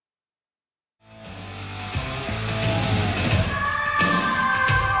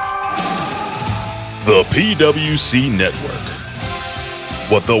The PWC Network.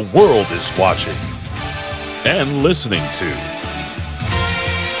 What the world is watching and listening to.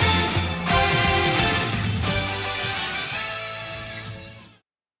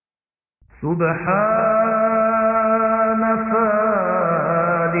 سبحان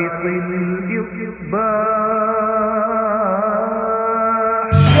فالق الإصباح.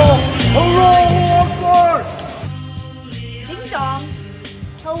 Allahu Akbar! Ding dong.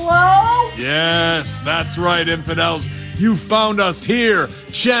 Hello? Yes, that's right, infidels. You found us here,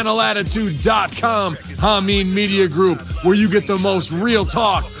 channelattitude.com, Hameen Media Group, where you get the most real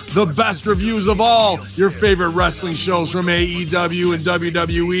talk, the best reviews of all your favorite wrestling shows from AEW and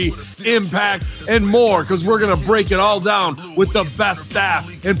WWE, Impact, and more, because we're going to break it all down with the best staff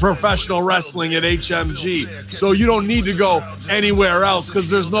in professional wrestling at HMG. So you don't need to go anywhere else, because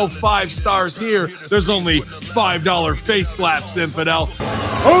there's no 5 stars here. There's only $5 face slaps, infidel.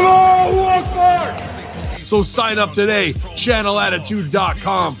 Allahu Akbar! So sign up today,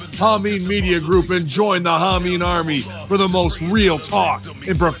 channelattitude.com, Hameen Media Group, and join the Hameen Army for the most real talk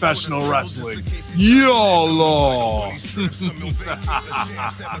in professional wrestling. YOLO!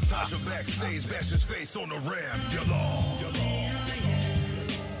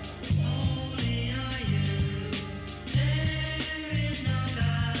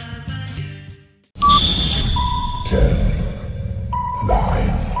 Ten, 9,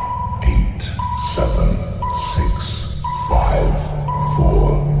 8, 7, 6, 5,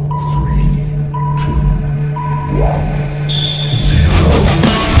 4, 3, 2, 1, 0.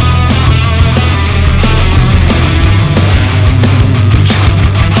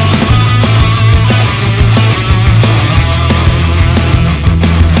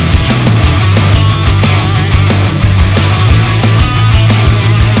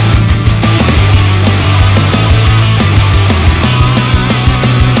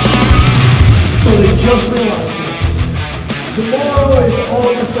 Just realized this. Tomorrow is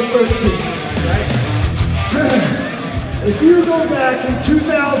August the 13th, right? If you go back in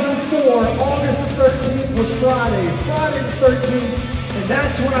 2004, August the 13th was Friday the 13th, and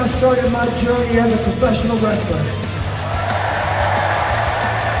that's when I started my journey as a professional wrestler.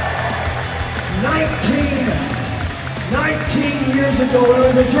 19 years ago, it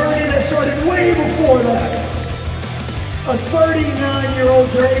was a journey that started way before that. A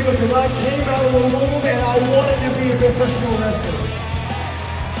 39-year-old journey because I came out of the womb and I wanted to be a professional wrestler.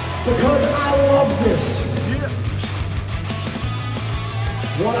 Because I love this.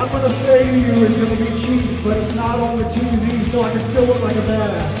 What I'm going to say to you is going to be cheesy, but it's not on the TV, so I can still look like a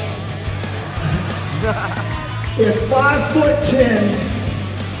badass. If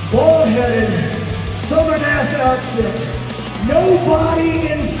 5'10", bald-headed, southern ass accent, no body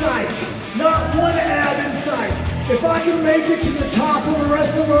in sight, not one ab in sight. If I can make it to the top of the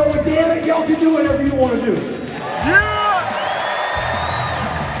wrestling world, well, damn it, y'all can do whatever you want to do. Yeah!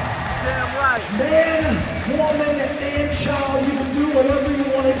 Damn right. Man, woman, and child, you can do whatever you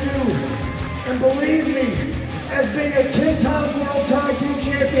want to do. And believe me, as being a 10-time World Tag Team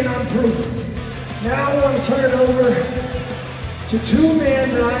Champion, I'm proof. Now I want to turn it over to 2 men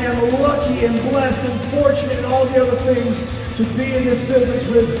that I am lucky and blessed and fortunate and all the other things to be in this business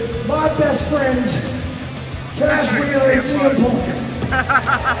with. My best friends, Cash Wheeler and CM Punk.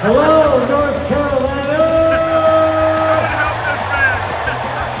 Hello, North Carolina!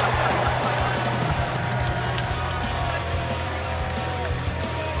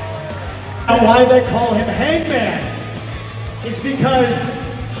 Why they call him Hangman is because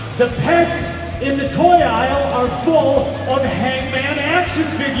the pegs in the toy aisle are full of Hangman action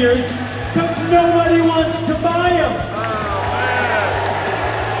figures because nobody wants to buy them.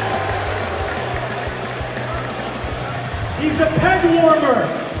 He's a peg warmer,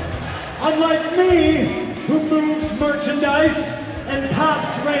 unlike me, who moves merchandise and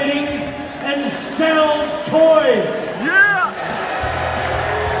pops ratings and sells toys. Yeah!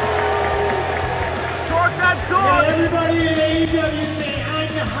 Talk that talk! And everybody in AEW say,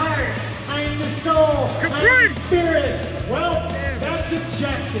 I'm the heart, I'm the soul, I'm the spirit. Well, that's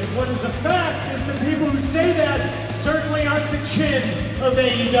objective. What is a fact is the people who say that certainly aren't the chin of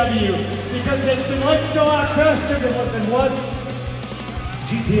AEW, because the lights go out faster than what?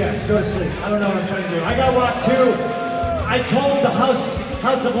 GTS, go to sleep. I don't know what I'm trying to do. I got rock too. I told the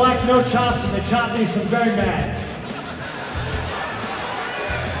House of Black no chops, and they chopped me, so I'm very mad.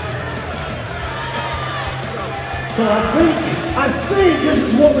 So I think this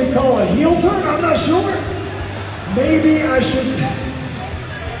is what we call a heel turn. I'm not sure. Maybe I should.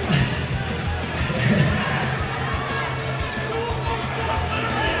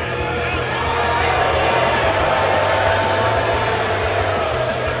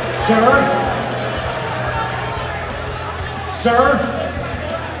 Sir, Sir,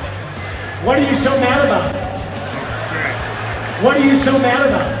 what are you so mad about? What are you so mad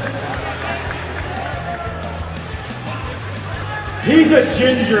about? He's a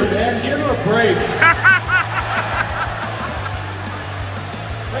ginger, man. Give him a break.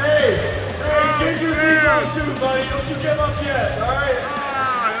 Hey, ginger, be on too, buddy. Don't you give up yet, all right?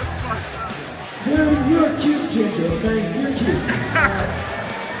 Dude, you're cute, ginger, okay? You're cute.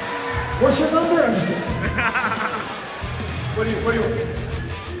 What's your number? I'm just kidding. What do you?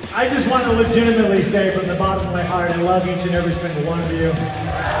 I just want to legitimately say from the bottom of my heart, I love each and every single one of you. We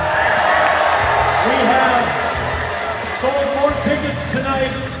have sold more tickets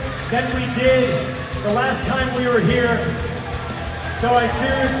tonight than we did the last time we were here. So I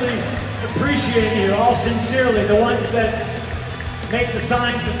seriously appreciate you all sincerely. The ones that make the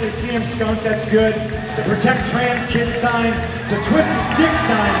signs that say CM Skunk, that's good. The Protect Trans Kids sign, the Twist His Dick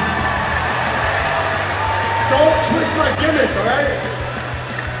sign. Don't twist my gimmick, all right?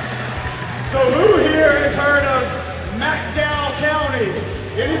 So who here has heard of McDowell County?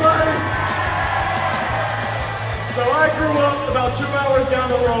 Anybody? So I grew up about 2 hours down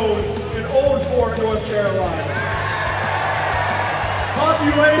the road in Old Fort, North Carolina.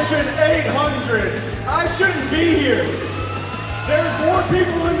 Population 800. I shouldn't be here. There's more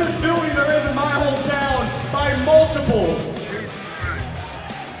people in this building than there is in my hometown by multiples.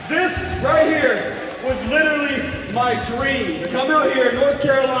 This right here was literally my dream, to come out here in North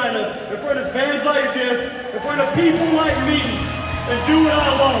Carolina in front of fans like this, in front of people like me, and do what I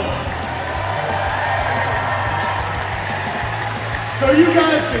love. So you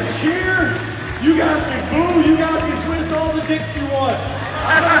guys can cheer, you guys can boo, you guys can twist all the dicks you want.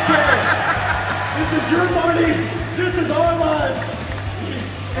 I don't care. This is your money, this is our lives.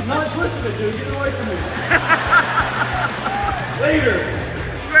 I'm not twisting it, dude, get away from me. Later.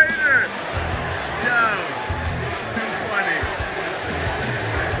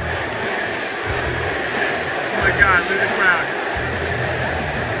 God, look at the crowd.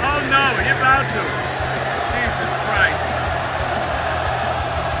 Oh no, you're about to. Jesus Christ.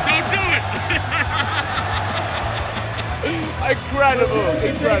 Don't do it! Incredible,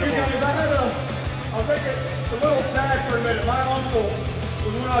 incredible. I'll make it a little sad for a minute. My uncle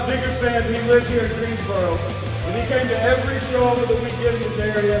was one of our biggest fans. He lived here in Greensboro. And he came to every show over the weekend in this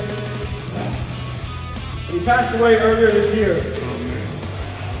area. He passed away earlier this year.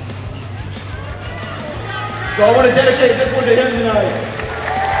 So I want to dedicate this one to him tonight.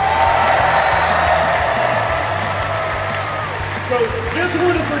 So this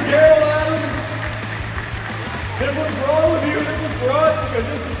one is for Daryl Adams. This one's for all of you. This one's for us because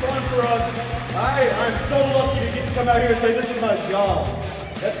this is fun for us. I'm so lucky to get to come out here and say this is my job.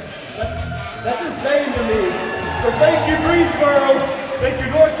 That's insane to me. So thank you, Greensboro. Thank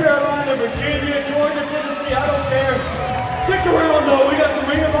you, North Carolina, Virginia, Georgia, Tennessee. I don't care. Stick around though. We got some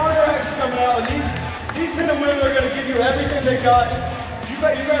Ring of Honor acts coming out, and these men and women are going to give you everything they got. You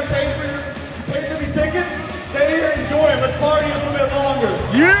guys pay for these tickets? Stay here, enjoy them. Let's party a little bit longer.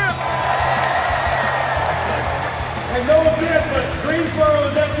 Yeah! And no offense, but Greensboro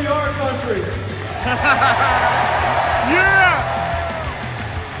is FDR country. Yeah!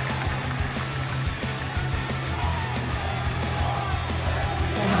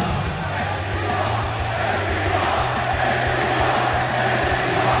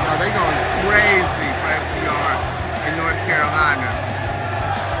 No, they're going crazy for FDR in North Carolina.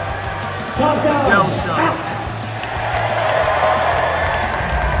 Top guys, out.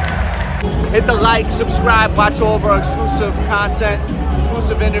 Hit the like, subscribe, watch all of our exclusive content,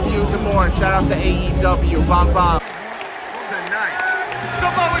 exclusive interviews, and more. And shout out to AEW. Bomb Bomb. Tonight.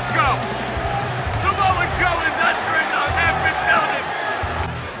 Samoa Joe. Samoa Joe is entering the Ambs building.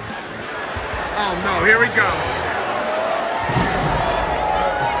 Oh no, here we go.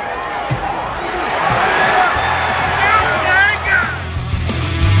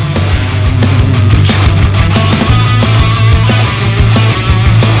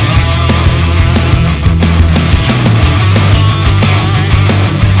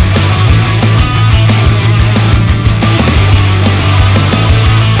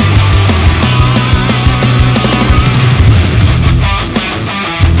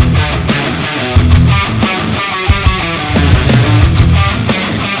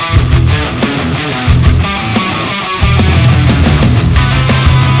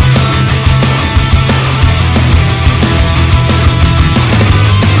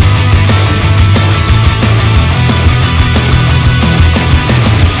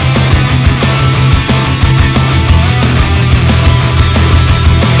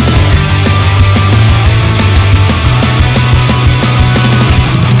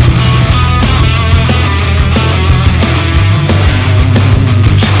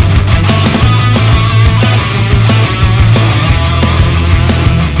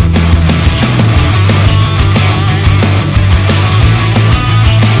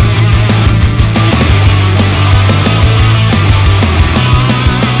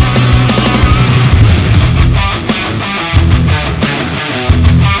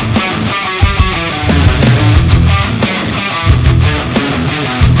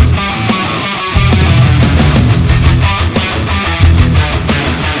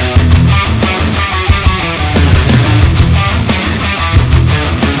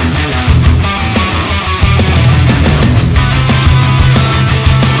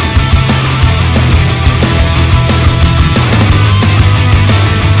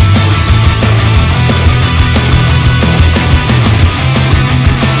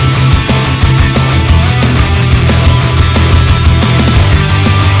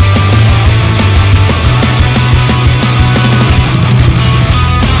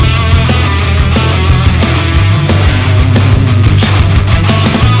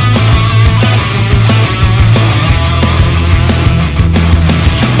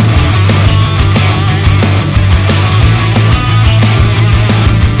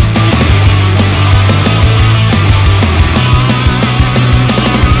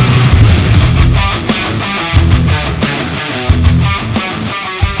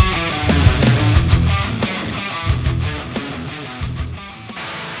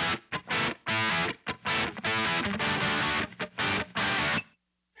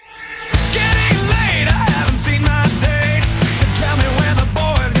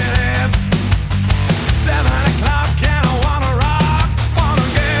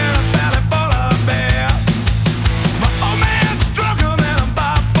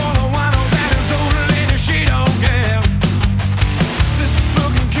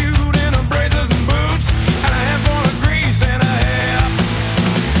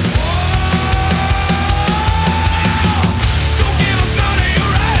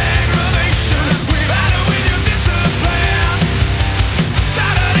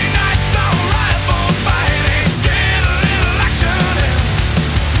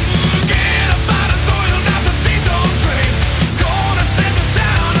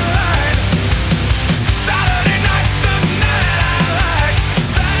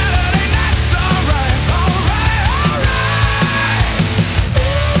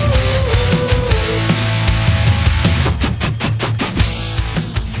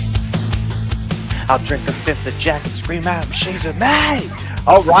 I'll drink a fifth of Jack and scream out, she's a man.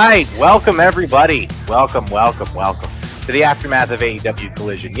 All right, welcome everybody. Welcome to the aftermath of AEW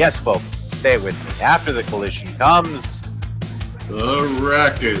Collision. Yes, folks, stay with me. After the collision comes The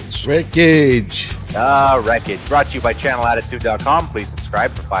Wreckage. Wreckage, brought to you by channelattitude.com. Please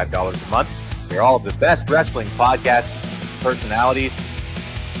subscribe for $5 a month. They're all of the best wrestling podcasts, personalities,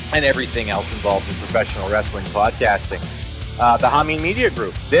 and everything else involved in professional wrestling podcasting. The Hameen Media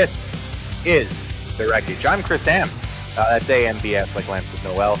Group. This is The Wreckage. I'm Chris Ambs. That's AMBS, like Lance with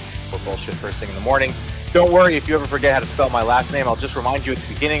Noel, or bullshit first thing in the morning. Don't worry if you ever forget how to spell my last name. I'll just remind you at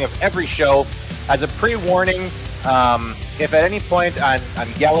the beginning of every show as a pre-warning. If at any point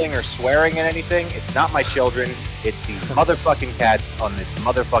I'm yelling or swearing at anything, it's not my children. It's these motherfucking cats on this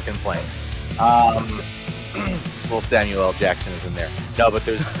motherfucking plane. Little Samuel L. Jackson is in there. No, but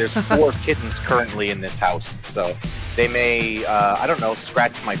there's 4 kittens currently in this house, so they may I don't know,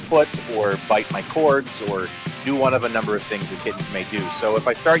 scratch my foot or bite my cords or do one of a number of things that kittens may do. So if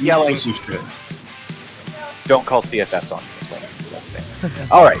I start yelling, don't call CFS on me. That's what I'm saying.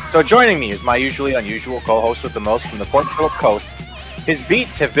 All right, so joining me is my usually unusual co-host with the most from the Port Phillip Coast. His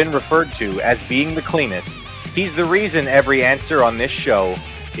beats have been referred to as being the cleanest. He's the reason every answer on this show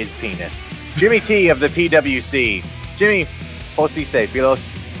is penis. Jimmy T of the PWC. Jimmy, ¿cómo se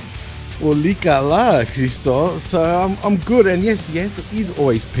Philos? Hola, la, Cristo. So I'm good, and yes, the answer is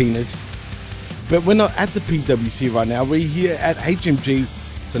always penis. But we're not at the PWC right now. We're here at HMG,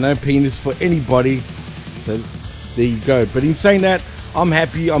 so no penis for anybody. So there you go. But in saying that, I'm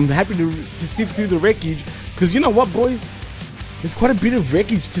happy to sift through the wreckage, because you know what, boys? There's quite a bit of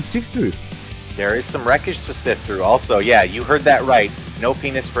wreckage to sift through. There is some wreckage to sift through. Also, yeah, you heard that right. No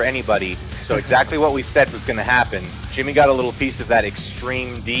penis for anybody. So exactly what we said was going to happen. Jimmy got a little piece of that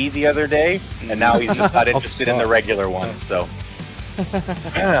Extreme D the other day, and now he's just not interested in the regular one. So,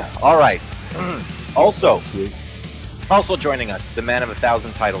 all right. Also joining us, the man of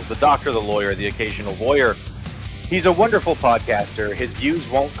 1,000 titles, the doctor, the lawyer, the occasional voyeur. He's a wonderful podcaster. His views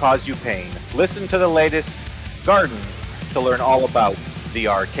won't cause you pain. Listen to the latest Garden to learn all about the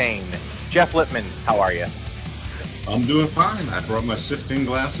arcane. Jeff Lippman, how are you? I'm doing fine. I brought my sifting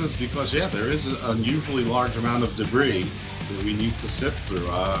glasses because, yeah, there is an unusually large amount of debris that we need to sift through.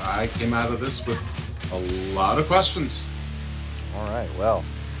 I came out of this with a lot of questions. All right, well,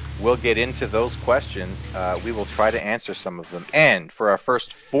 we'll get into those questions. We will try to answer some of them. And for our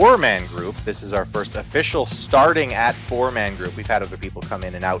first 4-man group, this is our first official starting at 4-man group. We've had other people come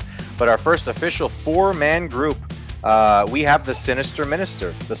in and out, but our first official 4-man group, we have the Sinister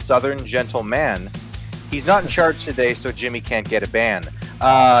Minister, the Southern Gentleman. He's not in charge today, so Jimmy can't get a ban.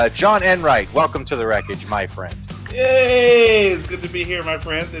 John Enright, welcome to the Wreckage, my friend. Yay! It's good to be here, my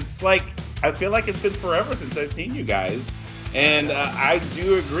friends. It's like, I feel like it's been forever since I've seen you guys. And I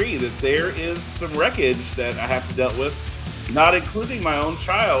do agree that there is some wreckage that I have to deal with, not including my own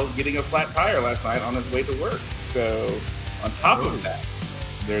child getting a flat tire last night on his way to work. So, on top of that,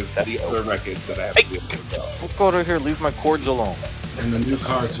 there's the other wreckage that I have to deal with. Go over here, leave my cords alone. And the new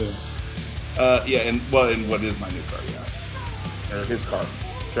car, too. Yeah, and what is my new car? Yeah, or his car,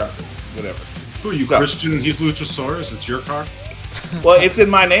 truck, whatever. Who are you, Christian? He's Luchasaurus. It's your car. Well, it's in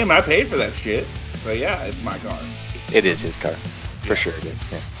my name. I paid for that shit. So yeah, it's my car. It is his car, for sure. It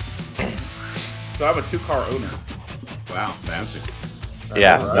is. Yeah. So I'm a 2-car owner. Wow, fancy.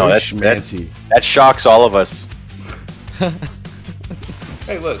 Yeah, no, that shocks all of us.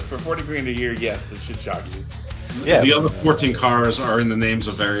 Hey, look, for $40,000 a year, yes, it should shock you. Yeah. The other 14 cars are in the names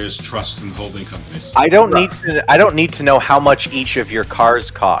of various trusts and holding companies. I don't need to know how much each of your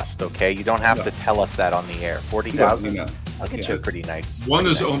cars cost. Okay, you don't have to tell us that on the air. 40,000. I'll get you a pretty nice. One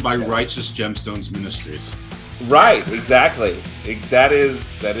is owned by Righteous Gemstones Ministries. Right, exactly. That is.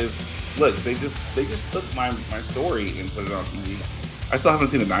 Look, they just took my story and put it on TV. I still haven't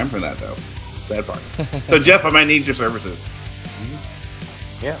seen a dime from that though. Sad part. So Jeff, I might need your services.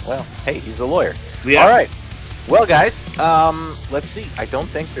 Yeah. Well, hey, he's the lawyer. Yeah. All right. Well, guys, let's see. I don't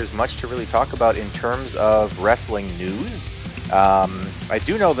think there's much to really talk about in terms of wrestling news. I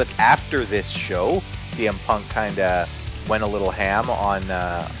do know that after this show, CM Punk kind of went a little ham on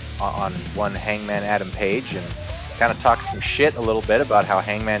one Hangman Adam Page and kind of talked some shit a little bit about how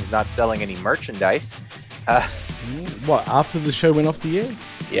Hangman's not selling any merchandise. What, after the show went off the air?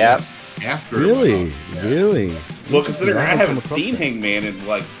 Yes. After. Really? Yeah. Really? Well, considering I haven't seen Hangman in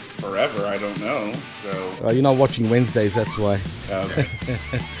like forever, I don't know. So you're not watching Wednesdays, that's why. Okay.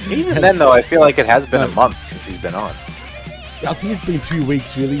 Even then, though, I feel like it has been a month since he's been on. I think it's been 2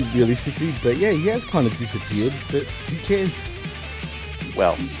 weeks, really, realistically. But yeah, he has kind of disappeared. But who cares?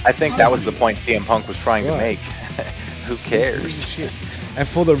 Well, I think that was the point CM Punk was trying to make. Who cares? And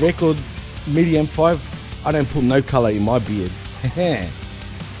for the record, Medium 5. I don't put no color in my beard.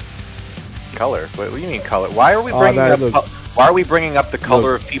 Color? What do you mean color? Why are we bringing up the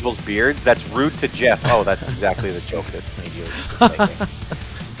color of people's beards? That's rude to Jeff. Oh, that's exactly the joke that you were just making.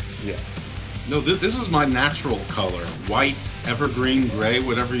 Yeah. No, this is my natural color. White, evergreen, gray,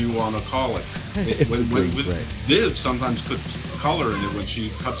 whatever you want to call it. When Viv sometimes puts color in it when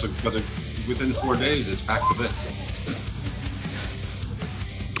she cuts but within 4 days, it's back to this.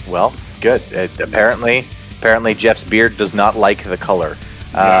 Well, good. Apparently Jeff's beard does not like the color.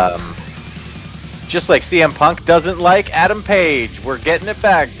 Just like CM Punk doesn't like Adam Page. We're getting it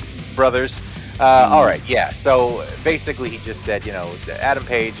back, brothers. All right, yeah. So basically, he just said, Adam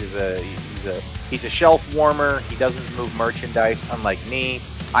Page is he's a shelf warmer. He doesn't move merchandise, unlike me.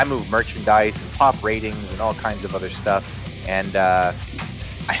 I move merchandise and pop ratings and all kinds of other stuff. And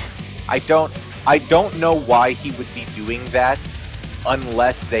I don't know why he would be doing that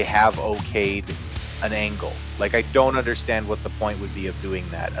unless they have okayed an angle. Like, I don't understand what the point would be of doing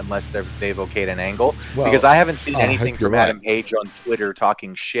that unless they've okayed an angle. Well, because I haven't seen anything from Adam Page on Twitter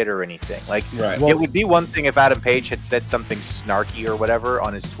talking shit or anything. Like, it would be one thing if Adam Page had said something snarky or whatever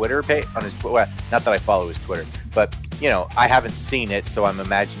on his Twitter page. Well, not that I follow his Twitter, but I haven't seen it, so I'm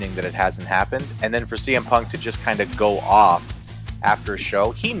imagining that it hasn't happened. And then for CM Punk to just kind of go off after a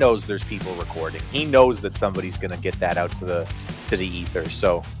show, he knows there's people recording. He knows that somebody's going to get that out to the ether.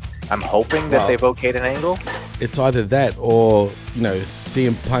 So I'm hoping that they've okayed an angle. It's either that or,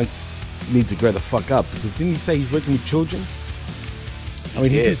 CM Punk needs to grow the fuck up. Because didn't he say he's working with children? I mean,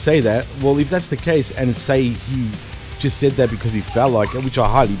 he did say that. Well, if that's the case, and say he just said that because he felt like it, which I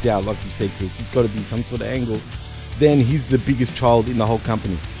highly doubt, like you said, Chris, it's got to be some sort of angle, then he's the biggest child in the whole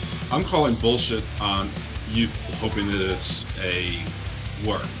company. I'm calling bullshit on you hoping that it's a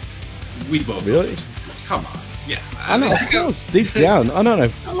work. We both really? Come on. Yeah, I know, of course, deep down. I don't know,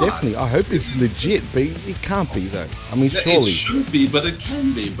 definitely. I hope it's legit, but it can't be, though. I mean, surely. It shouldn't be, but it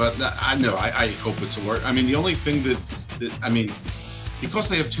can be. But I know, I hope it's a work. I mean, the only thing that because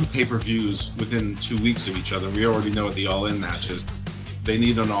they have 2 pay-per-views within 2 weeks of each other, we already know what the all-in match is. They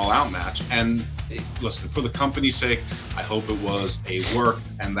need an all-out match. And listen, for the company's sake, I hope it was a work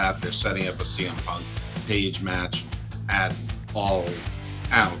and that they're setting up a CM Punk Page match at All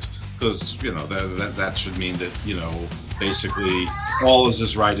Out. Because, that should mean that, basically all is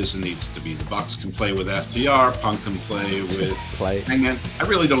as right as it needs to be. The Bucks can play with FTR, Punk can play with Hangman. I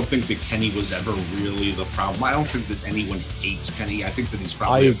really don't think that Kenny was ever really the problem. I don't think that anyone hates Kenny. I think that he's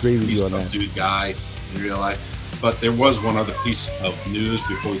probably a dude guy in real life. But there was one other piece of news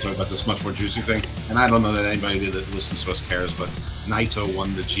before we talk about this much more juicy thing, and I don't know that anybody that listens to us cares, but Naito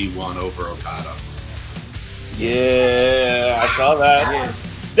won the G1 over Okada. Yeah, I saw that. Yes.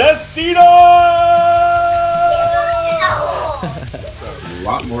 Destino! A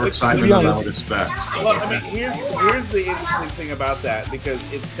lot more excitement than I would expect. Well, I mean, here's the interesting thing about that, because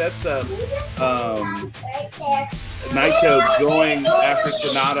it sets up Naito going after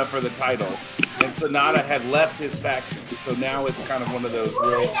Sonata for the title, and Sonata had left his faction, so now it's kind of one of those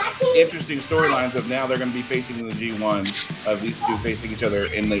real interesting storylines of now they're going to be facing in the G1 of these two facing each other,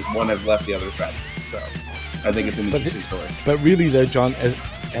 and one has left the other faction. So I think it's an interesting story. But really, though, John,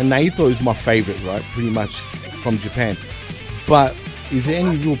 and Naito is my favorite, right? Pretty much from Japan. But is there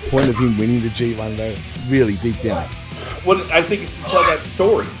any real point of him winning the G1, though? Really, deep down? Well, I think it's to tell that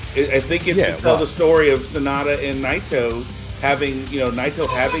story. I think it's to tell the story of Sonata and Naito having, Naito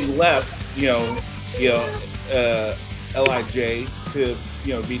having left, LIJ to,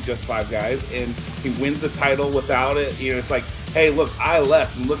 be just 5 guys, and he wins the title without it. It's like, hey, look, I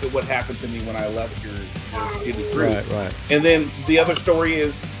left, and look at what happened to me when I left your skinny group. Right. And then the other story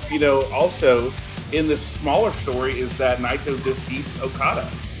is, also in the smaller story is that Naito defeats Okada.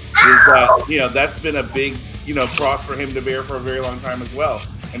 Is that, that's been a big, cross for him to bear for a very long time as well.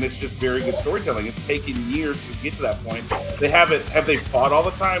 And it's just very good storytelling. It's taken years to get to that point. Have they fought all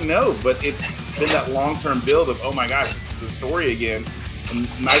the time? No, but it's been that long-term build of, oh my gosh, this is the story again. And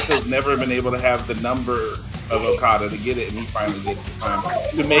Naito's never been able to have the number of Okada to get it, and he finally gets the time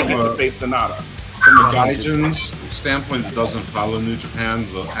to make it to face Sonata. From the Gaijin's standpoint that doesn't follow New Japan,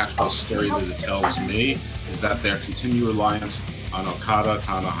 the actual story that it tells me is that their continued reliance on Okada,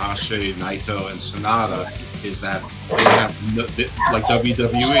 Tanahashi, Naito, and Sonata is that they have like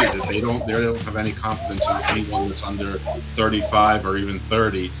WWE, that they don't have any confidence in anyone that's under 35 or even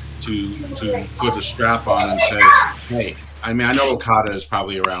 30 to put a strap on and say, hey, I mean, I know Okada is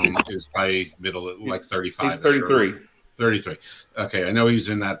probably middle, like 35. He's 33. 33. Okay, I know he's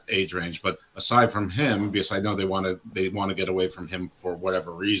in that age range, but aside from him, because I know they want to get away from him for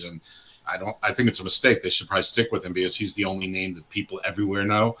whatever reason, I think it's a mistake. They should probably stick with him because he's the only name that people everywhere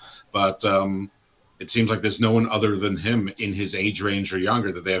know. But it seems like there's no one other than him in his age range or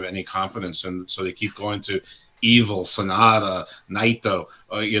younger that they have any confidence in. So they keep going to Evil, Sonata, Naito.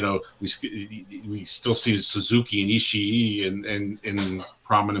 We still see Suzuki and Ishii in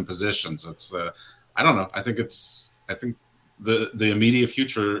prominent positions. It's I don't know. I think the immediate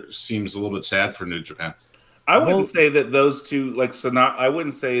future seems a little bit sad for New Japan. I wouldn't say that those two, like Sonata. I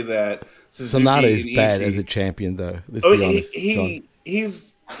wouldn't say that Suzuki Sonata is and bad Ishii, as a champion, though. Let's be honest.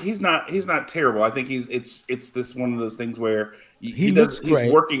 He's not terrible. I think it's this one of those things where he looks great.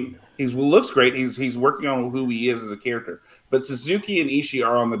 He's working. He looks great. He's working on who he is as a character. But Suzuki and Ishii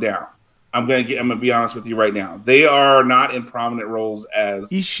are on the down. I'm gonna be honest with you right now. They are not in prominent roles as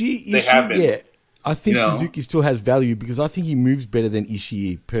Ishii they have been. Yeah. I think Suzuki still has value because I think he moves better than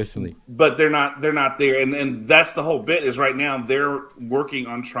Ishii personally. But they're not there, and that's the whole bit. Is right now they're working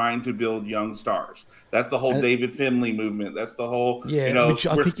on trying to build young stars. That's the whole David Finlay movement. That's the whole which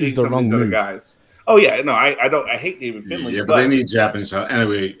I think is the wrong move. Guys. Oh yeah, no, I don't. I hate David Finlay. Yeah, but they need Japanese help.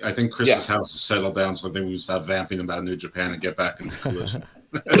 Anyway, I think Chris's house has settled down, so I think we stop vamping about New Japan and get back into Collision.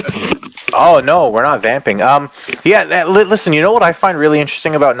 Oh no, we're not vamping. Listen, you know what I find really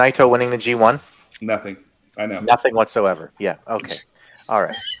interesting about Naito winning the G1? Nothing. I know. Nothing whatsoever. Yeah. Okay. All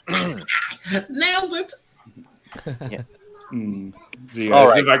right. Nailed it. Yeah. Gee,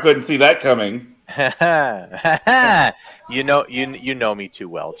 as if I couldn't see that coming. you know me too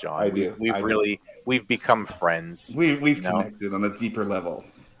well, John. I do. We've become friends. We've connected on a deeper level.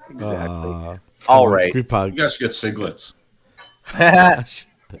 Exactly. All right. You guys should get singlets.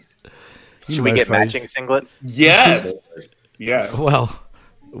 Should we get matching singlets? Yes. Yeah.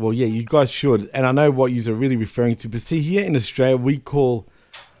 Well, yeah, you guys should. And I know what you're really referring to. But see, here in Australia, we call,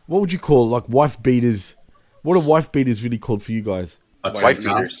 what would you call, like, wife beaters? What are wife beaters really called for you guys? A wife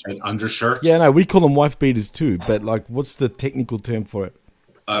beaters. An undershirt? Yeah, no, we call them wife beaters too. But, like, what's the technical term for it?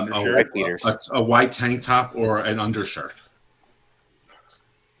 A white tank top or an undershirt.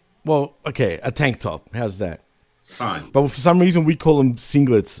 Well, okay, a tank top. How's that? Fine. But for some reason, we call them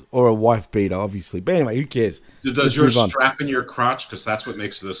singlets or a wife beater, obviously. But anyway, who cares? Does yours strap in your crotch? Because that's what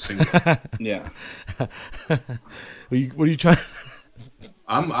makes it a singlet. Yeah. What are you trying?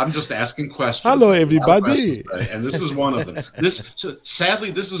 I'm just asking questions. Hello, everybody. And this is one of them.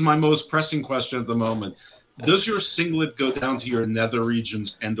 Sadly, this is my most pressing question at the moment. Does your singlet go down to your nether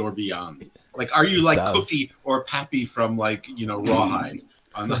regions and or beyond? Like, are you like Cookie or Pappy from Rawhide?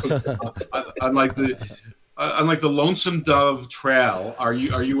 Unlike the Lonesome Dove Trail, are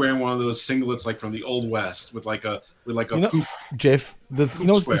you wearing one of those singlets like from the Old West with like a poop? Jeff,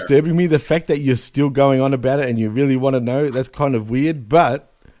 what's disturbing me? The fact that you're still going on about it and you really want to know, that's kind of weird,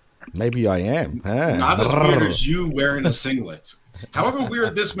 but maybe I am. Not as weird as you wearing a singlet. However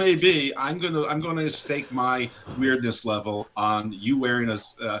weird this may be, I'm gonna stake my weirdness level on you wearing a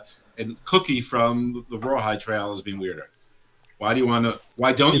Cookie from the Rawhide Trail as being weirder. Why don't you want to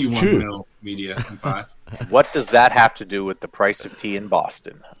know, Media in 5? What does that have to do with the price of tea in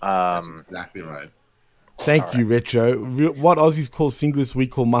Boston? That's exactly right. Thank you, Retro. What Aussies call singlets, we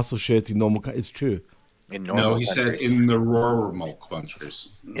call muscle shirts in normal. It's true. No, he said in the normal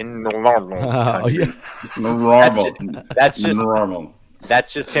countries. In normal countries. Normal. That's just normal.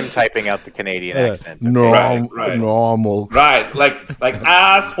 That's just him typing out the Canadian accent. Okay? Right. Normal. Right, like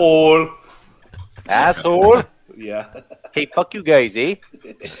asshole. Asshole. Yeah. Hey, fuck you guys, eh?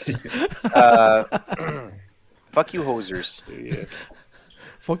 Fuck you, hosers. Yeah.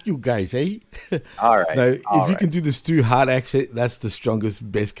 Fuck you guys, eh? All right. No, if you can do the Stu Hart accent, that's the strongest,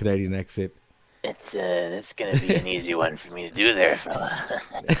 best Canadian accent. That's gonna be an easy one for me to do there, fella.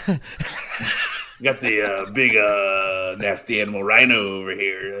 Got the big nasty animal rhino over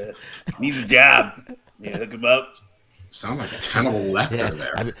here. Needs a job. Yeah, hook him up. Sound like a Hannibal Lecter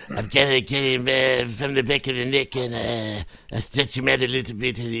there. I'm gonna get him from the back of the neck and I stretch him out a little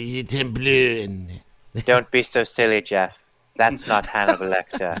bit and he turn blue. And Don't be so silly, Jeff. That's not Hannibal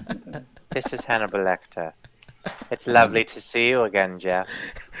Lecter. This is Hannibal Lecter. It's lovely to see you again, Jeff.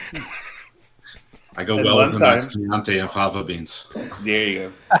 I go well with a nice Chianti and fava beans. There you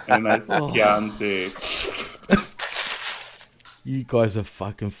go. A nice Chianti. You guys are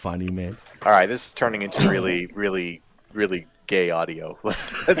fucking funny, man. All right, this is turning into really, really, really gay audio.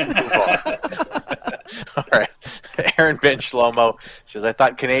 Let's move on. All right. Aaron Ben Shlomo says, I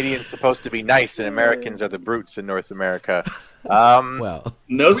thought Canadians supposed to be nice and Americans are the brutes in North America. Well,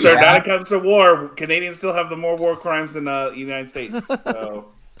 no, sir. Not when it comes to war. Canadians still have the more war crimes than the United States. So.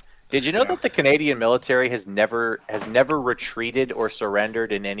 Did you know that the Canadian military has never retreated or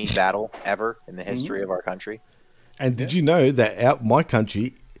surrendered in any battle ever in the history of our country? And did you know that my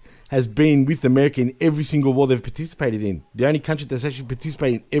country has been with America in every single war they've participated in. The only country that's actually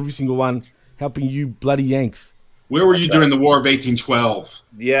participated in every single one, helping you bloody Yanks. Where were you during the War of 1812?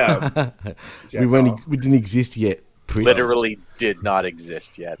 Yeah. we didn't exist yet. Literally did not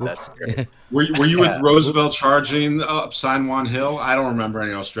exist yet. That's great. Were you with Roosevelt charging up San Juan Hill? I don't remember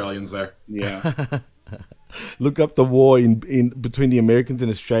any Australians there. Yeah. Look up the war in between the Americans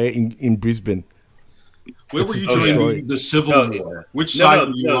and Australia in Brisbane. Where were you during the Civil War? Which side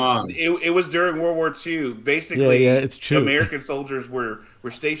were you on? It was during World War II. Basically, yeah, it's true. American soldiers were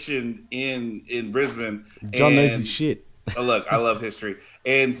stationed in Brisbane. John knows his shit. Look, I love history.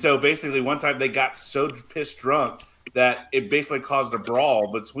 And so basically one time they got so pissed drunk that it basically caused a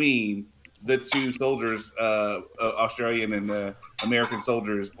brawl between the two soldiers, Australian and American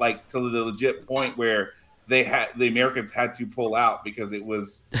soldiers, like to the legit point where the Americans had to pull out because it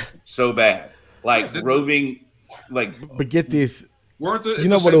was so bad. Like roving, like. But get this. Weren't the, you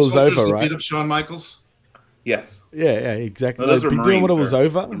know what it was over, right? Beat up Shawn Michaels? Yes. Yeah, exactly. No, those but are do you know what it Marines, was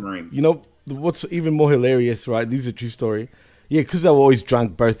over? You know what's even more hilarious, right? This is a true story. Yeah, because they were always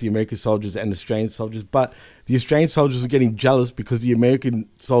drunk, both the American soldiers and Australian soldiers. But the Australian soldiers were getting jealous because the American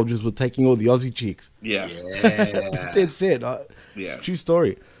soldiers were taking all the Aussie chicks. Yeah. That's it. Yeah. True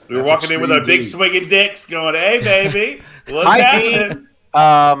story. We were walking in with our big swinging dicks going, hey, baby, what's Hi, happening?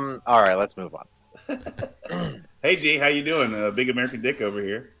 All right, let's move on. Hey, D, how you doing? Big American dick over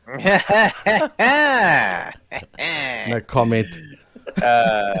here. No comment.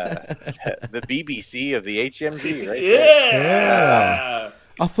 The BBC of the HMG, right? Yeah.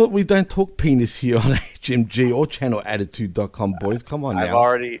 I thought we don't talk penis here on HMG or channelattitude.com, boys. Come on now.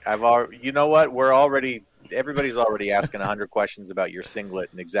 I've already. You know what? Everybody's already asking 100 questions about your singlet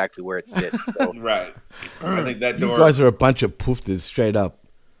and exactly where it sits. So. Right. I think that door. You guys are a bunch of poofters, straight up.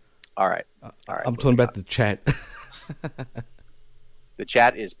 All right. I'm talking about the chat. The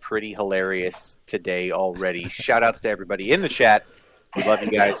chat is pretty hilarious today already. Shout outs to everybody in the chat. We love you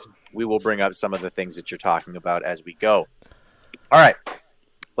guys. We will bring up some of the things that you're talking about as we go. All right.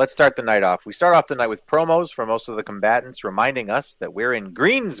 Let's start the night off. We start off the night with promos from most of the combatants reminding us that we're in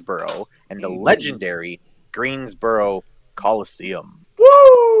Greensboro and the legendary Greensboro Coliseum.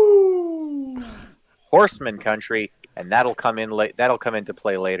 Woo! Horseman country, and that'll come into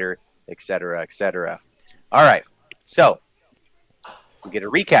play later, etc., etc. All right. So, we get a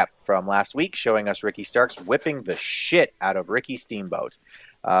recap from last week showing us Ricky Starks whipping the shit out of Ricky Steamboat.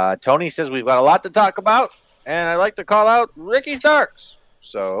 Tony says we've got a lot to talk about, and I'd like to call out Ricky Starks.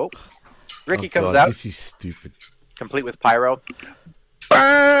 So, Ricky comes out. This is stupid. Complete with pyro.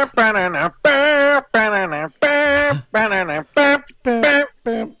 All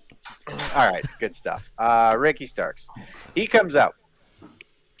right, good stuff. Ricky Starks. He comes out.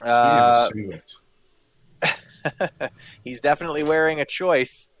 He's definitely wearing a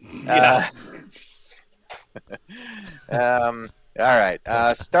choice. All right.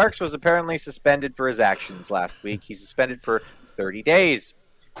 Starks was apparently suspended for his actions last week. He's suspended for 30 days.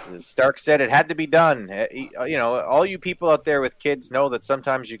 Starks said it had to be done. You know, all you people out there with kids know that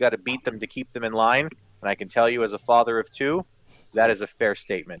sometimes you got to beat them to keep them in line. And I can tell you as a father of two, that is a fair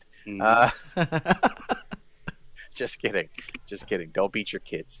statement. Just kidding. Just kidding. Don't beat your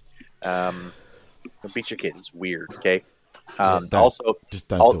kids. Don't beat your kids. It's weird, okay? Also, just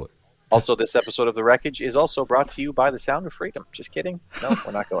don't do it. Also, this episode of The Wreckage is also brought to you by The Sound of Freedom. Just kidding. No,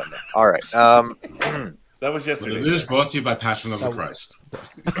 we're not going there. All right. That was yesterday. It is brought to you by Passion of the Christ.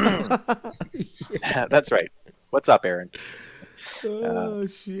 That's right. What's up, Aaron? Oh,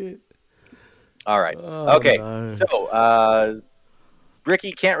 shit. All right. Oh, okay. no. So,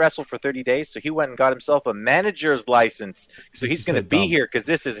 Ricky can't wrestle for 30 days, so he went and got himself a manager's license. So he's going to be here because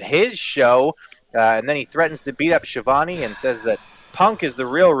this is his show. And then he threatens to beat up Shivani and says that Punk is the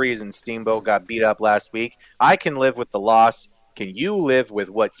real reason Steamboat got beat up last week. I can live with the loss. Can you live with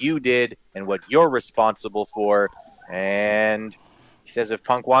what you did and what you're responsible for? And he says if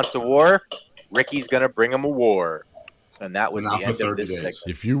Punk wants a war, Ricky's going to bring him a war. And that was the end of this segment.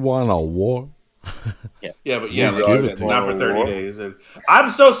 If you want a war... Like I said, not for 30 days. And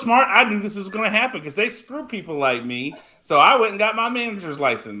I'm so smart, I knew this was going to happen because they screw people like me. So I went and got my manager's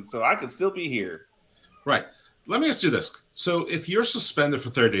license so I could still be here. Right. Let me ask you this. So if you're suspended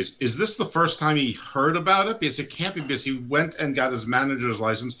for 30 days, is this the first time he heard about it? Because it can't be because he went and got his manager's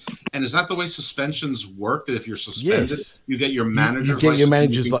license. And is that the way suspensions work? That if you're suspended, you get your manager's license? You get your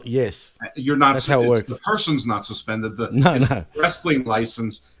manager's license, yes. You're not. That's how it works. The person's not suspended. The wrestling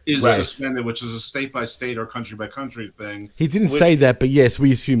license is suspended, which is a state-by-state or country-by-country thing. He didn't say that, but yes,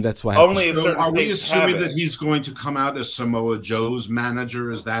 we assume that's what happened. So are we assuming that he's going to come out as Samoa Joe's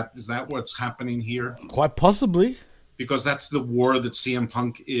manager? Is that what's happening here? Quite possibly. because that's the war that CM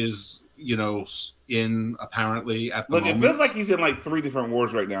Punk is, in apparently at the Look, moment. it feels like he's in like 3 different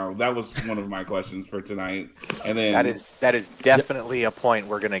wars right now. That was one of my questions for tonight. And then that is definitely a point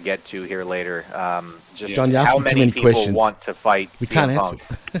we're going to get to here later. Just John, how many people questions. Want to fight We CM can't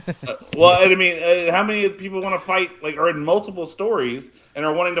Punk? Well, I mean, how many people want to fight, like, are in multiple stories and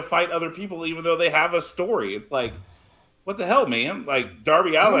are wanting to fight other people even though they have a story? It's like, what the hell, man? Like,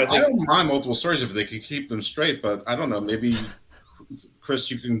 Darby Allin, I don't mind multiple stories if they can keep them straight, but I don't know. Maybe, Chris,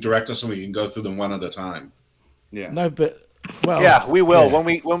 you can direct us and we can go through them one at a time. Yeah. No, but yeah, we will.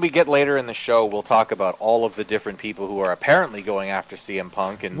 Yeah. When we get later in the show, we'll talk about all of the different people who are apparently going after CM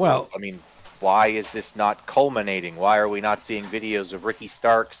Punk. And I mean, why is this not culminating? Why are we not seeing videos of Ricky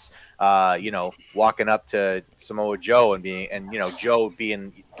Starks, walking up to Samoa Joe and Joe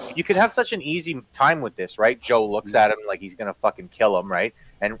being? You could have such an easy time with this, right? Joe looks at him like he's gonna fucking kill him, right?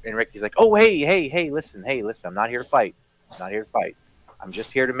 And Ricky's like, "Oh, hey, listen, I'm not here to fight. I'm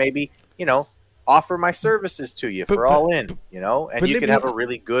just here to maybe, offer my services to you for all in, and you could have a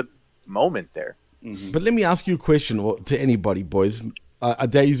really good moment there." Mm-hmm. But let me ask you a question to anybody, boys. I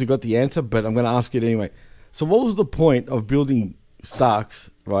doubt you got the answer, but I'm going to ask it anyway. So what was the point of building Starks,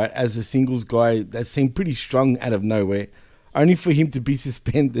 right, as a singles guy that seemed pretty strong out of nowhere, only for him to be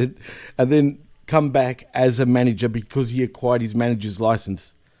suspended and then come back as a manager because he acquired his manager's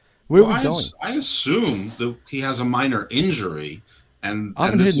license? Where are we going? I assume that he has a minor injury. And I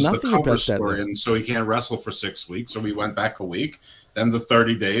haven't this heard is nothing the cover about story, that, and so he can't wrestle for 6 weeks. So we went back a week, then the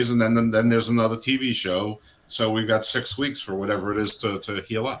 30 days, and then there's another TV show. So we've got 6 weeks for whatever it is to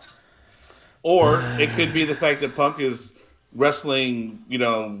heal up. Or it could be the fact that Punk is wrestling,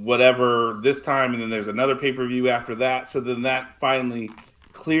 whatever this time, and then there's another pay-per-view after that. So then that finally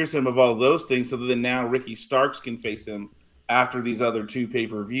clears him of all those things. So then now Ricky Starks can face him after these other 2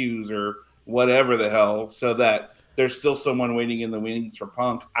 pay-per-views or whatever the hell, so that there's still someone waiting in the wings for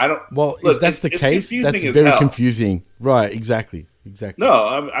Punk. If that's the case, that's very confusing. Right, exactly.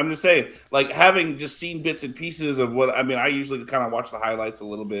 No, I'm just saying, like, having just seen bits and pieces of I usually kind of watch the highlights a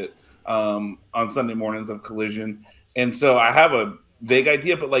little bit on Sunday mornings of Collision. And so I have a vague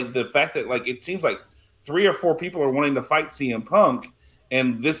idea, but like the fact that like it seems like 3 or 4 people are wanting to fight CM Punk,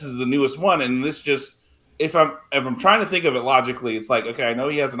 and this is the newest one. And this just, if I'm trying to think of it logically, it's like, okay, I know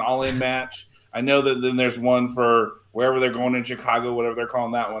he has an all-in match. I know that then there's one for wherever they're going in Chicago, whatever they're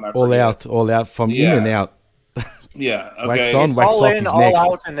calling that one. All out from in and out. Yeah. Okay. Wax on, it's wax all off in, is all next.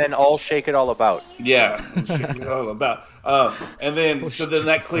 out, and then all shake it all about. Yeah. Shake it all about. And then, so then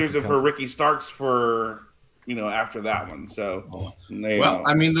that clears it for Ricky Starks for, after that one. So,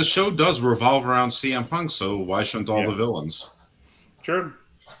 I mean, the show does revolve around CM Punk, so why shouldn't all the villains? Sure.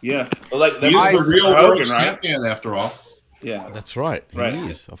 Yeah. Well, like, he's the real world champion, after all. Yeah, that's right. Right, he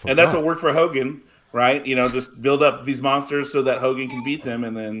is. And that's what worked for Hogan, right? Just build up these monsters so that Hogan can beat them,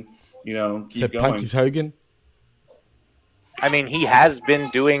 and then keep going. Punk is Hogan. I mean, he has been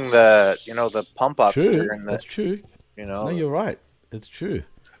doing the pump ups. That's true. No, you're right. It's true.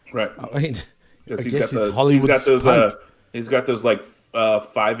 Right. I mean, I guess it's Hollywood's Punk. He's got those like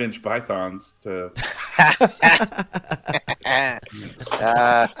 5-inch pythons to.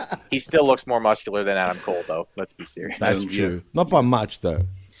 He stitt looks more muscular than Adam Cole, though. Let's be serious. That's true. Not by much, though.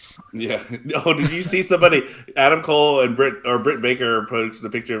 Yeah. Oh, did you see somebody? Adam Cole and Britt Baker posted a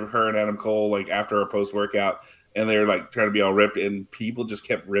picture of her and Adam Cole like after a post workout, and they were like trying to be all ripped, and people just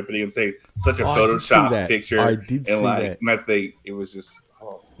kept ripping him, saying such a Photoshop picture. I did see that. And I think it was just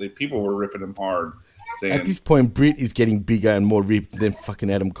the people were ripping him hard. Saying, at this point, Britt is getting bigger and more ripped than fucking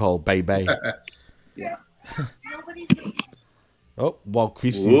Adam Cole, baby. Yes. Oh, while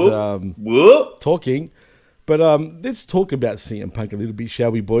Chris is talking. But let's talk about CM Punk a little bit,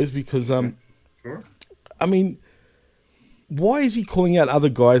 shall we, boys? Because, sure. I mean, why is he calling out other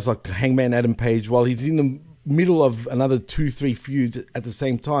guys like Hangman Adam Page while he's in the middle of another 2-3 feuds at the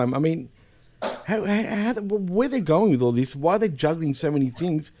same time? I mean, where are they going with all this? Why are they juggling so many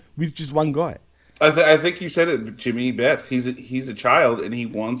things with just one guy? I think you said it, Jimmy, best. He's a child, and he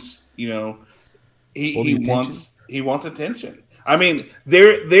wants, he wants attention. I mean,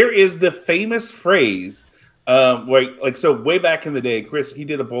 there is the famous phrase, so way back in the day, Chris, he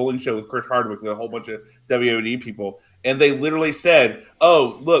did a bowling show with Chris Hardwick with a whole bunch of WOD people, and they literally said,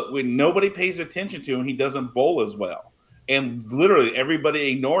 "Oh, look, when nobody pays attention to him, he doesn't bowl as well." And literally everybody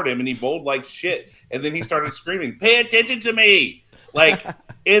ignored him, and he bowled like shit. And then he started screaming, "Pay attention to me!" Like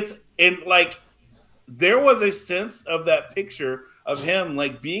there was a sense of that picture of him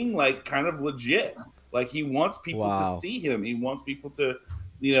like being like kind of legit. Like he wants people to see him. He wants people to,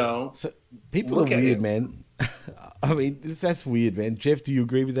 So people are weird, man. I mean, that's weird, man. Jeff, do you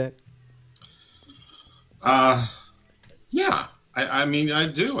agree with that? Yeah, I mean, I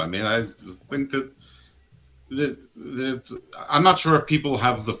do. I mean, I think that I'm not sure if people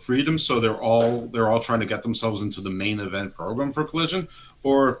have the freedom, so they're all trying to get themselves into the main event program for Collision,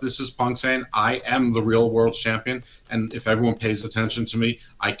 or if this is Punk saying, I am the real world champion, and if everyone pays attention to me,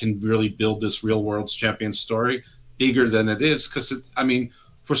 I can really build this real world champion story bigger than it is. Because I mean,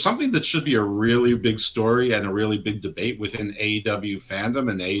 for something that should be a really big story and a really big debate within AEW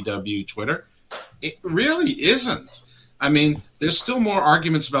fandom and AEW Twitter, it really isn't. I mean, there's still more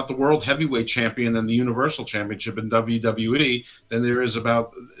arguments about the World Heavyweight Champion and the Universal Championship in WWE than there is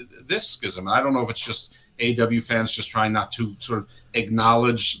about this schism. I don't know if it's just AEW fans just trying not to sort of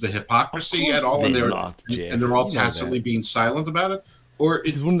acknowledge the hypocrisy at all, and they're all tacitly being silent about it. Or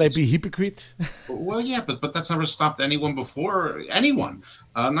because wouldn't they be hypocrites? Well, yeah, but that's never stopped anyone before. Anyone,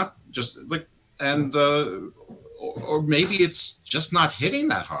 not just like, and or maybe it's just not hitting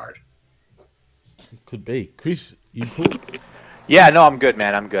that hard. It could be. Chris, you cool? Yeah, no, I'm good,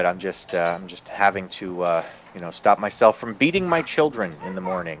 man. I'm good. I'm just having to, stop myself from beating my children in the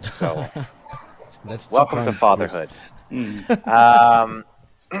morning. So, welcome to fatherhood.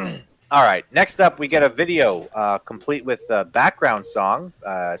 All right. Next up, we get a video complete with a background song,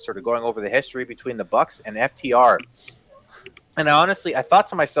 sort of going over the history between the Bucks and FTR. And honestly, I thought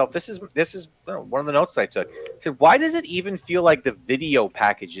to myself, this is one of the notes I took. I said, why does it even feel like the video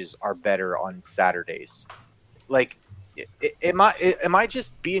packages are better on Saturdays? Like, am I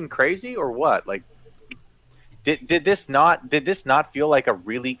just being crazy or what? Like, did this not feel like a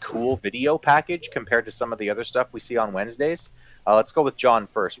really cool video package compared to some of the other stuff we see on Wednesdays? Let's go with John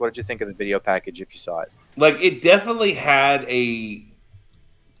first. What did you think of the video package if you saw it? Like, it definitely had a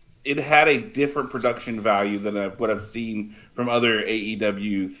different production value than what I've seen from other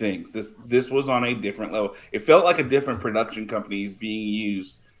AEW things. This was on a different level. It felt like a different production company is being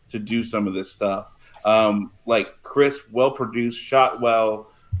used to do some of this stuff. Like crisp, well produced, shot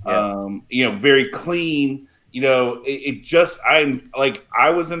well, very clean. I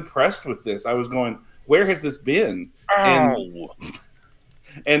was impressed with this. I was going, where has this been? And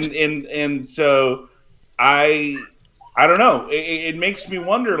so I don't know. It makes me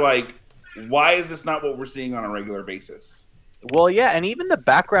wonder, like, why is this not what we're seeing on a regular basis? Well, yeah, and even the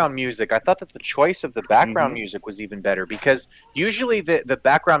background music, I thought that the choice of the background music was even better, because usually the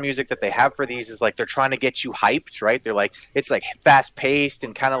background music that they have for these is like they're trying to get you hyped, right? They're like, it's like fast paced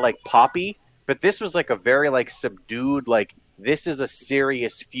and kind of like poppy, but this was like a very like subdued, like this is a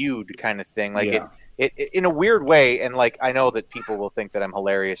serious feud kind of thing. Like it in a weird way, and like I know that people will think that I'm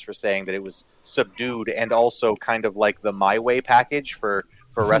hilarious for saying that it was subdued and also kind of like the My Way package for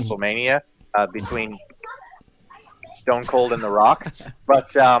WrestleMania between Stone Cold and The Rock,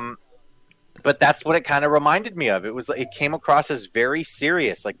 but that's what it kind of reminded me of. It came across as very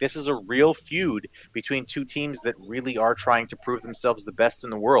serious. Like, this is a real feud between two teams that really are trying to prove themselves the best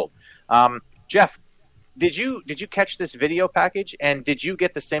in the world. Jeff, did you catch this video package, and did you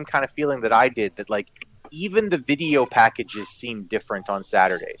get the same kind of feeling that I did, that like even the video packages seem different on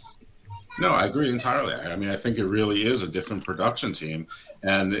Saturdays? No, I agree entirely. I mean, I think it really is a different production team,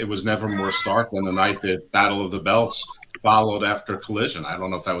 and it was never more stark than the night that Battle of the Belts followed after Collision. I don't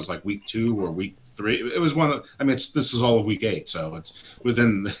know if that was like week 2 or week 3. It was one of, I mean, this is all of week 8, so it's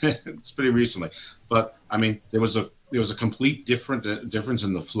within, it's pretty recently. But I mean, there was a complete difference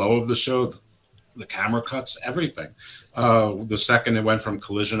in the flow of the show, the camera cuts, everything. The second it went from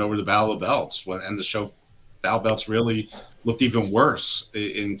Collision over to Battle of Belts, and the show Battle of Belts really looked even worse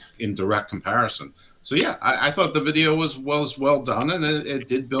in direct comparison. So yeah, I thought the video was well done, and it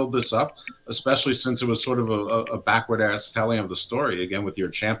did build this up, especially since it was sort of a backward ass telling of the story, again with your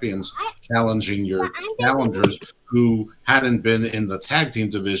champions challenging your challengers who hadn't been in the tag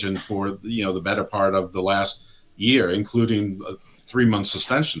team division for the better part of the last year, including a 3-month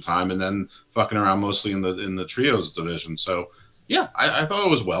suspension time, and then fucking around mostly in the trios division. So yeah, I thought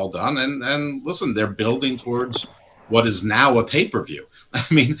it was well done, and listen, they're building towards what is now a pay-per-view. I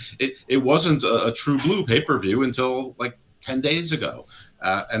mean, it wasn't a true blue pay-per-view until like 10 days ago.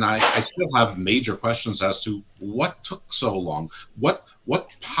 And I still have major questions as to what took so long. What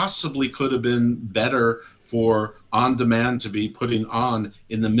possibly could have been better for on-demand to be putting on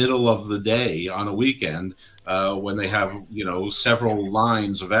in the middle of the day on a weekend when they have, several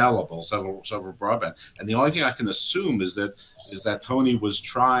lines available, several broadband. And the only thing I can assume is that Tony was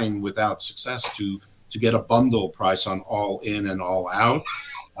trying without success to get a bundle price on all in and all out,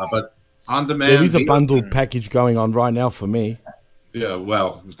 but on demand. There is a bundled package going on right now for me. Yeah,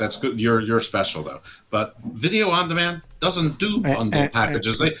 well, that's good. You're special though. But video on demand doesn't do bundle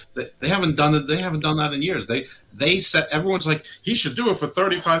packages. They haven't done it. They haven't done that in years. They set, everyone's like, he should do it for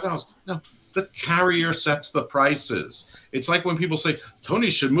 $35,000. No, The carrier sets the prices. It's like when people say, Tony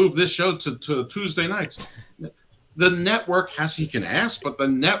should move this show to Tuesday nights. The network he can ask, but the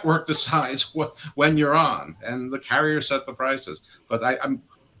network decides when you're on, and the carrier set the prices. But I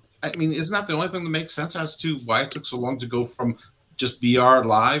mean, isn't that the only thing that makes sense as to why it took so long to go from just BR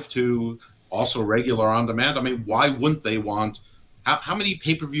Live to also regular on demand? I mean, why wouldn't they want? How many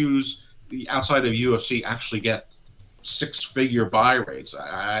pay-per-views outside of UFC actually get six-figure buy rates?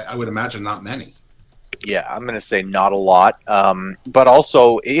 I would imagine not many. Yeah, I'm going to say not a lot. But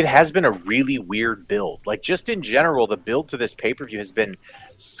also, it has been a really weird build. Like, just in general, the build to this pay-per-view has been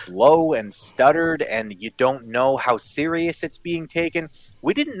slow and stuttered, and you don't know how serious it's being taken.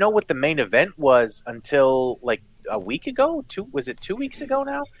 We didn't know what the main event was until, like, a week ago? Was it 2 weeks ago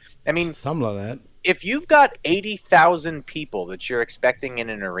now? I mean, something like that. If you've got 80,000 people that you're expecting in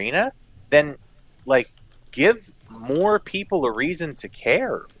an arena, then, like, give more people a reason to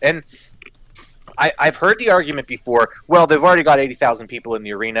care. And I've heard the argument before. Well, they've already got 80,000 people in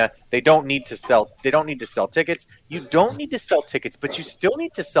the arena. They don't need to sell tickets. You don't need to sell tickets, but you still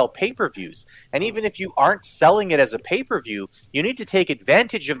need to sell pay-per-views. And even if you aren't selling it as a pay-per-view, you need to take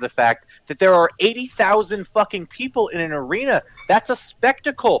advantage of the fact that there are 80,000 fucking people in an arena. That's a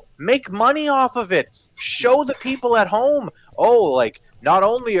spectacle. Make money off of it. Show the people at home. Oh, like, not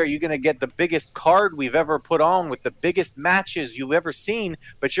only are you going to get the biggest card we've ever put on with the biggest matches you've ever seen,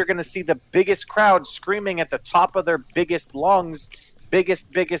 but you're going to see the biggest crowd screaming at the top of their biggest lungs, biggest,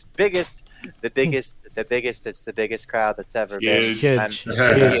 it's the biggest crowd that's ever been. Huge.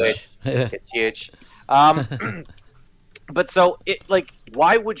 It's huge. But so,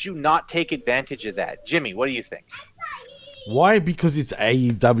 why would you not take advantage of that? Jimmy, what do you think? Why? Because it's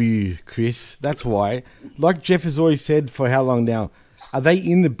AEW, Chris. That's why. Like Jeff has always said for how long now, are they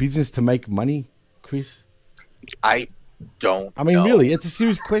in the business to make money, Chris? I don't know. Really, it's a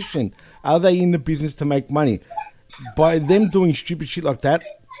serious question. Are they in the business to make money? By them doing stupid shit like that,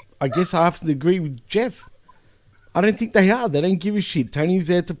 I guess I have to agree with Jeff. I don't think they are. They don't give a shit. Tony's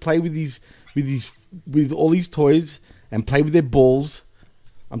there to play with all his toys and play with their balls.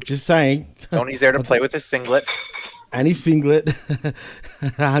 I'm just saying. Tony's there to play with his singlet. And his singlet,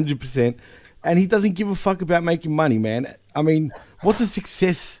 100%. And he doesn't give a fuck about making money, man. I mean, what's a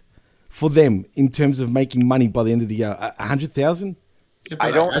success for them in terms of making money by the end of the year? 100,000? Yeah,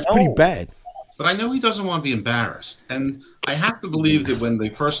 I don't know. That's pretty bad. But I know he doesn't want to be embarrassed. And I have to believe that when they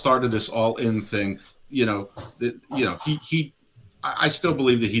first started this all-in thing, I still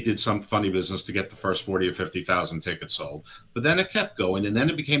believe that he did some funny business to get the first 40 or 50,000 tickets sold. But then it kept going, and then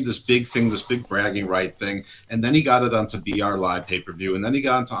it became this big thing, this big bragging right thing. And then he got it onto BR Live pay-per-view, and then he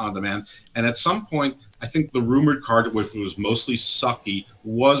got into on-demand. And at some point, I think the rumored card, which was mostly sucky,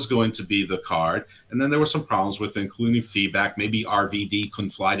 was going to be the card. And then there were some problems with it, including feedback. Maybe RVD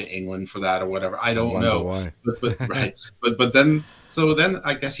couldn't fly to England for that or whatever. I don't know. Why. But then... So then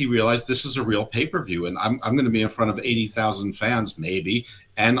I guess he realized this is a real pay-per-view, and I'm going to be in front of 80,000 fans maybe,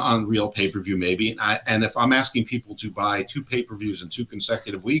 and on real pay-per-view maybe. And if I'm asking people to buy 2 pay-per-views in 2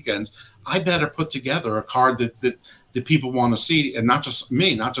 consecutive weekends, I better put together a card that people want to see, and not just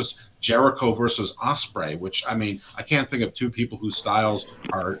me, not just Jericho versus Ospreay, which, I mean, I can't think of 2 people whose styles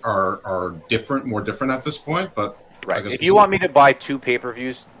are different, more different at this point, but... Right. If you want me to buy 2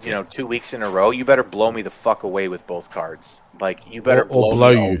 pay-per-views, 2 weeks in a row, you better blow me the fuck away with both cards. Like, you better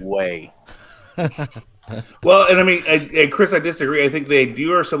blow me away. Well, and I mean, and Chris, I disagree. I think they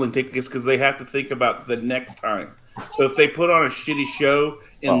are selling tickets because they have to think about the next time. So if they put on a shitty show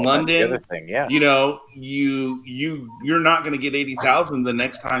in London, that's the other thing, yeah. You're not going to get 80,000 the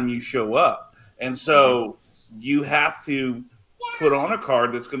next time you show up, and so you have to put on a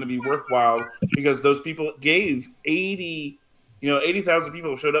card that's going to be worthwhile because those people gave 80,000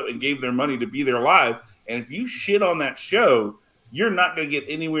 people showed up and gave their money to be there live. And if you shit on that show, you're not going to get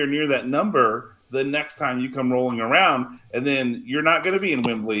anywhere near that number the next time you come rolling around. And then you're not going to be in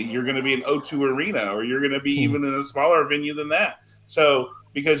Wembley. You're going to be in O2 Arena, or you're going to be even in a smaller venue than that. So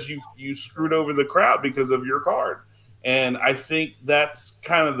because you screwed over the crowd because of your card. And I think that's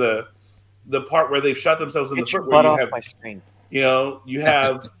kind of the part where they've shot themselves in the foot. Get your butt off my screen. You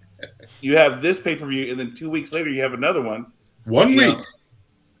have this pay-per-view, and then 2 weeks later you have another one. 1 week.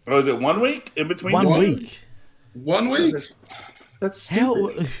 Oh, is it 1 week in between? 1 week. 1 week. That's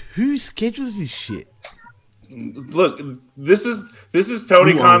stupid. Who schedules this shit? Look, this is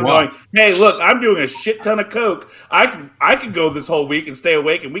Tony Khan going, hey, look, I'm doing a shit ton of coke. I can go this whole week and stay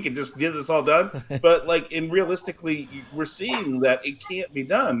awake, and we can just get this all done. But realistically, we're seeing that it can't be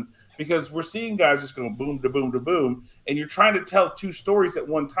done. Because we're seeing guys just going boom to boom to boom, and you're trying to tell 2 stories at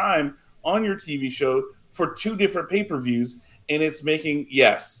one time on your TV show for 2 different pay-per-views, and it's making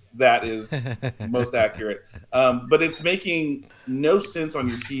that is most accurate. But it's making no sense on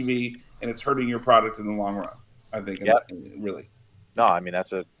your TV, and it's hurting your product in the long run. I think. Yep. Really. No, I mean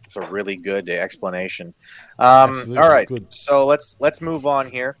that's a really good explanation. All right, good. So let's move on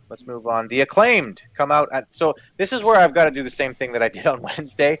here. Let's move on. The Acclaimed come out so this is where I've got to do the same thing that I did on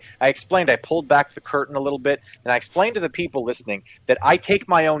Wednesday. I pulled back the curtain a little bit, and I explained to the people listening that I take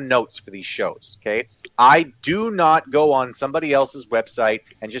my own notes for these shows. Okay, I do not go on somebody else's website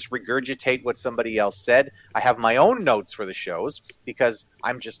and just regurgitate what somebody else said. I have my own notes for the shows because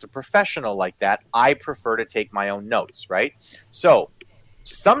I'm just a professional like that. I prefer to take my own notes, right? So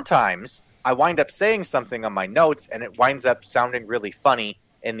sometimes I wind up saying something on my notes and it winds up sounding really funny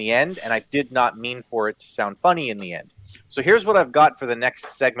in the end, and I did not mean for it to sound funny in the end. So here's what I've got for the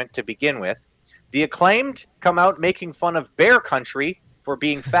next segment to begin with. The Acclaimed come out making fun of Bear Country for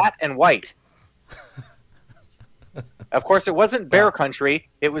being fat and white. Of course, it wasn't Bear Country.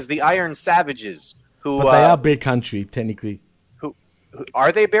 It was the Iron Savages who... But they are Bear Country, technically.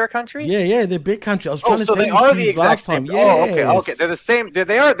 Are they Bear Country? Yeah, they're Bear Country. I was trying to say they are the exact last same. time. Yes. Oh, okay. They're the same.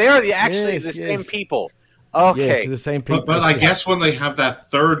 They are the same people. Okay, yes, the same people. But I guess when they have that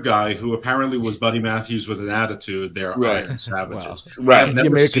third guy who apparently was Buddy Matthews with an attitude, they're Iron Savages. Well, right. I've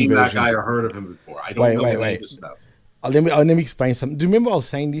never seen that guy or heard of him before. I don't know what this is about. Let me explain something. Do you remember I was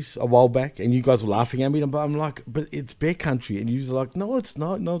saying this a while back, and you guys were laughing at me? But I'm like, but it's Bear Country, and you're like, no, it's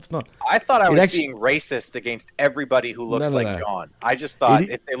not. No, it's not. I thought I was being racist against everybody who looks like John. I just thought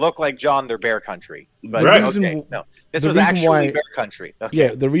if they look like John, they're Bear Country. But this was actually Bear Country. Okay.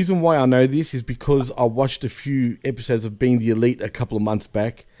 Yeah, the reason why I know this is because I watched a few episodes of Being the Elite a couple of months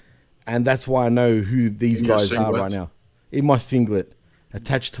back, and that's why I know who these guys are right now. In my singlet,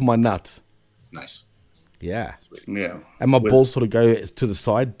 attached to my nuts. Nice. Yeah. Yeah. And my balls sort of go to the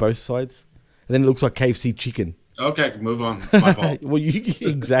side, both sides. And then it looks like KFC chicken. Okay, move on. It's my fault. Well,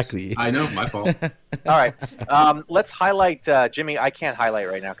 exactly. I know, my fault. All right. Let's highlight, Jimmy, I can't highlight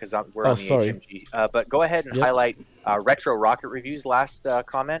right now because we're on the HMG. But go ahead and highlight Retro Rocket Review's last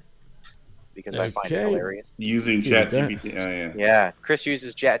comment because I find it hilarious. Using ChatGPT. Yeah. Chris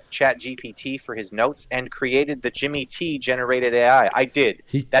uses ChatGPT for his notes and created the Jimmy T generated AI. I did.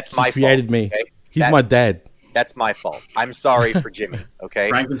 That's my fault. He created me. Okay? He's my dad. That's my fault. I'm sorry for Jimmy, okay?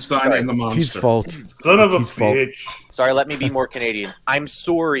 Frankenstein and the monster. His fault. Son of a bitch. Sorry, let me be more Canadian. I'm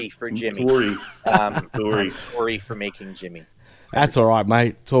sorry for Jimmy. Sorry. I'm sorry for making Jimmy. That's all right,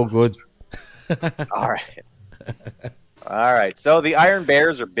 mate. It's all good. All right. All right. So the Iron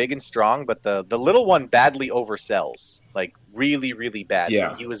Bears are big and strong, but the little one badly oversells. Like, really, really bad.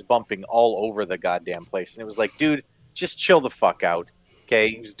 Yeah. He was bumping all over the goddamn place. And it was like, dude, just chill the fuck out. Okay,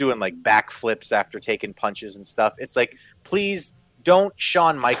 he was doing like backflips after taking punches and stuff. It's like, please don't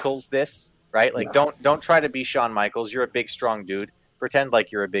Shawn Michaels this, right? Like, don't try to be Shawn Michaels. You're a big, strong dude. Pretend like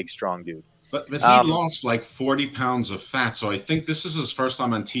you're a big, strong dude. But he lost like 40 pounds of fat, so I think this is his first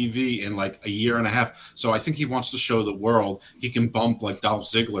time on TV in like a year and a half. So I think he wants to show the world he can bump like Dolph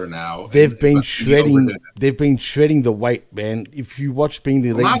Ziggler now. They've been shredding the weight, man. If you watch Being the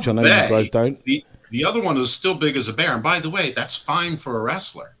Elite, which I know you guys don't. The other one is still big as a bear. And by the way, that's fine for a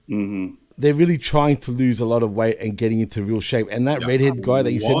wrestler. Mm-hmm. They're really trying to lose a lot of weight and getting into real shape. And that redhead guy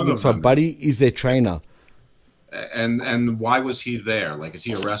that you said looks like Buddy is their trainer. And why was he there? Like, is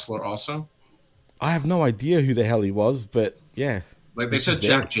he a wrestler also? I have no idea who the hell he was, but yeah. Like they said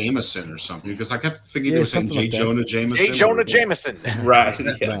Jack Jameson or something, because I kept thinking they were saying J. Jonah Jameson. J. Jonah Jameson. Right.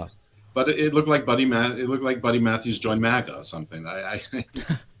 Yeah. No. But it looked like Buddy Matthews joined MAGA or something.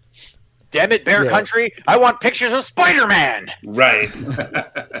 Damn it, Bear Country! I want pictures of Spider-Man. Right.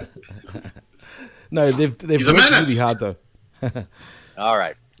 No, they've worked really hard though. All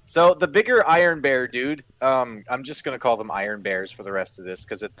right. So the bigger Iron Bear dude, I'm just gonna call them Iron Bears for the rest of this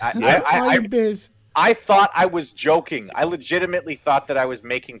because Iron Bears. I thought I was joking. I legitimately thought that I was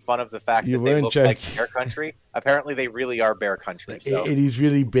making fun of the fact that they look like Bear Country. Apparently, they really are Bear Country. So it is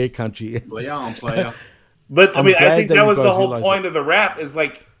really Bear Country. Player. But I mean, I think that was the whole point of the rap. Is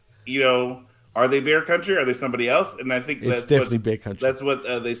like, are they Bear Country? Are they somebody else? And I think it's definitely Bear Country. That's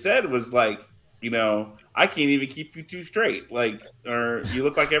what they said was like, I can't even keep you two straight. Like, or you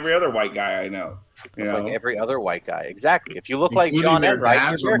look like every other white guy I know. Like every other white guy, exactly. If you look like Including John their Enright,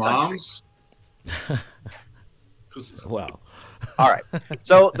 dads or moms. Well, all right.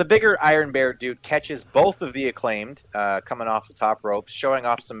 So the bigger Iron Bear dude catches both of the Acclaimed coming off the top ropes, showing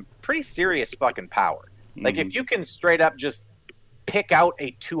off some pretty serious fucking power. Mm-hmm. Like if you can straight up just pick out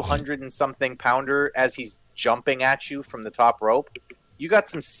a 200 and something pounder as he's jumping at you from the top rope, you got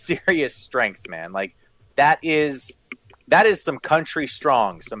some serious strength, man. Like that is some country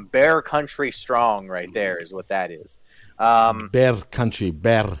strong, some Bear Country strong right there is what that is. Bear country,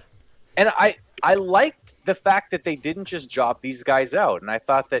 bear. And I liked the fact that they didn't just job these guys out. And I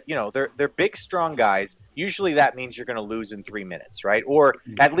thought that, they're big, strong guys. Usually that means you're going to lose in 3 minutes, right? Or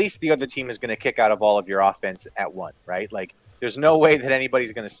at least the other team is going to kick out of all of your offense at one, right? Like, there's no way that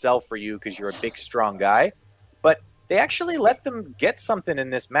anybody's going to sell for you because you're a big, strong guy. But they actually let them get something in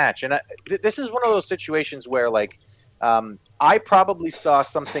this match. And this is one of those situations where, like, I probably saw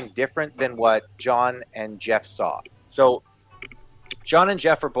something different than what John and Jeff saw. So John and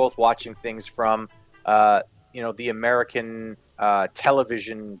Jeff are both watching things from, the American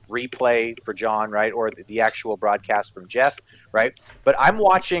television replay for John, right? Or the actual broadcast from Jeff, right? But I'm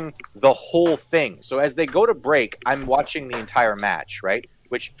watching the whole thing. So as they go to break, I'm watching the entire match, right?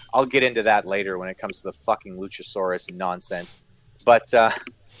 Which I'll get into that later when it comes to the fucking Luchasaurus nonsense. But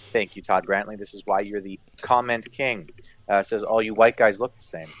thank you, Todd Brantley. This is why you're the comment king. Says all you white guys look the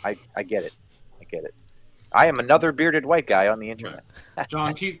same. I get it. I get it. I am another bearded white guy on the internet. Right.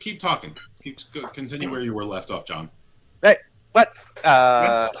 John, keep talking. Continue where you were left off, John. Hey, what?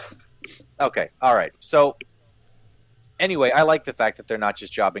 Okay, all right. So, anyway, I like the fact that they're not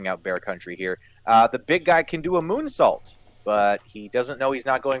just jobbing out Bear Country here. The big guy can do a moonsault, but he doesn't know he's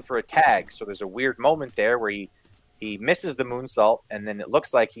not going for a tag. So there's a weird moment there where he misses the moonsault, and then it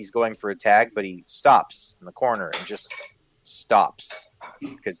looks like he's going for a tag, but he stops in the corner and just stops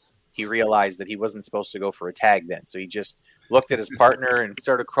because he realized that he wasn't supposed to go for a tag then. So he just looked at his partner and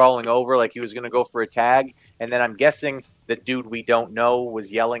started crawling over like he was going to go for a tag. And then I'm guessing the dude we don't know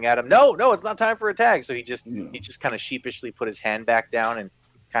was yelling at him, no, it's not time for a tag. So he just kind of sheepishly put his hand back down and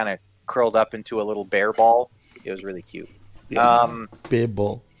kind of curled up into a little bear ball. It was really cute. Bear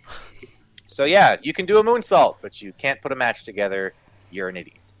ball. So yeah, you can do a moonsault, but you can't put a match together. You're an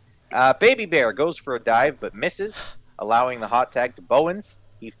idiot. Baby Bear goes for a dive, but misses, allowing the hot tag to Bowens.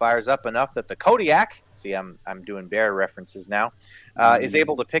 He fires up enough that the Kodiak, see, I'm doing bear references now, is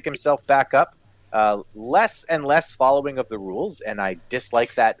able to pick himself back up. Less and less following of the rules, and I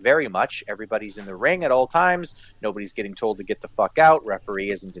dislike that very much. Everybody's in the ring at all times. Nobody's getting told to get the fuck out. Referee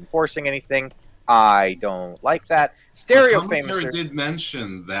isn't enforcing anything. I don't like that. The commentary did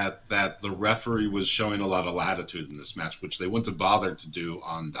mention that the referee was showing a lot of latitude in this match, which they wouldn't have bothered to do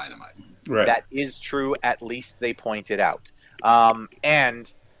on Dynamite. Right. That is true. At least they pointed out.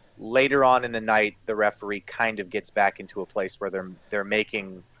 And later on in the night, the referee kind of gets back into a place where they're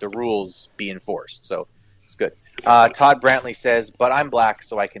making the rules be enforced. So it's good. Todd Brantley says, but I'm black,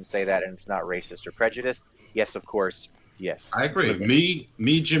 so I can say that, and it's not racist or prejudiced. Yes, of course. Yes. I agree.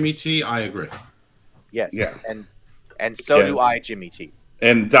 Me, Jimmy T, I agree. Yes. Yeah. And so do I, Jimmy T.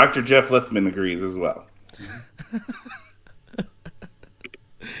 And Dr. Jeff Lippman agrees as well.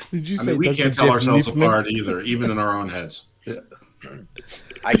 Did you say we Dr. can't tell Jeff ourselves Lippman? apart either, even in our own heads. Yeah.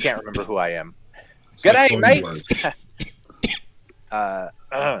 I can't remember who I am. Good night, mates.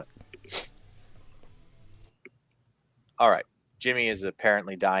 All right. Jimmy is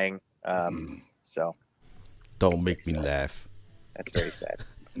apparently dying. So Don't make me laugh. that's very sad.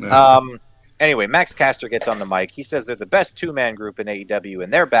 Anyway, Max Caster gets on the mic. He says they're the best two-man group in AEW,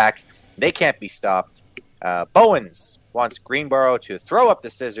 and they're back. They can't be stopped. Bowens wants Greenborough to throw up the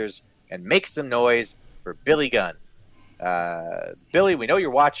scissors and make some noise for Billy Gunn. Billy, we know you're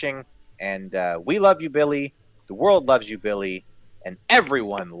watching, and we love you, Billy. The world loves you, Billy, and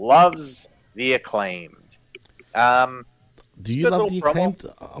everyone loves the Acclaimed. Do you love the Acclaimed?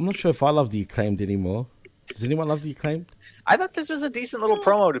 I'm not sure if I love the Acclaimed anymore. Does anyone love the Acclaimed? I thought this was a decent little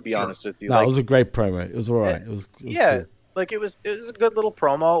promo, to be honest with you. No, it was a great promo. It was all right. It was yeah, cool. like it was a good little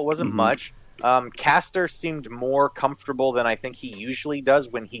promo. It wasn't much. Caster seemed more comfortable than I think he usually does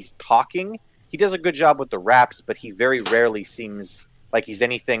when he's talking. He does a good job with the raps, but he very rarely seems like he's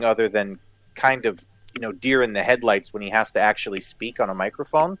anything other than kind of, deer in the headlights when he has to actually speak on a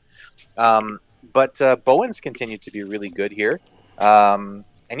microphone. But Bowens continued to be really good here. And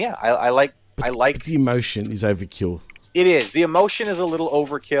yeah, I like the emotion is overkill. It is. The emotion is a little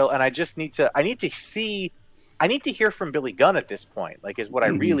overkill, and I need to hear from Billy Gunn at this point, is what I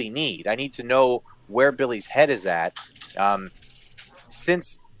really need. I need to know where Billy's head is at.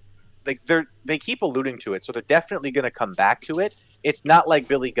 Since they keep alluding to it, so they're definitely going to come back to it. It's not like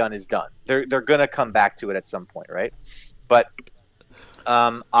Billy Gunn is done. They're going to come back to it at some point, right? But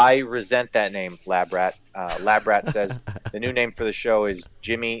I resent that name, Labrat. Labrat says the new name for the show is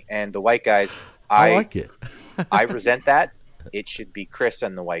Jimmy and the White Guys. I like it. I resent that. It should be Chris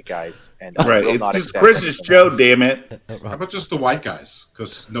and the White Guys. And right, it's just Chris's show, damn it. How about just the White Guys?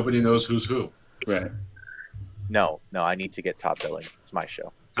 Because nobody knows who's who. Right. No, I need to get top billing. It's my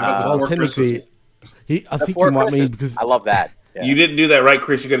show. How about the four Chris's? I think you might mean because I love that. Yeah. You didn't do that right,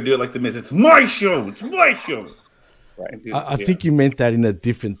 Chris. You got to do it like the Miz. It's my show. It's my show. I think you meant that in a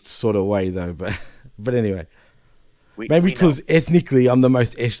different sort of way, though. But anyway, maybe because ethnically, I'm the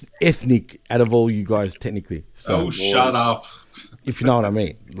most ethnic out of all you guys, technically. So, shut up! If you know what I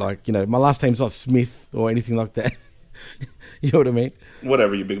mean, like my last name's not Smith or anything like that. You know what I mean?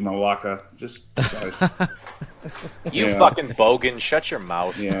 Whatever, you big malaka. Just you fucking bogan. Shut your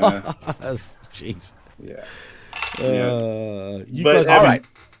mouth. Yeah. Jeez. Yeah. You guys all right.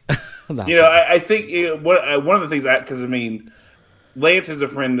 I think one of the things because Lance is a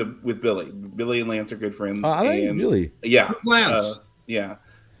friend with Billy. Billy and Lance are good friends. Are they really? Yeah, Lance. Yeah.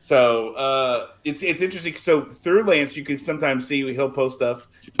 So it's interesting. So through Lance, you can sometimes see he'll post stuff,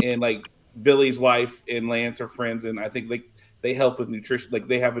 and like Billy's wife and Lance are friends, and I think they help with nutrition. Like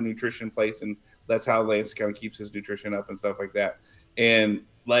they have a nutrition place, and that's how Lance kind of keeps his nutrition up and stuff like that. And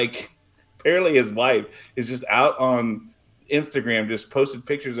like apparently his wife is just out on Instagram, just posted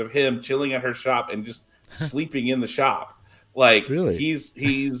pictures of him chilling at her shop and just sleeping in the shop. Like really?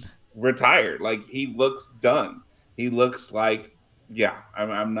 he's retired. Like he looks done. He looks like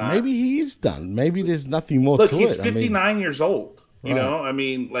I'm not. Maybe he is done. Maybe there's nothing more to it. He's 59 years old. You know,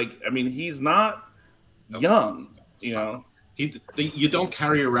 he's not young. You know, you don't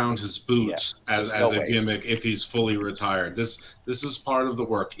carry around his boots as a gimmick if he's fully retired. This is part of the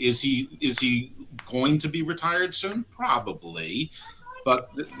work. Is he going to be retired soon? Probably, but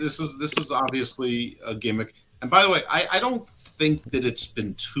this is obviously a gimmick. And by the way, I don't think that it's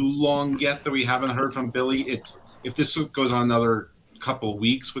been too long yet that we haven't heard from Billy. If this goes on another couple of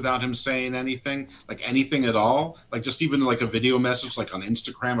weeks without him saying anything, like anything at all, like just even like a video message like on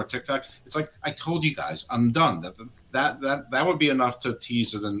Instagram or TikTok, it's like, I told you guys, I'm done. That would be enough to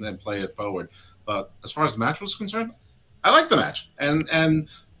tease it and play it forward. But as far as the match was concerned, I like the match. And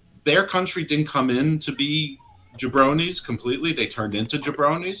Bear Country didn't come in to be jabronis completely. They turned into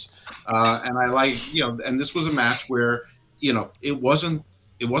jabronis. And I like, and this was a match where,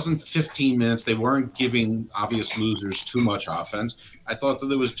 it wasn't 15 minutes. They weren't giving obvious losers too much offense. I thought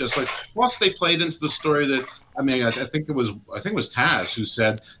that it was just like, plus they played into the story that, I think it was Taz who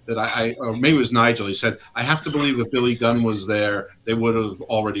said that or maybe it was Nigel. He said, I have to believe if Billy Gunn was there, they would have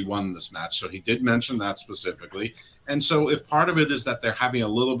already won this match. So he did mention that specifically. And so if part of it is that they're having a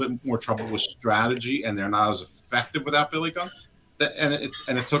little bit more trouble with strategy and they're not as effective without Billy Gunn, and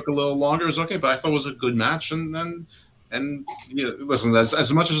it took a little longer, it was okay, but I thought it was a good match. And listen,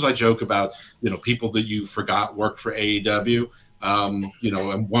 as much as I joke about, people that you forgot worked for AEW,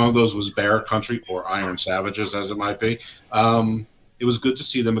 and one of those was Bear Country or Iron Savages, as it might be. It was good to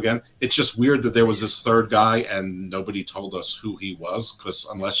see them again. It's just weird that there was this third guy and nobody told us who he was, because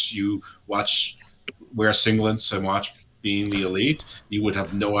unless you wear singlets and watch Being the Elite, you would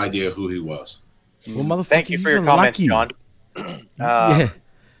have no idea who he was. Well, motherfucker, thank you for your comments, John.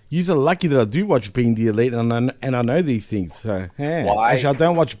 You're lucky that I do watch Being the Elite and I know these things. So why? Actually, I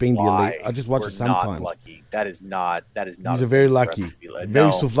don't watch Being the Elite. I just watch it sometimes. Not lucky. That is not. You're very lucky.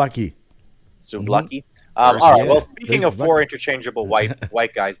 Very lucky. So lucky. All right. Well, speaking of four interchangeable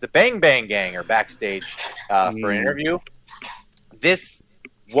white guys, the Bang Bang Gang are backstage for an interview. This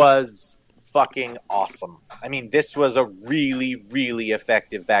was fucking awesome. This was a really, really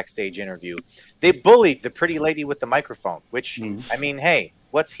effective backstage interview. They bullied the pretty lady with the microphone, which hey.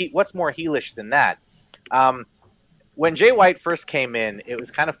 What's more heelish than that? When Jay White first came in, it was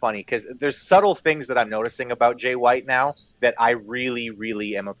kind of funny because there's subtle things that I'm noticing about Jay White now that I really,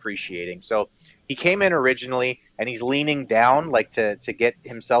 really am appreciating. So he came in originally and he's leaning down like to get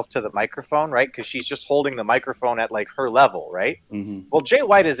himself to the microphone, right? Because she's just holding the microphone at like her level, right? Mm-hmm. Well, Jay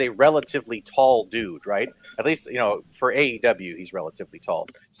White is a relatively tall dude, right? At least, for AEW, he's relatively tall.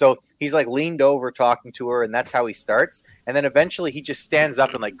 So he's like leaned over talking to her, and that's how he starts. And then eventually he just stands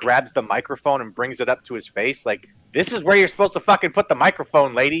up and like grabs the microphone and brings it up to his face. Like, this is where you're supposed to fucking put the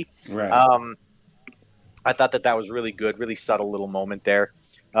microphone, lady. Right. I thought that was really good, really subtle little moment there.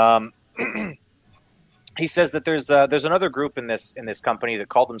 He says that there's another group in this company that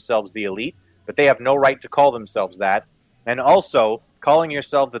call themselves the Elite, but they have no right to call themselves that. And also, calling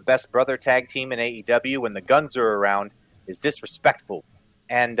yourself the best brother tag team in AEW when the Guns are around is disrespectful.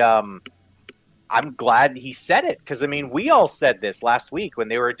 And I'm glad he said it, because we all said this last week when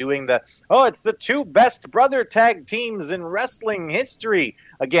they were doing it's the two best brother tag teams in wrestling history.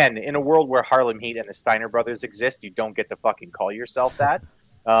 Again, in a world where Harlem Heat and the Steiner brothers exist, you don't get to fucking call yourself that.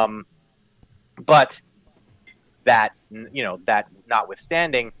 But that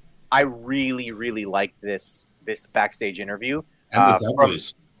notwithstanding, I really, really liked this backstage interview. And the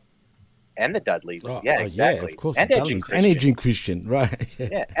Dudleys. And the Dudleys. Yeah, exactly. Yeah, of course. And Edge and Christian. And Edge and Christian, right.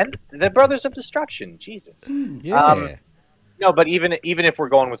 Yeah, and the Brothers of Destruction. Jesus. Yeah. No, but even if we're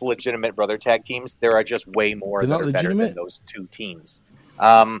going with legitimate brother tag teams, there are just way more that are better than those two teams.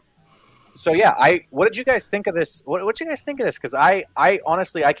 So yeah, what did you guys think of this? What did you guys think of this? Because I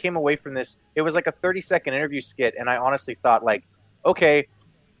honestly, I came away from this. It was like a 30-second interview skit, and I honestly thought like, okay,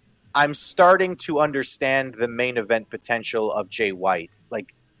 I'm starting to understand the main event potential of Jay White.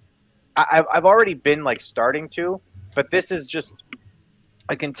 Like, I've already been like starting to, but this is just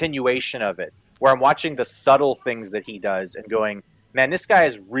a continuation of it, where I'm watching the subtle things that he does and going, man, this guy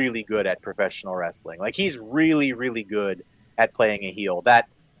is really good at professional wrestling. Like, he's really, really good at playing a heel. That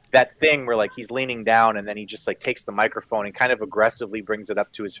thing where like he's leaning down and then he just like takes the microphone and kind of aggressively brings it up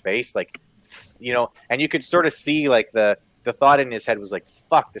to his face, like, you know, and you could sort of see like the thought in his head was like,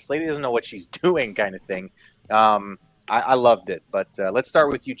 fuck, this lady doesn't know what she's doing, kind of thing. I loved it. But let's start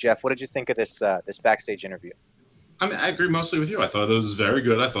with you, Jeff. What did you think of this backstage interview? I mean, I agree mostly with you. I thought it was very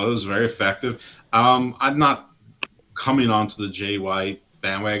good. I thought it was very effective. I'm not coming onto the Jay White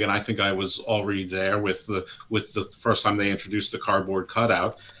bandwagon. I think I was already there with the first time they introduced the cardboard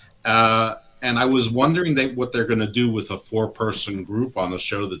cutout. And I was wondering what they're going to do with a 4-person group on a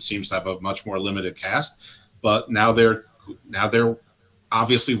show that seems to have a much more limited cast. But now they're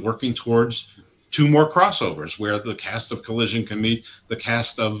obviously working towards 2 more crossovers where the cast of Collision can meet the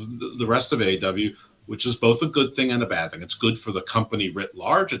cast of the rest of AEW, which is both a good thing and a bad thing. It's good for the company writ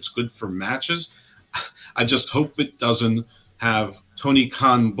large. It's good for matches. I just hope it doesn't have Tony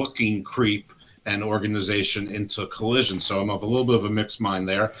Khan booking creep and organization into Collision. So I'm of a little bit of a mixed mind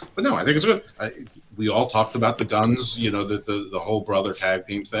there. But no, I think it's good. We all talked about the Guns, you know, the whole brother tag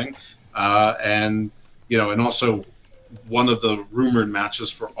team thing. And, you know, and also one of the rumored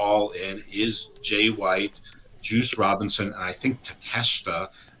matches for All In is Jay White, Juice Robinson, and I think Takeshita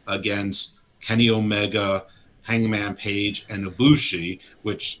against Kenny Omega, Hangman Page, and Ibushi,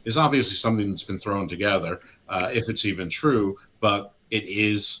 which is obviously something that's been thrown together, if it's even true. But it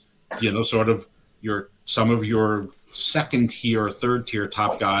is, you know, sort of some of your second tier, third tier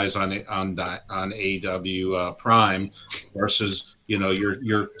top guys on AEW Prime versus, you know,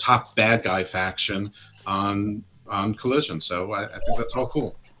 your top bad guy faction on Collision. So I think that's all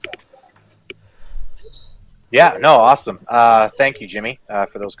cool. Yeah, no, awesome. Thank you, Jimmy,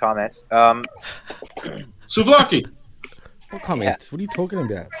 for those comments. Souvlaki. What comments? Yeah. What are you talking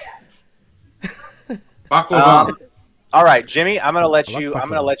about? Baklava. All right, Jimmy, I'm gonna let you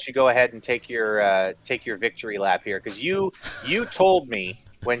go ahead and take your victory lap here, because you told me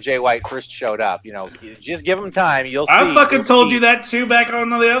when Jay White first showed up, you know, just give him time. You'll see. I fucking told you that too back on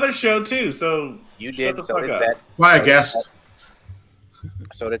the other show too. So you did. So did Vet. Why, I guess.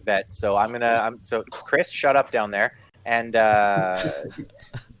 So did Vet. So so Chris, shut up down there, and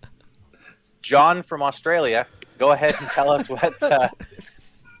John from Australia, go ahead and tell us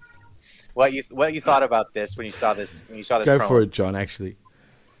what you thought about this when you saw this. Go promo. for it, John. Actually,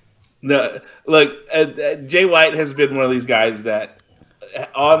 no. Look, Jay White has been one of these guys that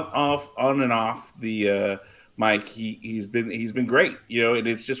on and off the mic, he's been great. You know, and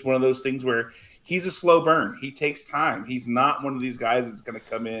it's just one of those things where he's a slow burn. He takes time. He's not one of these guys that's going to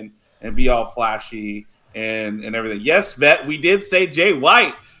come in and be all flashy and everything. Yes, Vet, we did say Jay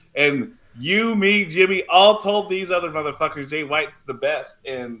White, and you, me, Jimmy, all told these other motherfuckers Jay White's the best.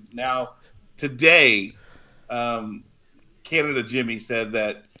 And now today, Canada Jimmy said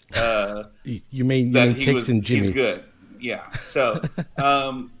that you mean Texan Jimmy? He's good. Yeah. So,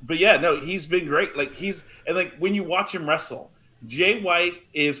 but yeah, no, he's been great. Like when you watch him wrestle, Jay White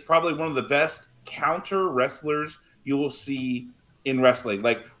is probably one of the best counter wrestlers you will see in wrestling.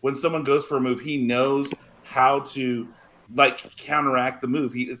 Like when someone goes for a move, he knows how to like counteract the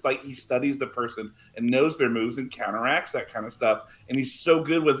move. It's like he studies the person and knows their moves and counteracts that kind of stuff. And he's so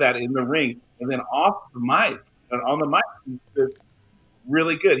good with that in the ring. And then off the mic and on the mic, he's just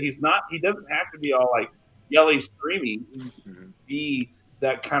really good. He doesn't have to be all like yelly, screaming. He can be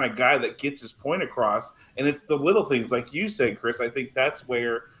that kind of guy that gets his point across. And it's the little things, like you said, Chris. I think that's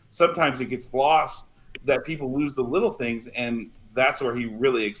where sometimes it gets lost, that people lose the little things, and that's where he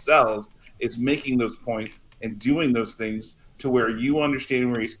really excels. It's making those points and doing those things to where you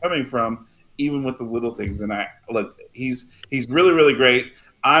understand where he's coming from, even with the little things. And he's really, really great.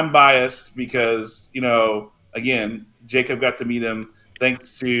 I'm biased because, you know, again, Jacob got to meet him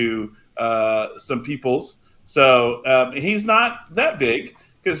thanks to some peoples. So he's not that big,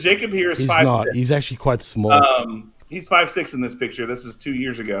 because Jacob here is 5'6". He's not. He's actually quite small. He's 5'6" in this picture. This is 2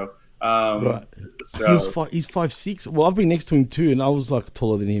 years ago. Right. So he's 5'6". Well, I've been next to him too, and I was like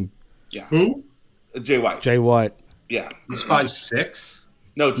taller than him. Yeah. Who? Jay White. Jay White. Yeah. He's 5'6".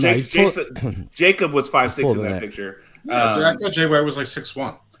 No, Jacob was 5'6" in that picture. Yeah, I thought Jay White was like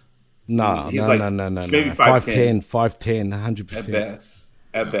 6'1". No, He's no, like no, no, no, maybe no. 5'10", 5'10", 100%. at best.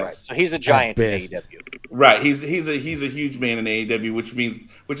 At best. Right. So he's a giant in AEW. Right. He's a huge man in AEW,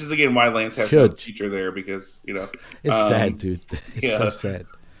 which is again why Lance has no teacher there, because it's sad, dude. It's so sad.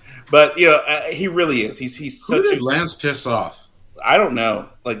 But he really is. He's Who such did a Lance piss off? I don't know.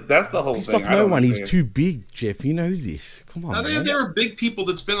 Like, that's the whole Pissed thing. off no one. He's too big, Jeff. You know this. Come on, Now, man. there are big people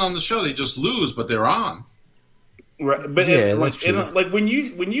that's been on the show. They just lose, but they're on. Right, but like when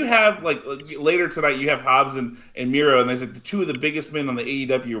you have like later tonight, you have Hobbs and Miro, and there's like the two of the biggest men on the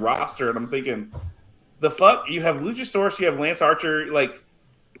AEW roster, and I'm thinking, the fuck, you have Luchasaurus, you have Lance Archer, like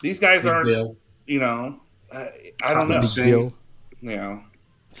these guys aren't, I don't know. Deal. Yeah,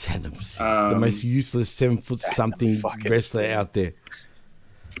 the most useless 7 foot something wrestler out there.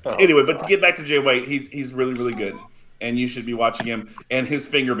 Anyway, but to get back to Jay White, he's really, really good, and you should be watching him and his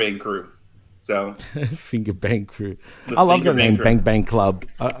Finger Bang crew. So, Finger Bang crew. I love that name, Bang Bang Club.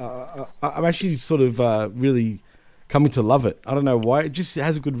 I'm actually sort of really coming to love it. I don't know why. It just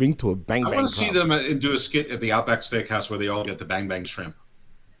has a good ring to it. Bang Bang. I want to see Club. them do a skit at the Outback Steakhouse where they all get the Bang Bang shrimp.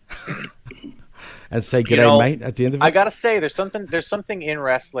 And say "G'day, mate" at the end of it. I gotta say, there's something in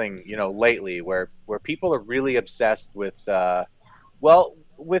wrestling, lately where people are really obsessed with,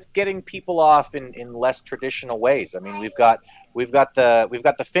 with getting people off in less traditional ways. I mean, we've got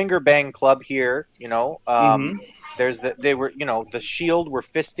the Finger Bang Club here. There's the Shield were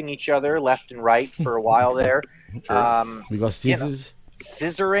fisting each other left and right for a while there. We got scissors,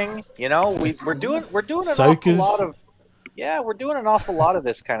 scissoring. We're doing an Soakers. awful lot of. Yeah, we're doing an awful lot of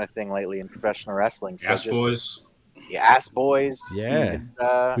this kind of thing lately in professional wrestling. So Ass boys. Yeah, ass boys. Yeah.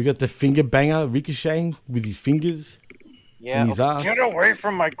 We got the finger banger ricocheting with his fingers. Yeah. In his ass. Get away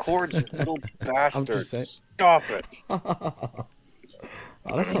from my cords, you little bastard. Stop it. Oh,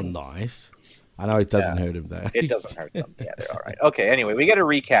 that's not nice. I know it doesn't hurt him, though. It doesn't hurt them. Yeah, they're all right. Okay, anyway, we get a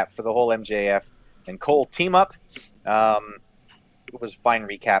recap for the whole MJF and Cole team up. It was a fine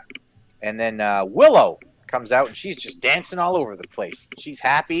recap. And then Willow comes out, and she's just dancing all over the place. She's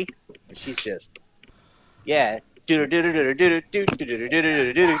happy, and she's just, yeah. She's just but you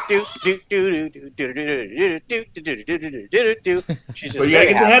gotta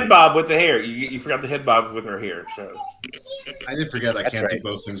get the head bob with the hair. You forgot the head bob with her hair. So I didn't forget. I That's can't right. do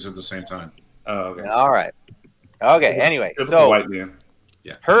both things at the same time. Oh, okay. All right. Okay. Anyway, Typical so white man.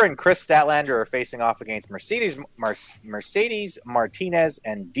 Yeah. her and Chris Statlander are facing off against Mercedes Martinez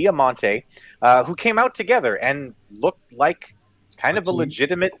and Diamante, who came out together and looked like kind of a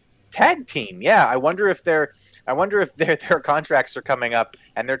legitimate tag team. Yeah, I wonder if their contracts are coming up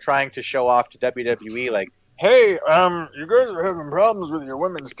and they're trying to show off to WWE like, hey, you guys are having problems with your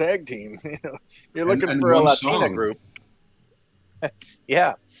women's tag team. You're looking for a Latina group.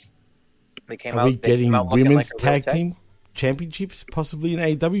 Yeah. They came Are out. we getting looking women's like a real tag team championships possibly in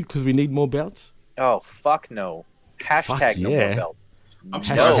AEW because we need more belts? Oh, fuck no. Hashtag no more belts. I'm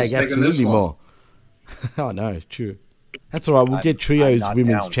surprised it's Hashtag taking this absolutely long. more. Oh, no, true. That's all right. We'll get trios not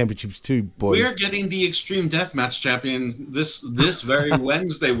women's down. championships too, boys. We're getting the Extreme Deathmatch champion this very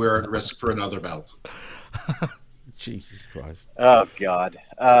Wednesday. We're at risk for another belt. Jesus Christ. Oh, God.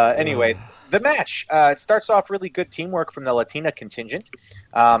 Anyway, the match. It starts off really good teamwork from the Latina contingent,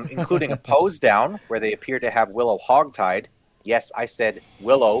 including a pose down where they appear to have Willow hogtied. Yes, I said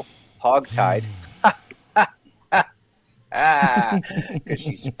Willow hogtied. Because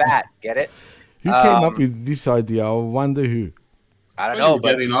she's fat. Get it? Who came up with this idea? I wonder who. I don't You know. were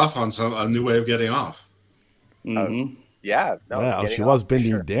But, getting off on a new way of getting off. yeah. No, Well, getting she off was for bending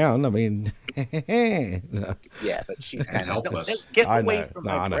sure. down. I mean, no. Yeah, but she's kind of helpless. Get I away know. from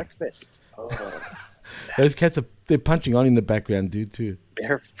No, I my know. breakfast. Oh. Those cats they're punching on in the background, dude, too.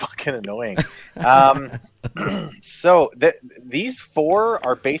 They're fucking annoying. So these four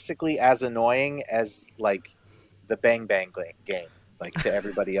are basically as annoying as like the Bang Bang game, like to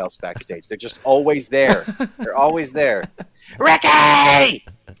everybody else backstage. They're just always there. They're always there. Ricky!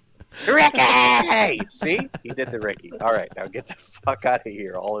 Ricky! See? He did the Ricky. All right, now get the fuck out of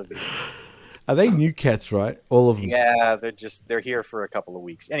here, all of you. Are they new cats, right? All of them. Yeah, they're here for a couple of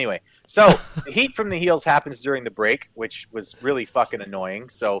weeks. Anyway, so the heat from the heels happens during the break, which was really fucking annoying.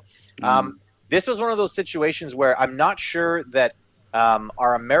 So this was one of those situations where I'm not sure that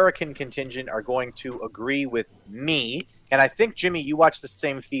our American contingent are going to agree with me. And I think, Jimmy, you watch the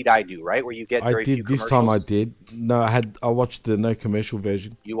same feed I do, right? Where you get very few I did this commercials. time. I did. No, I watched the no commercial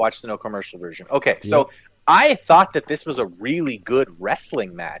version. You watched the no commercial version. Okay, so I thought that this was a really good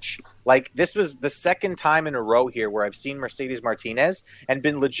wrestling match. Like, this was the second time in a row here where I've seen Mercedes Martinez and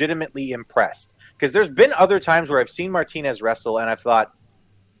been legitimately impressed. Because there's been other times where I've seen Martinez wrestle and I've thought,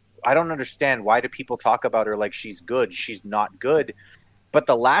 I don't understand. Why do people talk about her like she's good? She's not good. But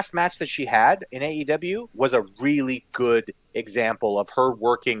the last match that she had in AEW was a really good example of her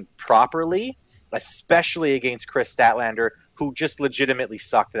working properly, especially against Chris Statlander, who just legitimately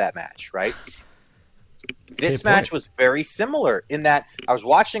sucked that match, right? This match was very similar in that I was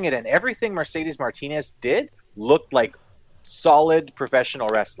watching it and everything Mercedes Martinez did looked like solid professional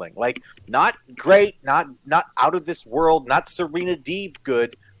wrestling. Like, not great, not out of this world, not Serena Deeb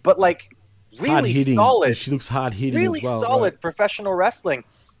good, but like really solid. She looks hard hitting, really as well, solid right? professional wrestling.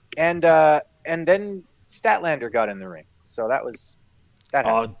 And then Statlander got in the ring, so that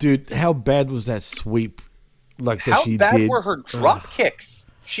happened. Oh, dude, how bad was that sweep? Like that How she bad did. were her drop kicks?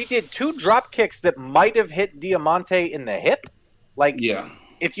 She did 2 drop kicks that might have hit Diamante in the hip. Like,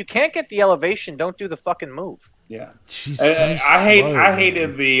 if you can't get the elevation, don't do the fucking move. Yeah, she's so slow, I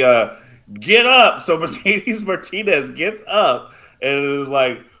hated the get up. So Mercedes Martinez gets up and it was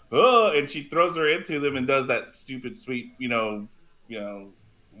like, oh, and she throws her into them and does that stupid sweep,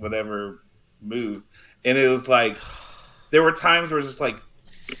 whatever move. And it was like, there were times where it's just like,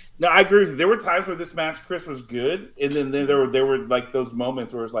 no, I agree with you. There were times where this match, Chris, was good, and then there were like those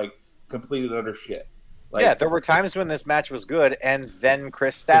moments where it's like completed utter shit. Like, yeah, there were times when this match was good, and then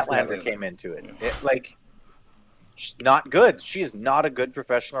Chris Statlander came into it. She's not good. She is not a good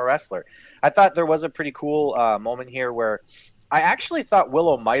professional wrestler. I thought there was a pretty cool moment here where I actually thought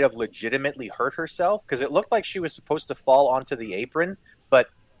Willow might have legitimately hurt herself because it looked like she was supposed to fall onto the apron, but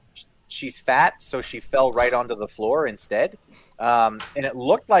she's fat, so she fell right onto the floor instead. And it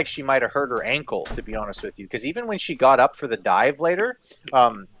looked like she might have hurt her ankle, to be honest with you, because even when she got up for the dive later,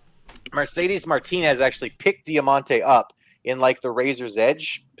 Mercedes Martinez actually picked Diamante up in like the razor's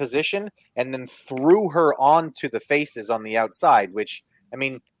edge position and then threw her onto the faces on the outside, which, I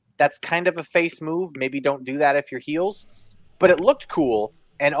mean, that's kind of a face move. Maybe don't do that if you're heels, but it looked cool.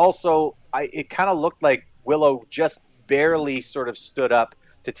 And also it kind of looked like Willow just barely sort of stood up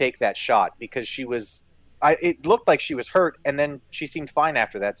to take that shot because it looked like she was hurt, and then she seemed fine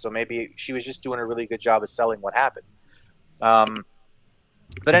after that. So maybe she was just doing a really good job of selling what happened.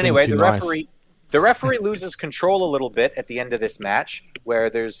 But anyway, the referee loses control a little bit at the end of this match, where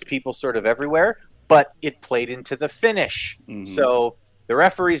there's people sort of everywhere, but it played into the finish. Mm-hmm. So the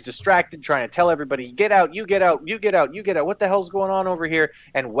referee's distracted, trying to tell everybody, get out, you get out, you get out, you get out. What the hell's going on over here?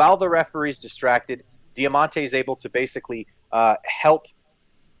 And while the referee's distracted, Diamante is able to basically help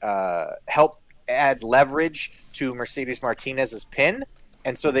add leverage to Mercedes Martinez's pin,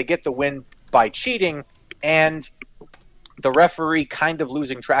 and so they get the win by cheating, and the referee kind of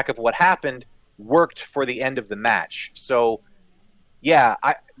losing track of what happened worked for the end of the match. So yeah,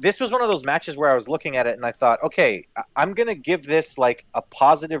 this was one of those matches where I was looking at it and I thought, okay, I'm gonna give this like a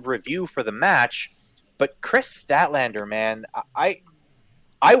positive review for the match, but Chris Statlander, man, I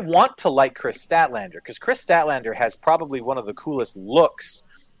want to like Chris Statlander because Chris Statlander has probably one of the coolest looks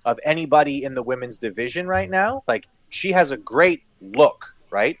of anybody in the women's division right now. Like, she has a great look,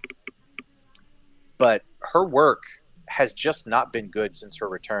 right? But her work has just not been good since her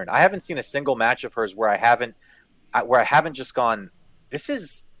return. I haven't seen a single match of hers where I haven't just gone, this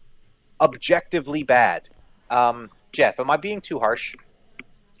is objectively bad. Jeff, am I being too harsh?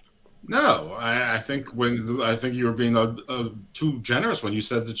 No, I think you were being too generous when you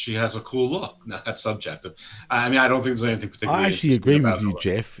said that she has a cool look. No, that's subjective. I mean, I don't think there's anything particularly. I actually agree with you,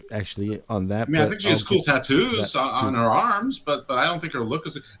 Jeff. Actually, on that. I mean, I think she has cool tattoos on her arms, but I don't think her look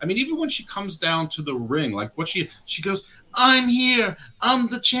is. I mean, even when she comes down to the ring, like what she goes, "I'm here, I'm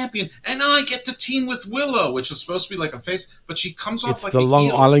the champion, and I get to team with Willow," which is supposed to be like a face, but she comes off like the a Long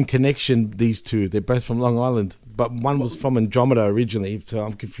heel. Island connection. These two, they're both from Long Island, but one was from Andromeda originally, so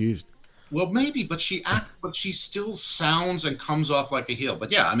I'm confused. Well, maybe, but she still sounds and comes off like a heel.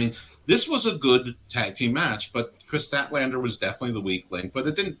 But yeah, I mean, this was a good tag team match, but Chris Statlander was definitely the weak link. But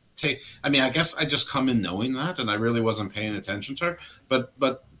it didn't take. I mean, I guess I just come in knowing that, and I really wasn't paying attention to her.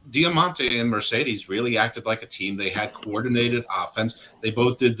 But Diamante and Mercedes really acted like a team. They had coordinated offense. They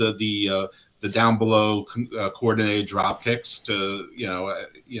both did the down below coordinated drop kicks to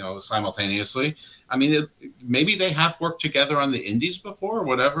simultaneously. I mean, maybe they have worked together on the indies before or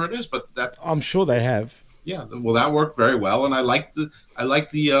whatever it is, but that I'm sure they have. Yeah, well, that worked very well, and I like the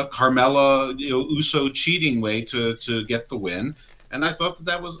Carmella Uso cheating way to get the win, and I thought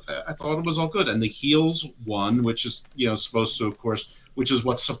it was all good, and the heels won, which is supposed to, of course, which is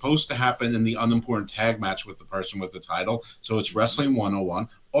what's supposed to happen in the unimportant tag match with the person with the title. So it's Wrestling 101.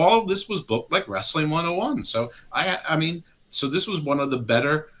 All of this was booked like Wrestling 101. So I mean, so this was one of the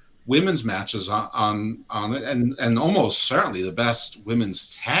better women's matches on it, and almost certainly the best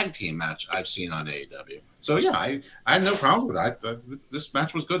women's tag team match I've seen on AEW. So yeah, I had no problem with that. This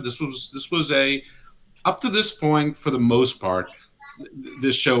match was good. This was a, up to this point, for the most part,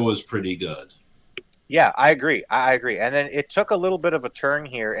 this show was pretty good. Yeah, I agree. And then it took a little bit of a turn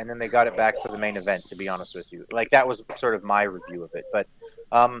here, and then they got it back for the main event, to be honest with you. Like, that was sort of my review of it. But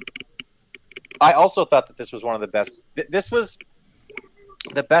I also thought that this was one of the best. This was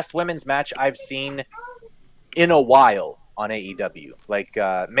the best women's match I've seen in a while on AEW. Like,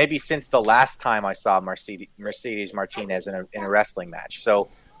 maybe since the last time I saw Mercedes Martinez in a wrestling match. So,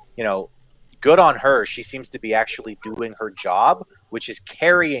 you know, good on her. She seems to be actually doing her job, which is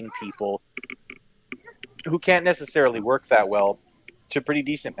carrying people who can't necessarily work that well to pretty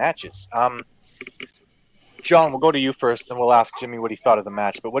decent matches. John, we'll go to you first, then we'll ask Jimmy what he thought of the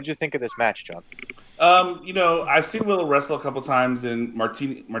match. But what did you think of this match, John? You know, I've seen Willow wrestle a couple times, and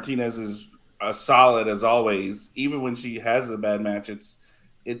Martinez is solid as always. Even when she has a bad match,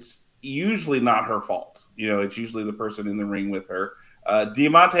 it's usually not her fault. You know, it's usually the person in the ring with her.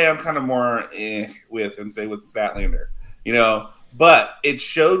 Diamante, I'm kind of more with, and say with Statlander. You know, but it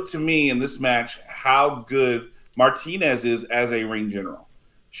showed to me in this match how good Martinez is as a ring general.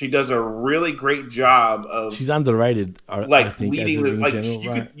 She does a really great job of. She's underrated, like, I think, leading. as a ring Like,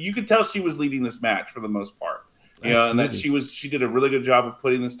 general, you could tell she was leading this match for the most part. You know, and that she did a really good job of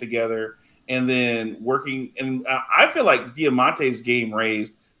putting this together and then working. And I feel like Diamante's game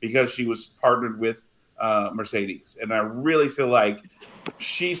raised because she was partnered with Mercedes, and I really feel like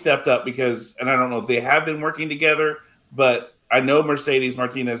she stepped up because. And I don't know if they have been working together, but I know Mercedes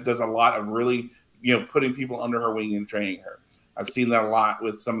Martinez does a lot of really, you know, putting people under her wing and training her. I've seen that a lot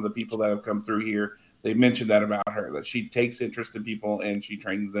with some of the people that have come through here. They mentioned that about her, that she takes interest in people and she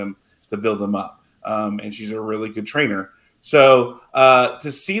trains them to build them up. And she's a really good trainer. So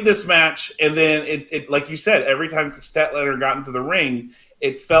to see this match, and then it like you said, every time Statlander got into the ring,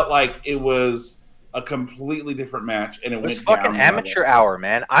 it felt like it was a completely different match, and it was fucking amateur hour,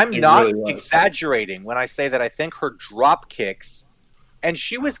 man. I'm not exaggerating when I say that I think her drop kicks, and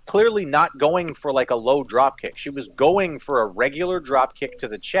she was clearly not going for like a low drop kick. She was going for a regular drop kick to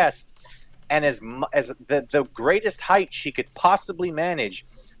the chest, and as the greatest height she could possibly manage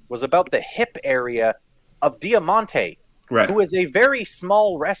was about the hip area of Diamante, right, who is a very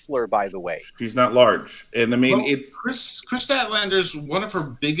small wrestler, by the way. She's not large, and I mean, Chris Statlander's one of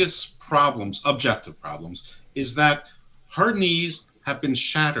her biggest problems, objective problems, is that her knees have been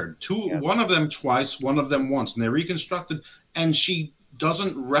shattered. One of them twice, one of them once, and they're reconstructed, and she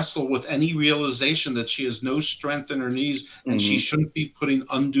doesn't wrestle with any realization that she has no strength in her knees and she shouldn't be putting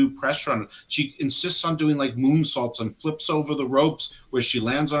undue pressure on it. She insists on doing like moonsaults and flips over the ropes where she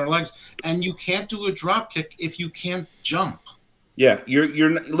lands on her legs. And you can't do a drop kick if you can't jump. Yeah,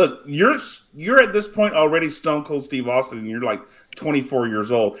 you're at this point already Stone Cold Steve Austin, and you're like 24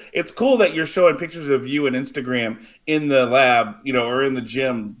 years old. It's cool that you're showing pictures of you on Instagram in the lab, you know, or in the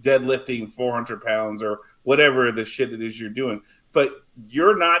gym deadlifting 400 pounds or whatever the shit it is you're doing. But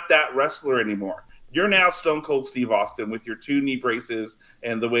you're not that wrestler anymore. You're now Stone Cold Steve Austin with your 2 knee braces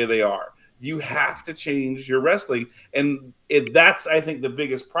and the way they are. You have to change your wrestling, and that's, I think, the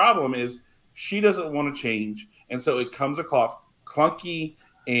biggest problem is she doesn't want to change, and so it comes across clunky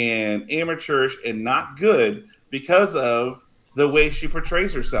and amateurish and not good because of the way she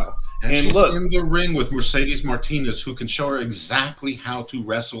portrays herself. And she's in the ring with Mercedes Martinez, who can show her exactly how to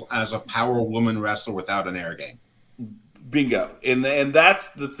wrestle as a power woman wrestler without an air game. Bingo. And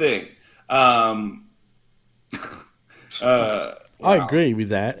that's the thing. I agree with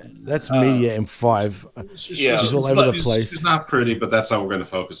that. That's media M5. She's all over the place. She's not pretty, but that's how we're going to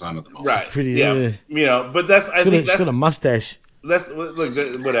focus on at the moment. Right. Pretty, You know, but that's, I think that's, she's got a mustache. Look,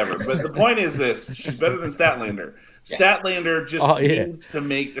 whatever. But the point is this: she's better than Statlander. Statlander just needs to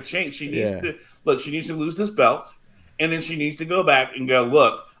make a change. She needs to look. She needs to lose this belt, and then she needs to go back and go,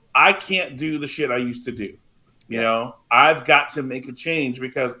 look, I can't do the shit I used to do. You know, I've got to make a change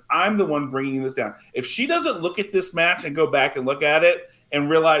because I'm the one bringing this down. If she doesn't look at this match and go back and look at it and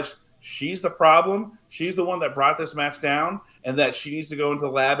realize she's the problem, she's the one that brought this match down, and that she needs to go into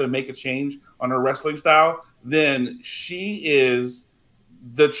the lab and make a change on her wrestling style, then she is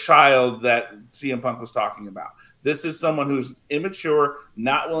the child that CM Punk was talking about. This is someone who's immature,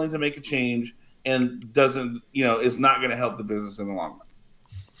 not willing to make a change, and doesn't, you know, is not going to help the business in the long run.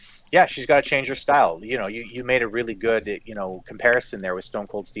 Yeah, she's got to change her style. You know, you made a really good, you know, comparison there with Stone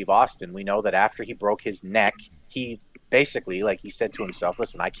Cold Steve Austin. We know that after he broke his neck, he basically, like he said to himself,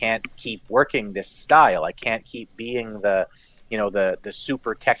 listen, I can't keep working this style. I can't keep being the, you know, the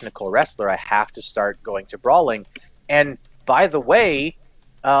super technical wrestler. I have to start going to brawling. And by the way,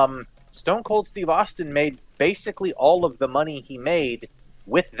 Stone Cold Steve Austin made basically all of the money he made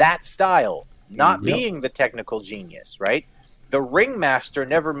with that style, not being the technical genius, right? The ringmaster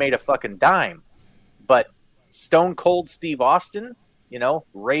never made a fucking dime, but Stone Cold Steve Austin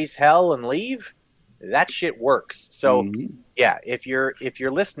raise hell and leave, that shit works. So yeah, if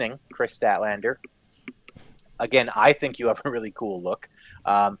you're listening, Chris Statlander, again, I think you have a really cool look.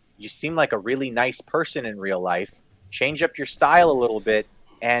 You seem like a really nice person in real life. Change up your style a little bit,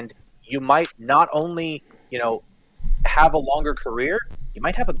 and you might not only, have a longer career, you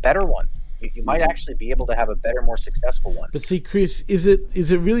might have a better one. You might actually be able to have a better, more successful one. But see, Chris, is it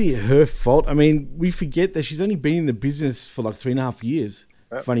really her fault? I mean, we forget that she's only been in the business for like 3.5 years.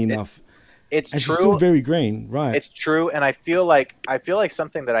 Funny enough, it's and true. She's still very green, right? It's true, and I feel like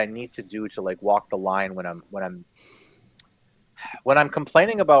something that I need to do to like walk the line when I'm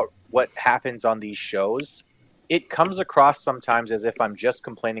complaining about what happens on these shows. It comes across sometimes as if I'm just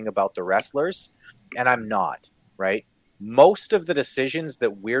complaining about the wrestlers, and I'm not. Right? Most of the decisions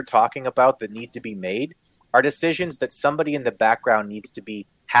that we're talking about that need to be made are decisions that somebody in the background needs to be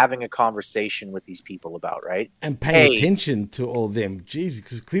having a conversation with these people about, right? And pay attention to all them. Jeez,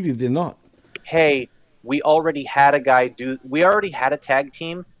 because clearly they're not. Hey, we already had a tag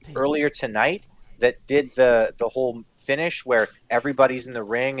team earlier tonight that did the whole finish where everybody's in the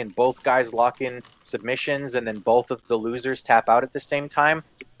ring and both guys lock in submissions and then both of the losers tap out at the same time.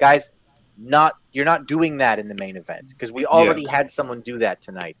 Guys, you're not doing that in the main event because we already had someone do that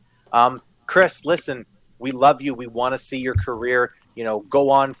tonight. Chris, listen, we love you. We want to see your career, go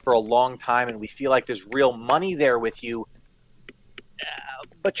on for a long time, and we feel like there's real money there with you.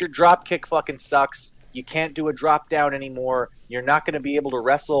 But your drop kick fucking sucks. You can't do a drop down anymore. You're not going to be able to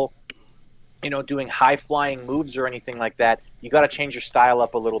wrestle, doing high flying moves or anything like that. You got to change your style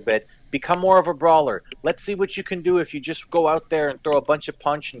up a little bit. Become more of a brawler. Let's see what you can do if you just go out there and throw a bunch of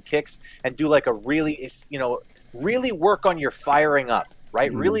punch and kicks and do like a really work on your firing up,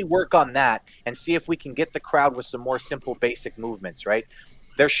 right? Really work on that and see if we can get the crowd with some more simple, basic movements, right?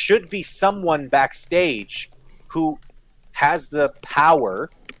 There should be someone backstage who has the power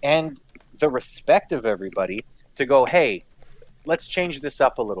and the respect of everybody to go, hey, let's change this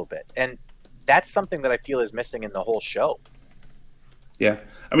up a little bit. And that's something that I feel is missing in the whole show. Yeah.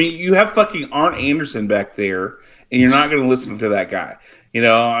 I mean, you have fucking Arn Anderson back there, and you're not going to listen to that guy.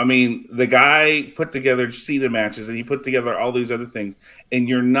 The guy put together Cena matches, and he put together all these other things, and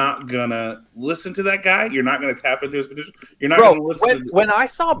you're not going to listen to that guy? You're not going to tap into his potential? You're not going to listen when I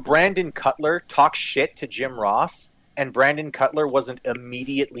saw Brandon Cutler talk shit to Jim Ross, and Brandon Cutler wasn't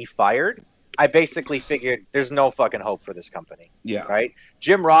immediately fired, I basically figured there's no fucking hope for this company. Yeah. Right?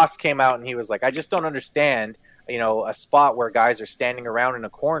 Jim Ross came out, and he was like, I just don't understand a spot where guys are standing around in a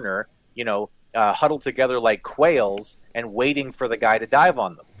corner, huddled together like quails and waiting for the guy to dive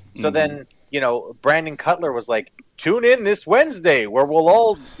on them. So then, Brandon Cutler was like, tune in this Wednesday where we'll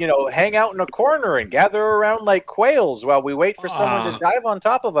all, hang out in a corner and gather around like quails while we wait for someone to dive on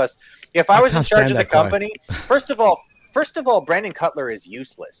top of us. If I was in charge of the company, first of all, Brandon Cutler is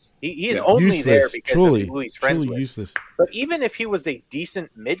useless. He's only useless. There because of who he's friends with. Useless. But even if he was a decent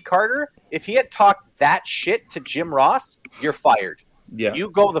mid-carder, if he had talked that shit to Jim Ross, you're fired. Yeah. You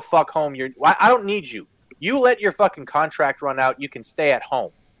go the fuck home. I don't need you. You let your fucking contract run out. You can stay at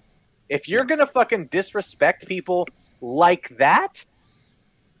home. If you're going to fucking disrespect people like that,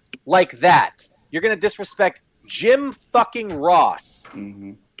 you're going to disrespect Jim fucking Ross.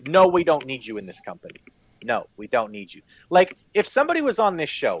 No, we don't need you in this company. No, we don't need you. Like, if somebody was on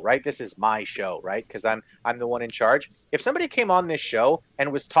this show, right? This is my show, right? Because I'm the one in charge. If somebody came on this show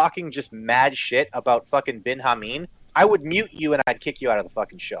and was talking just mad shit about fucking Bin Hameen, I would mute you and I'd kick you out of the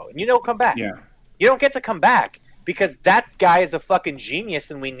fucking show. And you don't come back. Yeah. You don't get to come back because that guy is a fucking genius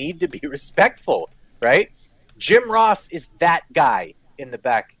and we need to be respectful, right? Jim Ross is that guy in the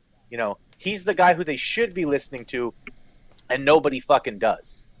back. He's the guy who they should be listening to and nobody fucking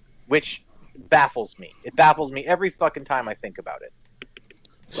does, which baffles me. It baffles me every fucking time I think about it.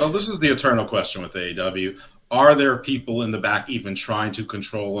 Well, this is the eternal question with AEW. Are there people in the back even trying to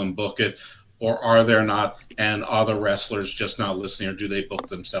control and book it, or are there not? And are the wrestlers just not listening, or do they book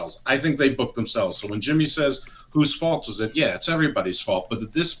themselves? I think they book themselves. So when Jimmy says, whose fault is it? Yeah, it's everybody's fault. But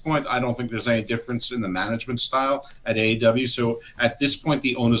at this point, I don't think there's any difference in the management style at AEW. So at this point,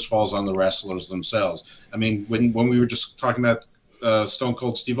 the onus falls on the wrestlers themselves. I mean, when we were just talking about Stone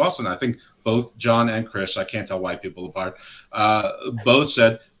Cold Steve Austin, I think both John and Chris, I can't tell white people apart, both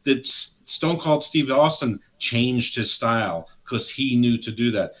said that Stone Cold Steve Austin changed his style because he knew to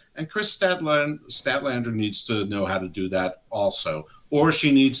do that. And Chris Statlander needs to know how to do that also. Or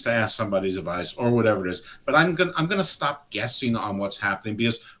she needs to ask somebody's advice or whatever it is. But I'm gonna stop guessing on what's happening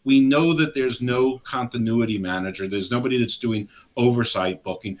because we know that there's no continuity manager. There's nobody that's doing oversight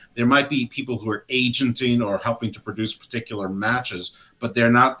booking. There might be people who are agenting or helping to produce particular matches, but they're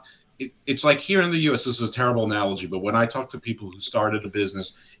not it's like here in the U.S., this is a terrible analogy, but when I talk to people who started a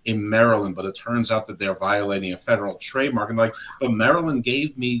business in Maryland, but it turns out that they're violating a federal trademark, and like, but Maryland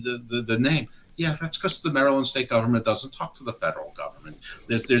gave me the name. Yeah, that's because the Maryland state government doesn't talk to the federal government.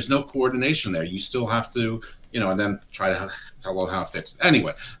 There's no coordination there. You still have to, and then try to tell them how to fix it.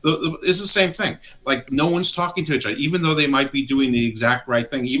 Anyway, it's the same thing. Like, no one's talking to each other, even though they might be doing the exact right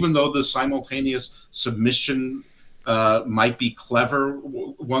thing, even though the simultaneous submission might be clever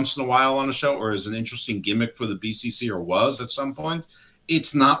once in a while on a show, or is an interesting gimmick for the BCC, or was at some point.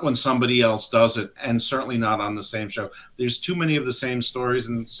 It's not when somebody else does it, and certainly not on the same show. There's too many of the same stories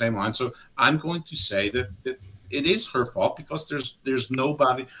and the same line. So I'm going to say that it is her fault, because there's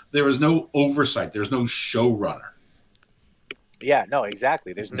nobody, there is no oversight, there's no showrunner. Yeah, no,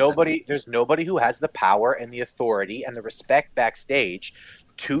 exactly. There's nobody who has the power and the authority and the respect backstage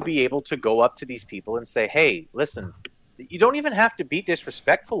to be able to go up to these people and say, hey, listen, you don't even have to be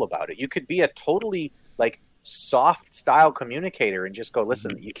disrespectful about it. You could be a totally soft style communicator and just go,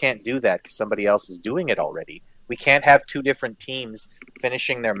 listen, you can't do that because somebody else is doing it already. We can't have two different teams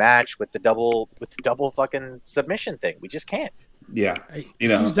finishing their match with the double fucking submission thing. We just can't. Yeah.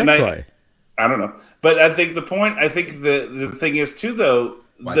 Who's that guy? I don't know. But I think the thing is too, though,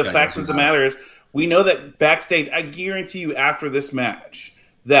 the fact of the matter is, we know that backstage, I guarantee you after this match,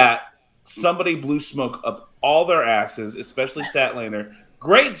 that somebody blew smoke up all their asses, especially Statlander.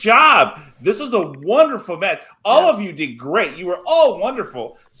 Great job. This was a wonderful match. All of you did great. You were all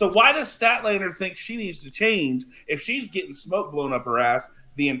wonderful. So why does Statlander think she needs to change if she's getting smoke blown up her ass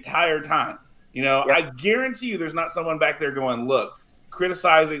the entire time? I guarantee you there's not someone back there going, look,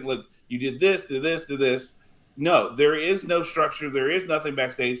 criticizing, look, you did this, did this, did this. No, there is no structure. There is nothing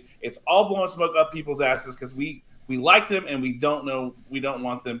backstage. It's all blowing smoke up people's asses because we like them and we don't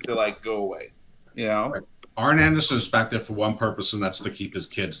want them to go away. Right. Arn Anderson is back there for one purpose, and that's to keep his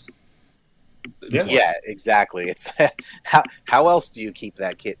kid. Yeah, exactly. It's how else do you keep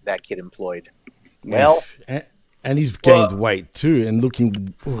that kid employed? Well, and he's gained weight too, and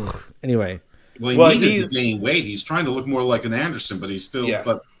looking. Anyway, he needed to gain weight. He's trying to look more like an Anderson, but he's still. Yeah.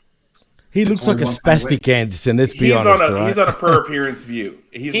 But he looks like a spastic Anderson. Let's be honest. He's on a per appearance view.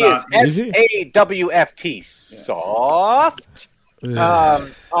 He is SAWFT soft.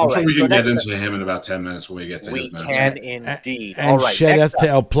 I'm sure we can get into him in about 10 minutes when we get to his match. We can indeed. And shout out to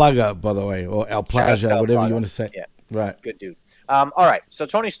El Plaga, by the way, or El Plaga, whatever you want to say. Yeah. Right. Good dude. All right. So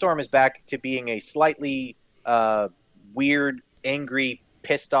Tony Storm is back to being a slightly weird, angry,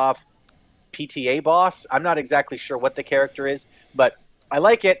 pissed off PTA boss. I'm not exactly sure what the character is, but I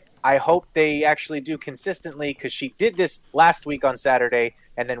like it. I hope they actually do consistently, because she did this last week on Saturday,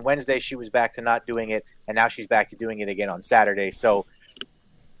 and then Wednesday she was back to not doing it, and now she's back to doing it again on Saturday. So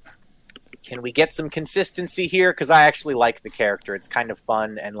can we get some consistency here? Because I actually like the character. It's kind of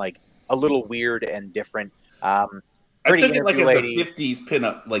fun and a little weird and different. I took it as a 50s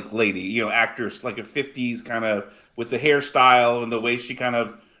pinup lady, actress, like a 50s kind of with the hairstyle and the way she kind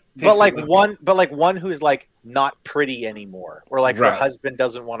of. But one who's not pretty anymore, or her husband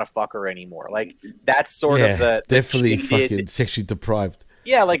doesn't want to fuck her anymore. That's sort of the definitely jaded, fucking sexually deprived.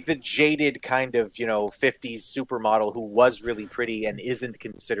 Yeah, the jaded kind of 50s supermodel who was really pretty and isn't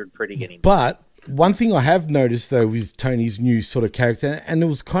considered pretty anymore. But one thing I have noticed though with Tony's new sort of character, and it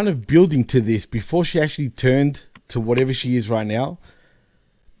was kind of building to this before she actually turned to whatever she is right now.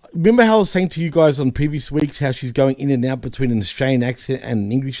 Remember how I was saying to you guys on previous weeks how she's going in and out between an Australian accent and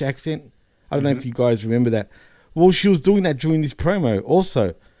an English accent? I don't know if you guys remember that. Well, she was doing that during this promo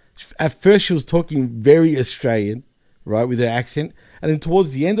also. At first, she was talking very Australian, right, with her accent. And then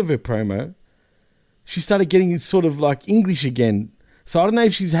towards the end of her promo, she started getting sort of English again. So I don't know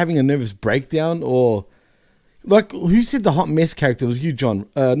if she's having a nervous breakdown or... who said the hot mess character? It was you, John.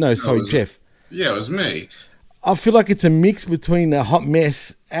 Jeff. Yeah, it was me. I feel like it's a mix between a hot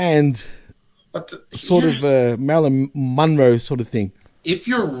mess and sort of Marilyn Monroe sort of thing. If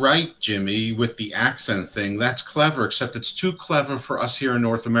you're right, Jimmy, with the accent thing, that's clever. Except it's too clever for us here in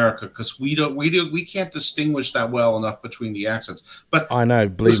North America because we can't distinguish that well enough between the accents. But I know,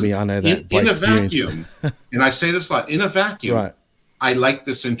 believe me, I know that in a vacuum. And I say this a lot. In a vacuum, right. I like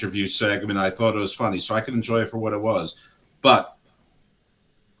this interview segment. I thought it was funny, so I could enjoy it for what it was. But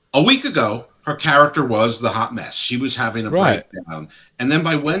a week ago, her character was the hot mess. She was having a breakdown. And then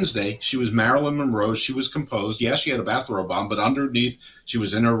by Wednesday, she was Marilyn Monroe. She was composed. Yeah, she had a bathrobe on, but underneath, she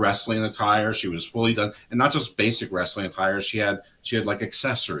was in her wrestling attire. She was fully done. And not just basic wrestling attire. She had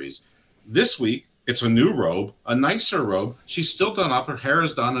accessories. This week, it's a new robe, a nicer robe. She's still done up. Her hair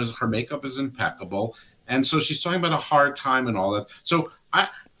is done. Her makeup is impeccable. And so she's talking about a hard time and all that. So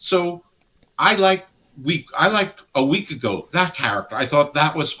I like I liked a week ago that character. I thought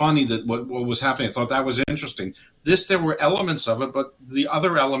that was funny, that what was happening. I thought that was interesting. There were elements of it, but the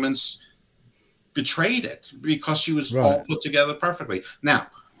other elements betrayed it because she was all put together perfectly. Now,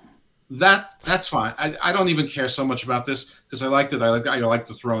 that's fine. I don't even care so much about this because I liked it. I like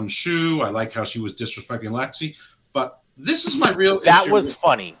the thrown shoe. I like how she was disrespecting Lexi. But this is my real that issue. Was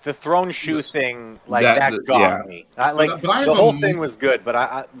funny. The thrown shoe thing, like that got me. But the whole thing was good,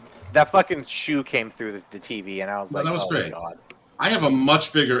 but that fucking shoe came through the TV, and I was like, that was great. God. I have a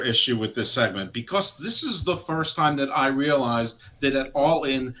much bigger issue with this segment because this is the first time that I realized that at All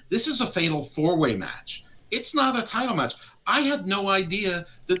In, this is a fatal 4-way match. It's not a title match. I had no idea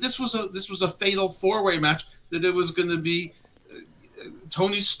that this was a fatal 4-way match, that it was going to be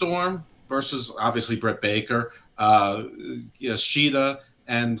Toni Storm versus obviously Britt Baker, Shida,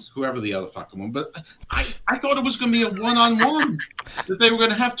 and whoever the other fucking one. But I thought it was going to be a one-on-one, that they were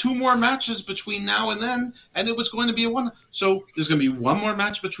going to have 2 more matches between now and then, and it was going to be a one. So there's going to be 1 more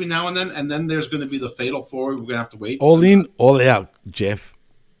match between now and then there's going to be the fatal 4. We're going to have to wait. All in, all out, Jeff.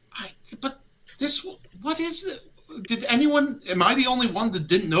 But this, what is it? Am I the only one that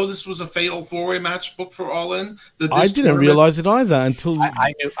didn't know this was a fatal 4-way match booked for All In? I didn't realize it either until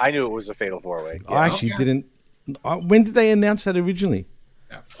I knew it was a fatal 4-way. Yeah. I actually didn't. When did they announce that originally?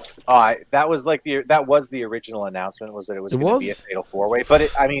 That was the original announcement, was that it was going to be a fatal 4-way. But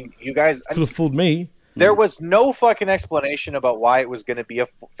you guys could have fooled me. There was no fucking explanation about why it was going to be a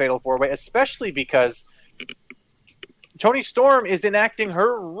fatal 4-way, especially because Toni Storm is enacting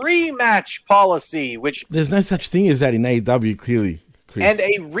her rematch policy, which there's no such thing as that in AEW, clearly, Chris. And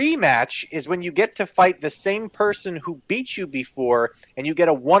a rematch is when you get to fight the same person who beat you before, and you get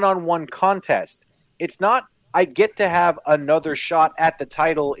a one-on-one contest. It's not, I get to have another shot at the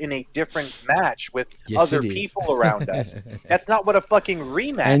title in a different match with other people around us. That's not what a fucking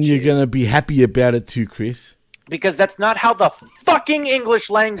rematch is. And you're going to be happy about it too, Chris. Because that's not how the fucking English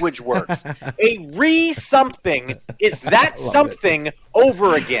language works. A re-something is that something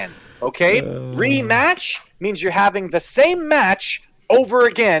over again, okay? Rematch means you're having the same match over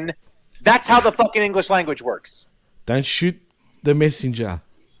again. That's how the fucking English language works. Don't shoot the messenger,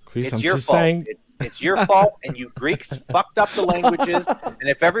 Chris. It's I'm your just fault. saying. It's your fault, and you Greeks fucked up the languages. And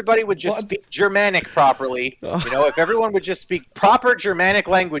if everybody would just speak Germanic properly, if everyone would just speak proper Germanic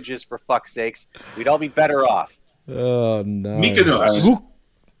languages, for fuck's sakes, we'd all be better off. Oh, no. Mykonos.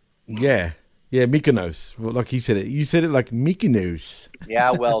 Yeah, Mykonos. Well, like he said it. You said it like Mykonos.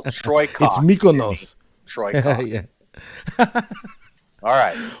 Yeah, well, Troy Cox. It's Mykonos. Troy Cox. Yeah. All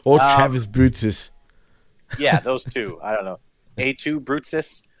right. Or Travis Brutus. Yeah, those two. I don't know. A2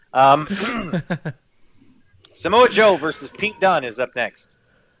 Brutus. Samoa Joe versus Pete Dunne is up next.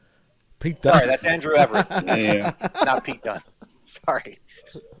 Pete Dunne. Sorry, that's Andrew Everett. Not Pete Dunne. Sorry.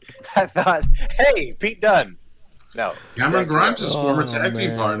 I thought, hey, Pete Dunne. No. Cameron Grimes is former tag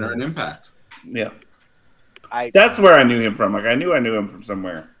team partner in Impact. Yeah. That's where I knew him from. Like, I knew him from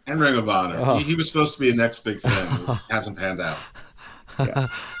somewhere. And Ring of Honor. He was supposed to be the next big thing. It hasn't panned out. Yeah.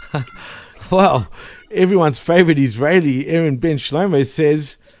 Well, everyone's favorite Israeli, Aaron Ben Shlomo,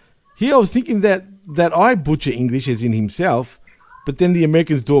 says, I was thinking that I butcher English as in himself, but then the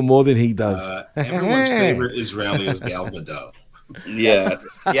Americans do it more than he does. Everyone's favorite Israeli is Gal Gadot. Yeah.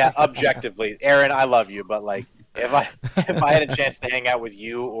 Yeah, objectively. Aaron, I love you, but like if I had a chance to hang out with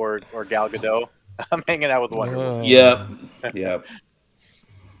you or Gal Gadot, I'm hanging out with Wonder Woman. Yep. All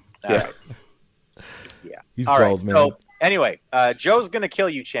right. Yeah. He's all gold, right. man. So anyway, Joe's gonna kill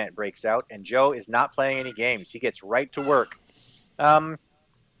you chant breaks out, and Joe is not playing any games. He gets right to work.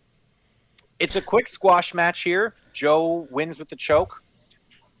 It's a quick squash match here. Joe wins with the choke.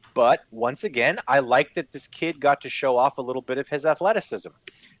 But once again, I like that this kid got to show off a little bit of his athleticism.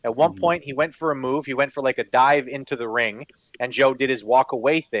 At one point, he went for a move. He went for like a dive into the ring, and Joe did his walk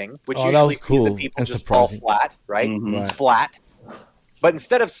away thing, which usually sees the people just fall flat, right? He's flat. But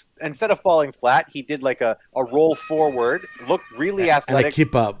instead of falling flat, he did like a roll forward, looked really athletic. And a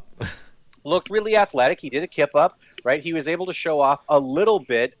kip up. Looked really athletic. He did a kip up, right? He was able to show off a little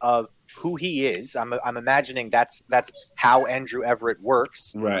bit of who he is. I'm imagining that's how Andrew Everett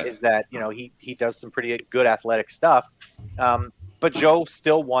works. Right. Is that he does some pretty good athletic stuff, but Joe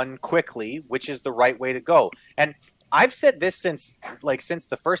still won quickly, which is the right way to go. And I've said this since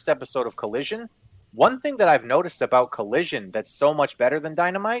the first episode of Collision. One thing that I've noticed about Collision that's so much better than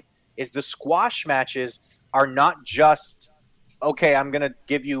Dynamite is the squash matches are not just, okay, I'm gonna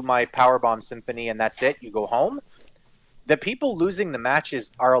give you my Powerbomb Symphony and that's it. You go home. The people losing the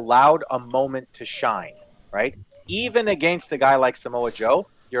matches are allowed a moment to shine, right? Even against a guy like Samoa Joe,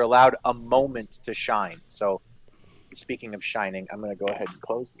 you're allowed a moment to shine. So, speaking of shining, I'm going to go ahead and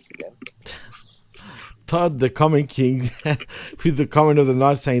close this again. Todd, the comment king, with the comment of the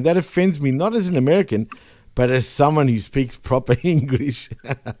night saying, that offends me not as an American, but as someone who speaks proper English.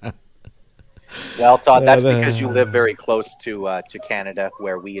 Well, Todd, that's because you live very close to Canada,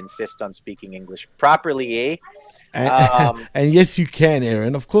 where we insist on speaking English properly, eh? And yes, you can,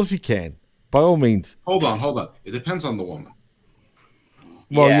 Aaron. Of course you can. By all means. Hold on. It depends on the woman.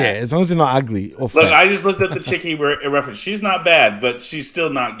 Well, yeah, as long as they're not ugly or fat. Look, I just looked at the chick he referenced. She's not bad, but she's still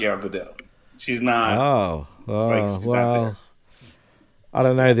not Gal Gadot. She's not. Well, I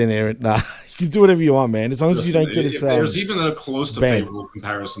don't know then, Aaron. Nah, you can do whatever you want, man. As long as you don't get us. If there's even a close to favorable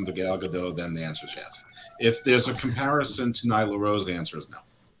comparison to Gal Gadot, then the answer is yes. If there's a comparison to Nyla Rose, the answer is no.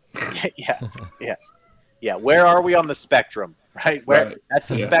 Yeah. Where are we on the spectrum? Right, that's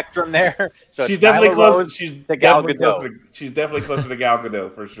the spectrum there. So she's it's definitely close. She's to Gal Gadot. She's definitely closer to Gal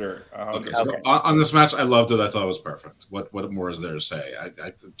Gadot for sure. Okay, so on this match, I loved it. I thought it was perfect. What more is there to say?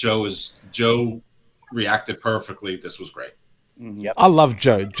 Joe reacted perfectly. This was great. Yep. I love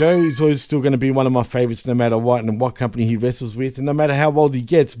Joe. Joe is always still going to be one of my favorites, no matter what and what company he wrestles with, and no matter how old he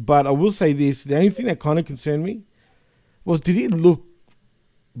gets. But I will say this: the only thing that kind of concerned me was, did he look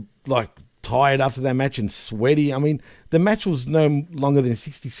like tired after that match and sweaty? I mean, the match was no longer than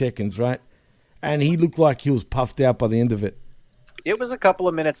 60 seconds, right? And he looked like he was puffed out by the end of it. It was a couple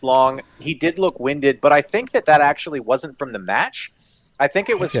of minutes long. He did look winded, but I think that actually wasn't from the match. I think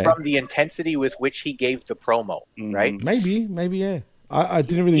it was from the intensity with which he gave the promo, right? Maybe, yeah. I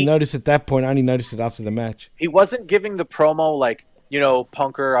didn't really notice at that point. I only noticed it after the match. He wasn't giving the promo like,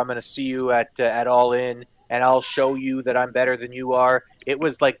 Punker, I'm going to see you at All In, and I'll show you that I'm better than you are. It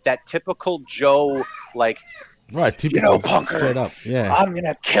was like that typical Joe, like, right, typical Punker, straight up, yeah. I'm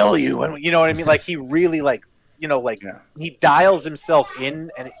gonna kill you, and you know what I mean. Like he really, he dials himself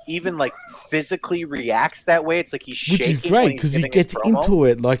in, and even like physically reacts that way. It's like he's shaking, which is great because he gets into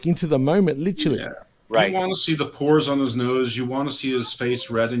it, like into the moment, literally. Yeah. Right. You want to see the pores on his nose. You want to see his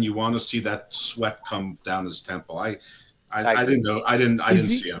face red, and you want to see that sweat come down his temple. I didn't know. I didn't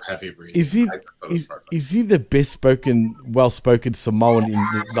see a heavy breathing. Is he the best spoken, well spoken Samoan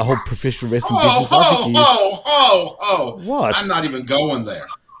in the whole professional wrestling business? What? I'm not even going there.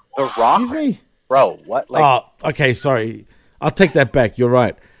 The Rock, excuse me, bro. What? Okay, sorry. I'll take that back. You're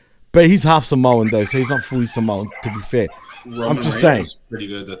right, but he's half Samoan though, so he's not fully Samoan. To be fair, I'm just saying. Was pretty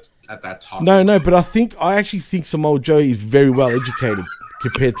good at that top. No, but I actually think Samoa Joe is very well educated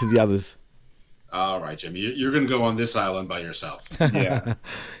compared to the others. All right, Jimmy, you're going to go on this island by yourself. Yeah,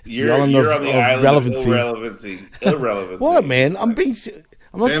 you're on the island of irrelevancy. What, man? I'm not being Samoans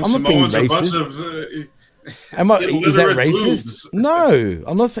racist. Is that racist? Boobs. No,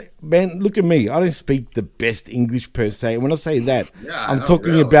 I'm not saying. Man, look at me. I don't speak the best English per se. When I say that, I'm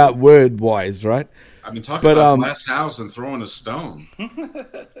talking about word wise, right? I've been talking about glass house and throwing a stone.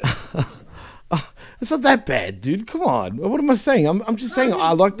 It's not that bad, dude. Come on. What am I saying? I'm just saying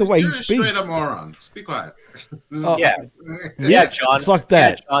I like the way he speaks. You're a straight up moron. Be quiet. Yeah, John. It's like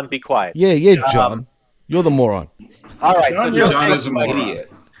that. Yeah, John, be quiet. Yeah, John. You're the moron. All right, John is a moron.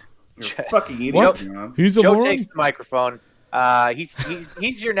 Idiot. You're a fucking idiot. What? John. Who's a Joe moron? takes the microphone.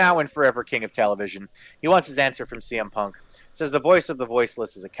 He's your now and forever king of television. He wants his answer from CM Punk. Says the voice of the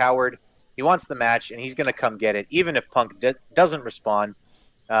voiceless is a coward. He wants the match, and he's going to come get it, even if Punk doesn't respond.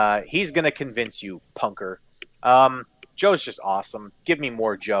 He's going to convince you, Punker. Joe's just awesome. Give me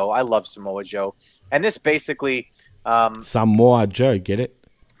more Joe. I love Samoa Joe. And this basically... Samoa Joe, get it?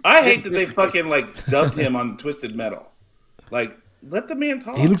 I hate that they fucking, dubbed him on Twisted Metal. Like, let the man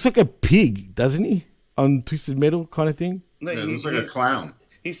talk. He looks like a pig, doesn't he? On Twisted Metal kind of thing? No, he looks like a clown.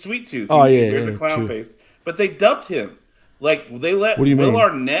 He's Sweet Tooth. Oh, He yeah. wears a clown face. But they dubbed him. Like, they let What do you Will mean?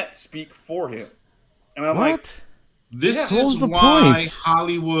 Arnett speak for him. And I'm like... This What was is the why point?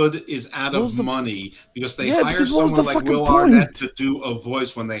 Hollywood is out of money, because they hire because what was someone the like fucking Will point? Arnett to do a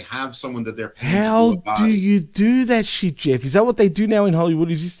voice when they have someone that they're paying How to do a do body. you do that shit, Jeff? Is that what they do now in Hollywood?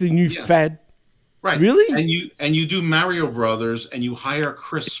 Is this the new fad? Right. Really? And you do Mario Brothers, and you hire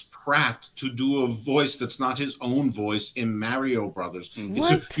Chris Pratt to do a voice that's not his own voice in Mario Brothers.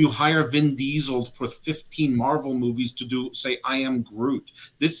 You hire Vin Diesel for 15 Marvel movies to do, say, I am Groot.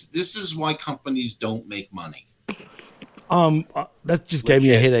 This is why companies don't make money. That just gave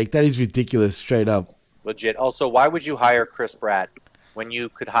me a headache. That is ridiculous, straight up. Legit. Also, why would you hire Chris Pratt when you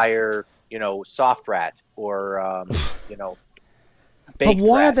could hire, Soft Rat or, But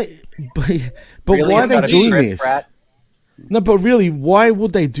why are they? But Really? why are It's they gotta be doing Chris this? Pratt? No, but really, why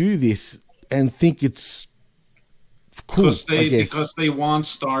would they do this and think it's cool? Because they want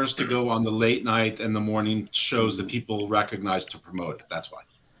stars to go on the late night and the morning shows that people recognize to promote it. That's why.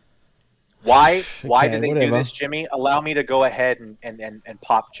 Why Okay, do they do whatever. this, Jimmy? Allow me to go ahead and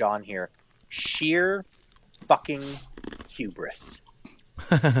pop John here. sheer fucking hubris.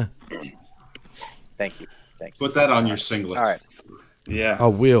 Thank you. Put that on your singlet. All right. Yeah. I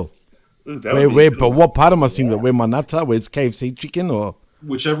will. Ooh, that would be But what part of my singlet? Where my nuts are? Where it's KFC chicken or?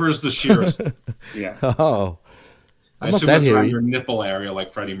 Whichever is the sheerest. Yeah. Oh. I assume it's around your nipple area like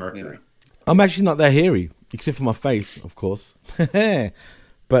Freddie Mercury. I'm actually not that hairy, except for my face, of course.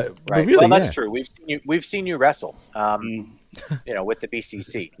 But really, well, that's true. We've seen you wrestle. With the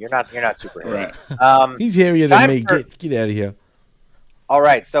BCC. You're not super hairy. Right. He's hairier than me. Get out of here. All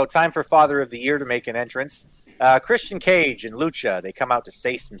right, so time for Father of the Year to make an entrance. Christian Cage and Lucha, they come out to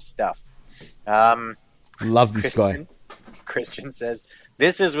say some stuff. Love this guy. Christian says,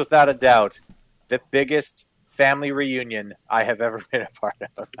 "This is without a doubt the biggest family reunion I have ever been a part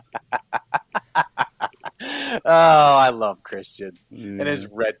of." Oh, I love Christian. And his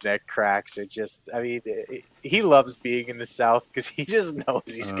redneck cracks are just, he loves being in the South because he just knows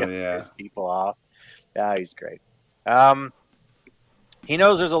he's going to piss people off. Yeah, he's great. He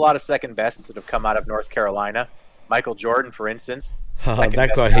knows there's a lot of second bests that have come out of North Carolina. Michael Jordan, for instance,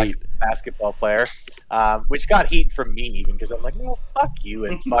 that got heat. Basketball player, which got heat from me even because I'm like, no, fuck you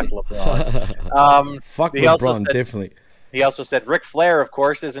and fuck LeBron. Fuck LeBron, definitely. He also said Ric Flair, of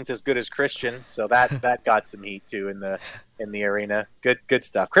course, isn't as good as Christian, so that got some heat too in the arena. Good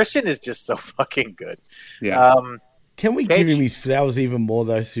stuff. Christian is just so fucking good. Yeah. Can we give him his flowers even more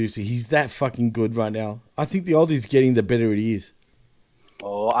though? Seriously, he's that fucking good right now. I think the older he's getting, the better it is.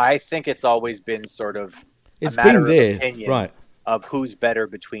 Oh, I think it's always been sort of it's a matter been there, of opinion right? Of who's better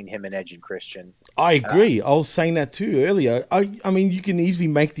between him and Edge and Christian. I agree. I was saying that too earlier. I mean, you can easily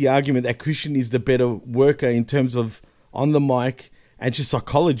make the argument that Christian is the better worker in terms of on the mic and just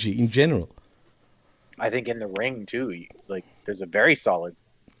psychology in general. I think in the ring too, there's a very solid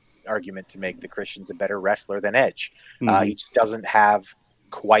argument to make that Christian's a better wrestler than Edge. Mm-hmm. He just doesn't have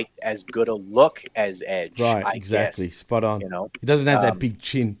quite as good a look as Edge. Right, I exactly. guess. Spot on. He doesn't have that big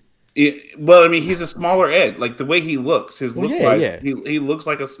chin. He's a smaller Edge. Like the way he looks, he looks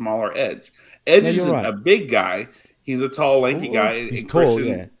like a smaller Edge. Edge isn't a big guy. He's a tall, lanky guy. He's tall,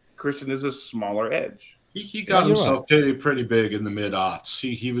 Christian is a smaller Edge. He got himself pretty big in the mid-aughts.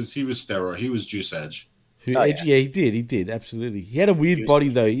 He was steroid. He was Juice Edge. Edge, he did, absolutely. He had a weird body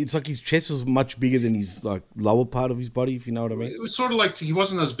though. It's like his chest was much bigger than his lower part of his body, if you know what I mean. It was sort of like he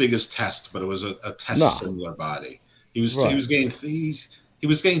wasn't as big as Test, but it was a Test similar body. He was getting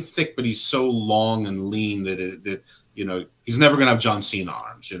thick, but he's so long and lean that he's never gonna have John Cena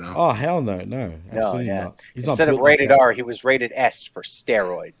arms. Oh hell no, absolutely not. Instead of rated R, he was rated S for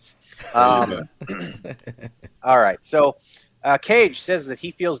steroids. All right, so Cage says that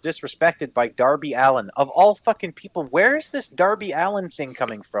he feels disrespected by Darby Allin. Of all fucking people, where is this Darby Allin thing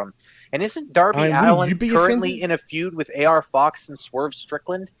coming from? And isn't Darby Allin currently in a feud with AR Fox and Swerve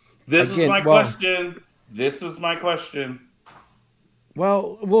Strickland? This was my question.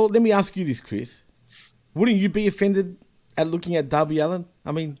 Well, let me ask you this, Chris. Wouldn't you be offended at looking at Darby Allin?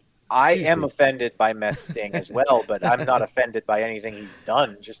 I mean, I am offended by Meth Sting as well, but I'm not offended by anything he's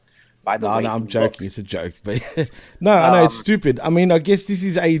done. Just by the way, I'm joking. It's a joke, but no, I know it's stupid. I mean, I guess this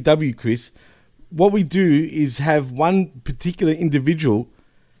is AEW, Chris. What we do is have one particular individual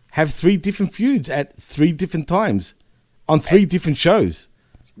have 3 different feuds at 3 different times on 3 different shows.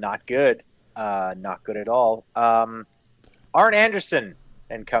 It's not good. Not good at all. Arn Anderson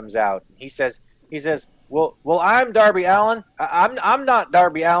then comes out. He says, well, I'm Darby Allin. I'm not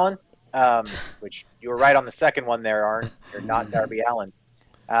Darby Allin. Which you were right on the second one there, Arn. You're not Darby Allin.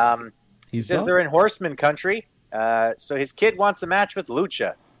 He says they're in Horseman country. So his kid wants a match with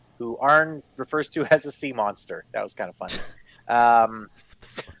Lucha, who Arn refers to as a sea monster. That was kind of funny.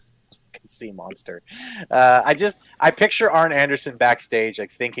 Sea monster. I picture Arn Anderson backstage,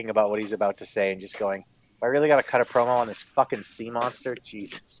 thinking about what he's about to say and just going, I really got to cut a promo on this fucking sea monster.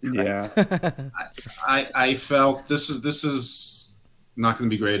 Jesus Christ. Yeah. I felt this is not going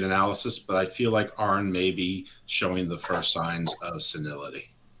to be great analysis, but I feel like Arn may be showing the first signs of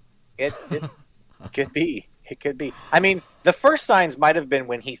senility. It could be. It could be. I mean, the first signs might have been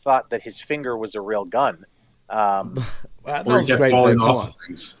when he thought that his finger was a real gun. Or he kept falling off of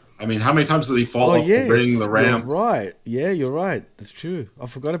things. I mean, how many times did he fall off the ring, the ramp? You're right. Yeah, you're right. That's true. I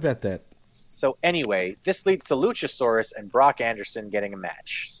forgot about that. So anyway, this leads to Luchasaurus and Brock Anderson getting a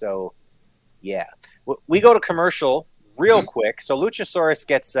match. So, yeah. We go to commercial real quick. So Luchasaurus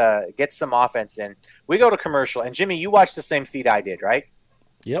gets some offense in. We go to commercial. And Jimmy, you watched the same feed I did, right?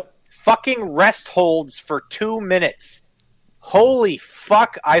 Yep. Fucking rest holds for 2 minutes. Holy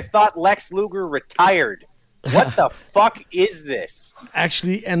fuck. I thought Lex Luger retired. What the fuck is this?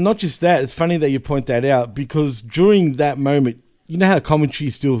 Actually, and not just that, it's funny that you point that out because during that moment, you know how commentary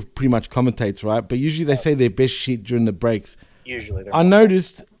still pretty much commentates, right? But usually they say their best shit during the breaks. Usually, I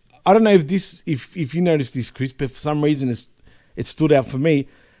noticed. I don't know if you noticed this, Chris, but for some reason it stood out for me.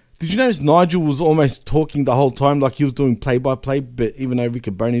 Did you notice Nigel was almost talking the whole time, like he was doing play-by-play, but even though Rick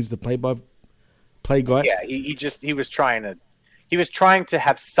Boney's the play-by-play guy? Yeah, he was trying to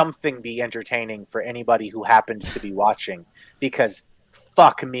have something be entertaining for anybody who happened to be watching, because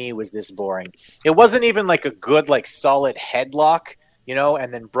fuck me, was this boring. It wasn't even like a good, like, solid headlock, you know,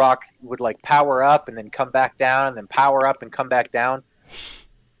 and then Brock would like power up and then come back down and then power up and come back down.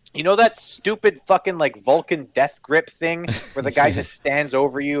 You know that stupid fucking like Vulcan death grip thing where the guy just stands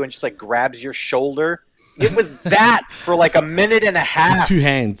over you and just like grabs your shoulder? It was that for like a minute and a half. 2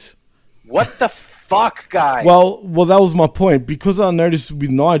 hands. What the fuck, guys? Well, that was my point. Because I noticed with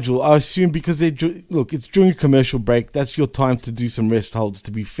Nigel, I assume because it's during a commercial break, that's your time to do some rest holds,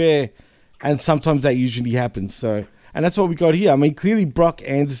 to be fair. And sometimes that usually happens. So, and that's what we got here. I mean, clearly Brock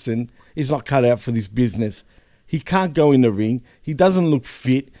Anderson is not cut out for this business. He can't go in the ring. He doesn't look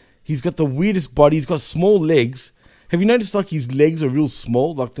fit. He's got the weirdest body. He's got small legs. Have you noticed like his legs are real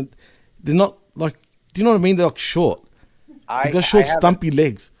small? Like they're not like, do you know what I mean? They're like short. He's got short, stumpy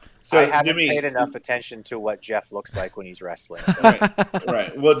legs. So I haven't paid enough attention to what Jeff looks like when he's wrestling.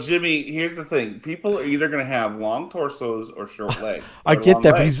 Right. Well, Jimmy, here's the thing. People are either going to have long torsos or short legs. I get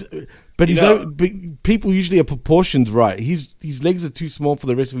that, but people usually are proportions right. His legs are too small for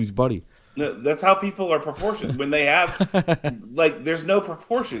the rest of his body. No, that's how people are proportioned. When they have, like, there's no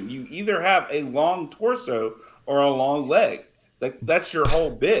proportion. You either have a long torso or a long leg. Like, that's your whole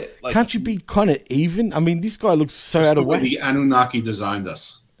bit. Like, can't you be kind of even? I mean, this guy looks so out of whack. The Anunnaki designed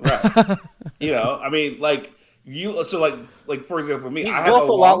us. Right. You know, I mean, like, like for example, me, he's I built have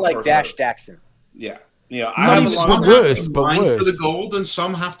a lot like Dash Jackson. Yeah. You know, I have some worse, have to but grind worse. for the gold, and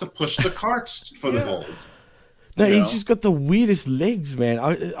some have to push the carts for the gold. No, he's just got the weirdest legs, man.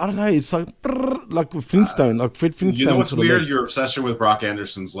 I don't know. It's like Flintstone, like Fred Flintstone. You know what's weird? Your obsession with Brock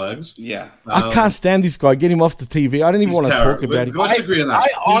Anderson's legs. Yeah. I can't stand this guy. Get him off the TV. I don't even want to talk about it. Let's agree on that. I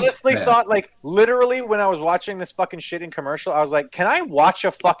honestly thought, like, literally when I was watching this fucking shit in commercial, I was like, can I watch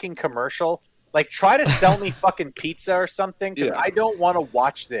a fucking commercial? Like, try to sell me fucking pizza or something, because I don't want to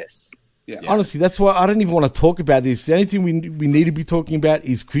watch this. Yeah. Honestly, that's why I don't even want to talk about this. The only thing we need to be talking about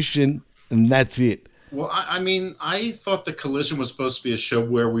is Christian, and that's it. Well, I mean, I thought the Collision was supposed to be a show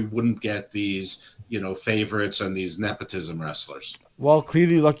where we wouldn't get these, favorites and these nepotism wrestlers. Well,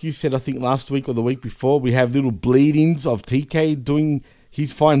 clearly, like you said, I think last week or the week before, we have little bleedings of TK doing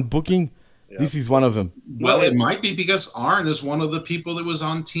his fine booking. Yeah. This is one of them. Well, it might be because Arn is one of the people that was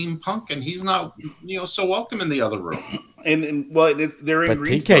on Team Punk, and he's not, so welcome in the other room. And they're in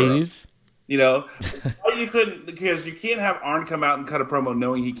Greensboro. TK is. You couldn't, because you can't have Arn come out and cut a promo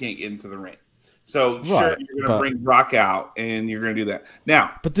knowing he can't get into the ring. So, sure, you're going to bring Brock out, and you're going to do that.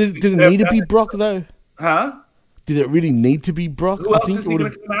 Now, but did it need to be Brock, though? Huh? Did it really need to be Brock? Who else is he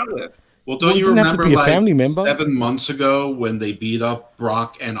going to come out with? Well, don't you remember, like, 7 months ago when they beat up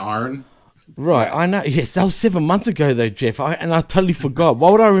Brock and Arn? Right, I know. Yes, that was 7 months ago, though, Jeff. I totally forgot. Why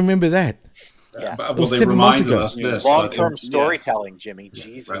would I remember that? Yeah. Well, they reminded us this. Long-term storytelling, Jimmy.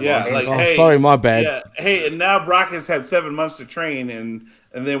 Jesus. Yeah, like, hey, sorry, my bad. Yeah, hey, and now Brock has had 7 months to train, and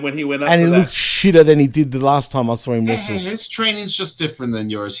then when he went up, and he looked shitter than he did the last time I saw him wrestle. Hey, his training's just different than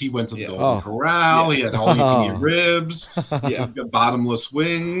yours. He went to the Golden Corral. He had all-you-can-eat ribs. Bottomless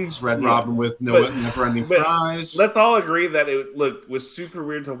wings. Red Robin with never-ending fries. Let's all agree that it was super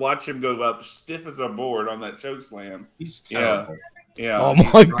weird to watch him go up stiff as a board on that choke slam. He's terrible. Yeah. Oh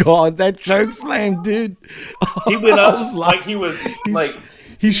my God, that choke slam, dude! He went up like he was like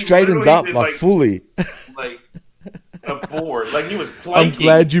he straightened up like fully, like a board, like he was planking. I'm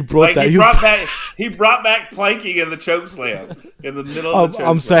glad you brought that. He brought back planking in the choke slam in the middle of the choke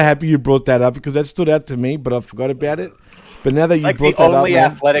I'm so happy you brought that up because that stood out to me, but I forgot about it. But now that you brought that up, the only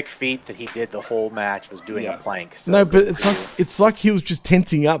athletic feat that he did the whole match was doing a plank. So no, but it's like he was just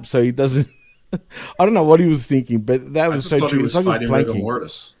tensing up so he doesn't. I don't know what he was thinking, but that was so true. It's like he was fighting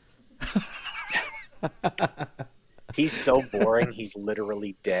Mortis. He's so boring. He's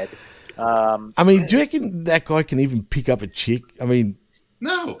literally dead. I mean, do you reckon that guy can even pick up a chick? I mean,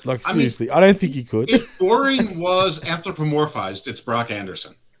 no. Like, seriously, I don't think he could. If boring was anthropomorphized, it's Brock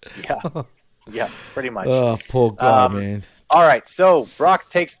Anderson. Yeah, pretty much. Oh, poor guy, man. All right, so Brock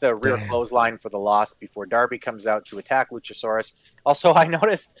takes the rear clothesline for the loss before Darby comes out to attack Luchasaurus. Also, I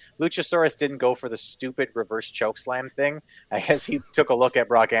noticed Luchasaurus didn't go for the stupid reverse chokeslam thing. I guess he took a look at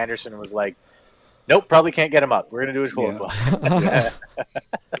Brock Anderson and was like, nope, probably can't get him up. We're going to do his clothesline. Yeah.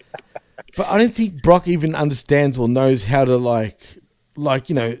 But I don't think Brock even understands or knows how to, like,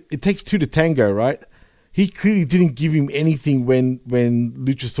 it takes two to tango, right? he clearly didn't give him anything when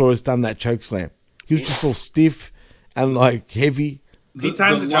Luchasaurus done that choke slam. He was just all stiff and like heavy. The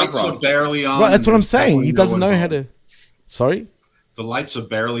lights are barely on. Right, that's what I'm saying. He doesn't know how to. Sorry? The lights are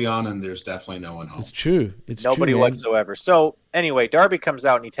barely on, and there's definitely no one home. It's true. It's nobody true, whatsoever. So anyway, Darby comes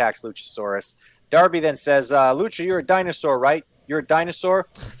out and he attacks Luchasaurus. Darby then says, Lucha, you're a dinosaur, right? You're a dinosaur?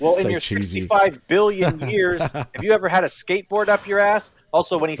 Well, in So your cheesy. 65 billion years, have you ever had a skateboard up your ass?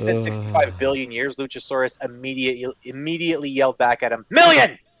 Also, when he said 65 billion years, Luchasaurus immediately yelled back at him,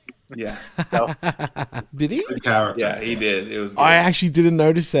 million! Yeah. So, Did he? Good character. Yeah, he did. It was good. I actually didn't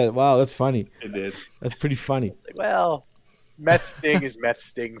notice that. Wow, that's funny. It did. That's pretty funny. well, Meth Sting is Meth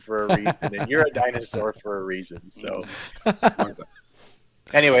Sting for a reason, and you're a dinosaur for a reason. So,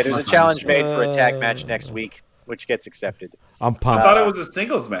 anyway, there's a challenge made for a tag match next week, which gets accepted. I'm I pumped. thought it was a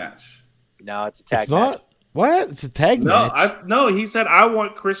singles match. No, it's a tag It's match. not? What? It's a tag match? No, he said I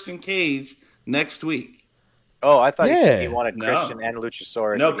want Christian Cage next week. Oh, I thought he said he Yeah. wanted No. Christian and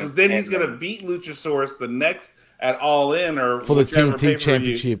Luchasaurus. No, because against then he's Enright. going to beat Luchasaurus the next at All In or For the whichever TNT pay-per-view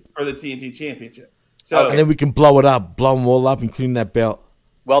championship. For the TNT championship. So And then we can blow it up, blow them all up, including that belt.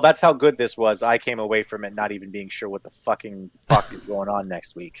 Well, that's how good this was. I came away from it not even being sure what the fuck is going on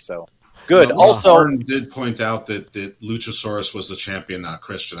next week. So good. Well, Also, Arn did point out that Luchasaurus was the champion, not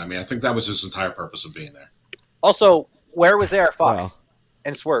Christian. I mean, I think that was his entire purpose of being there. where was AR Fox Wow.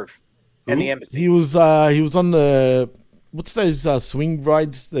 and Swerve and the embassy? He was on the what's those swing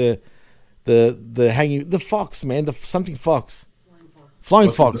rides? The hanging the Fox, man, the something Fox.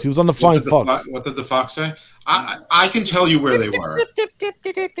 Flying Fox. He was on the Flying Fox. What did the Fox say? I can tell you where they were.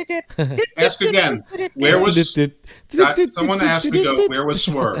 Ask again. Where was someone asked me? Where was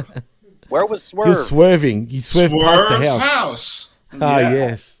Swerve? Where was He Swerve? was swerving. He swerved past the Swerve's house. house. Ah,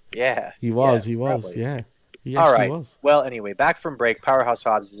 yes. Yeah, He was. yeah, He was. probably. Yeah. He All actually right. was. Well, anyway, back from break. Powerhouse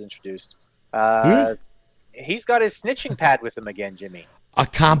Hobbs is introduced. He's got his snitching pad with him again, Jimmy. I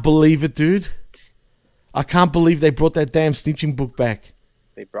can't believe it, dude. I can't believe they brought that damn snitching book back.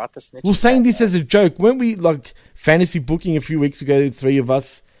 They brought the snitching. We were saying pad this back. as a joke. Weren't we like fantasy booking a few weeks ago, the three of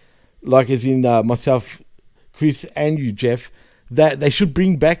us, like as in myself, Chris, and you, Jeff, that they should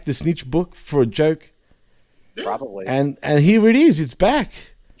bring back the snitch book for a joke? Probably. And here it is. It's back.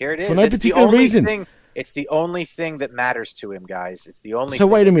 Here it is. For no It's the particular only reason. thing- It's the only thing that matters to him, guys. It's the only. So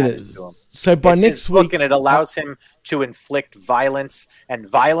thing wait a that minute. matters to him. So by It's next his book, week, and it allows him to inflict violence and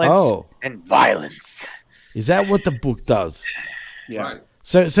violence Oh. and violence. is that what the book does? yeah. Right.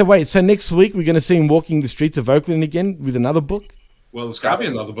 So wait. So next week we're going to see him walking the streets of Oakland again with another book. Well, there's got to be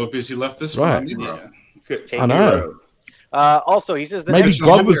another book because he left this Right. one on Nero. Yeah. Good. Take I know. Heroes. Also, he says the Maybe next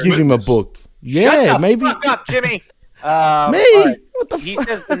God was Jehovah's giving him a Witness. book. Shut Yeah, the maybe. fuck up, Jimmy. Me? All right. What the He fuck?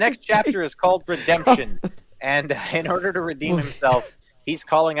 says the next chapter is called Redemption, and in order to redeem himself, he's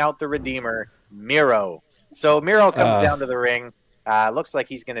calling out the Redeemer, Miro. So Miro comes down to the ring. Looks like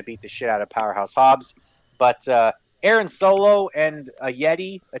he's going to beat the shit out of Powerhouse Hobbs, but Aaron Solo and a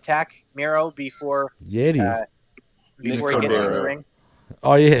Yeti attack Miro before Yeti. before he gets in the Cordero. ring.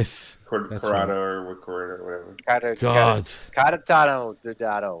 Oh yes. That's Corrado or Corrado or whatever. God. Caratano,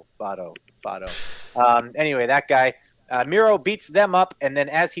 Dodado, Fado. Anyway, that guy. Miro beats them up, and then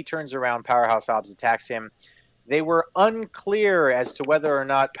as he turns around, Powerhouse Hobbs attacks him. They were unclear as to whether or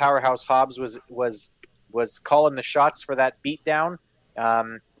not Powerhouse Hobbs was calling the shots for that beatdown,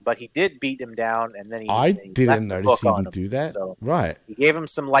 but he did beat him down, and then he I left didn't the notice book he on would him. do that. So Right. he gave him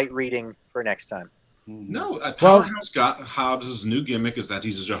some light reading for next time. No, Powerhouse Hobbs' new gimmick is that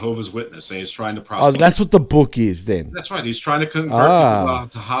he's a Jehovah's Witness and he's trying to Oh, prosecute. that's what the book is then. That's right. He's trying to convert people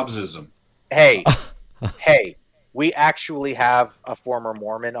to Hobbsism. Hey, hey, we actually have a former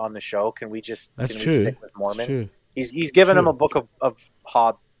Mormon on the show. Can we just That's can true. we stick with Mormon? True. He's given him a book of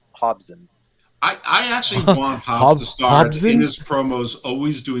Hobson. I actually want Hobbs to start Hobson? in his promos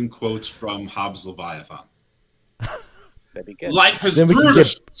always doing quotes from Hobbs' Leviathan. That'd be good. Life is Then we can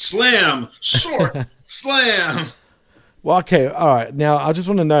brutish. Slam. Short. Slam. Well, okay, all right. Now I just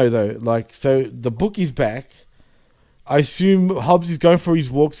want to know though, like, so the book is back. I assume Hobbs is going for his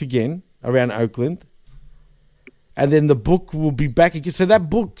walks again around Oakland, and then the book will be back again. So that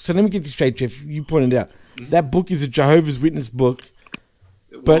book. So let me get this straight, Jeff. You pointed out that book is a Jehovah's Witness book.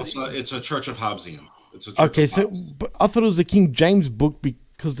 Well, But- it's a Church of Hobbesian. It's a Church Okay, of so Hobbs. but I thought it was a King James book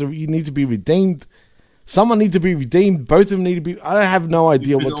because he needs to be redeemed. Someone needs to be redeemed. Both of them need to be. I have no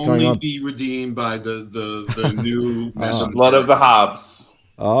idea You what's can going only on. be redeemed by the new messenger. Blood of the Hobbs.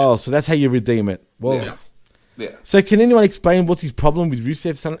 Oh, so that's how you redeem it. Well, Yeah. Yeah. so can anyone explain what's his problem with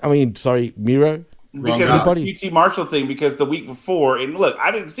Rusev? I mean, sorry, Miro. Wrong Because guy. it's Everybody- the QT Marshall thing, because the week before, and look,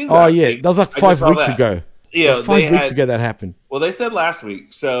 I didn't see that. Oh yeah, that was like 5 weeks ago. Yeah, It was 5 weeks ago that happened. Well, they said last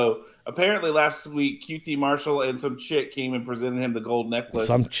week. So apparently last week QT Marshall and some chick came and presented him the gold necklace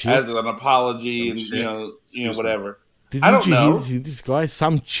as an apology, some and you know whatever. Didn't you hear this guy?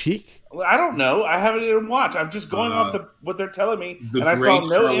 Some chick? I don't know. I haven't even watched. I'm just going off what they're telling me, and I saw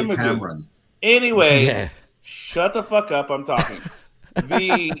no Carly images. Cameron. Anyway, shut the fuck up. I'm talking.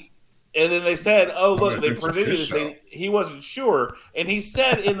 And then they said, "Oh, look, they presented this thing." He wasn't sure, and he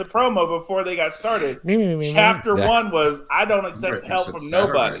said in the promo before they got started, Chapter 1 was, "I don't accept help from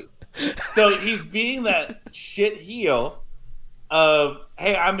nobody." So he's being that shit heel of,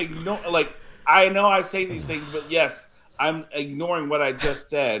 "Hey, I'm ignoring. Like, I know I say these things, but yes, I'm ignoring what I just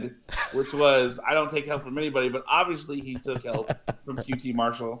said, which was I don't take help from anybody." But obviously, he took help from QT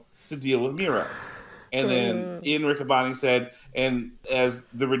Marshall to deal with Miro. And then Ian Riccaboni said, and as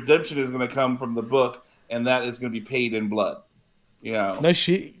the redemption is going to come from the book, and that is going to be paid in blood. You know? No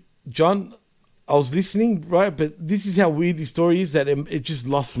shit. John, I was listening, right? But this is how weird the story is that it just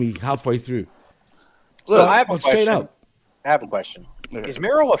lost me halfway through. So I have a question. Is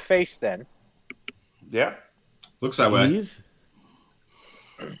Miro a face then? Yeah. Looks that way. He is?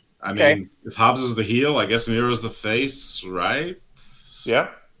 I mean, if Hobbs is the heel, I guess Miro's the face, right? Yeah.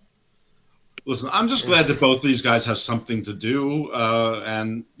 Listen, I'm just glad that both of these guys have something to do,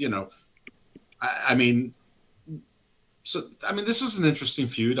 and you know, I mean, this is an interesting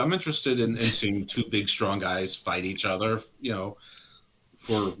feud. I'm interested in seeing two big, strong guys fight each other. You know,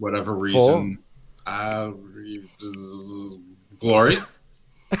 for whatever reason, glory.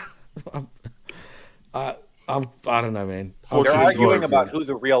 I don't know, man. They're arguing about who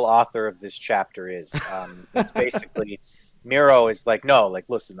the real author of this chapter is. It's basically. Miro is like, no, like,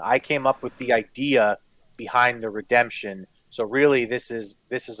 listen, I came up with the idea behind the redemption. So really, this is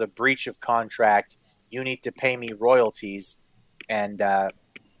a breach of contract. You need to pay me royalties. And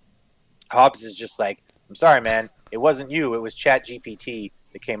Hobbs is just like, I'm sorry, man. It wasn't you. It was ChatGPT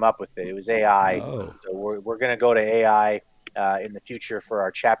that came up with it. It was AI. Oh. So we're going to go to AI in the future for our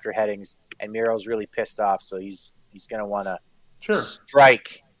chapter headings. And Miro's really pissed off. So he's going to want to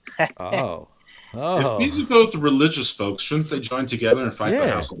strike. Oh. If these are both religious folks, shouldn't they join together and fight the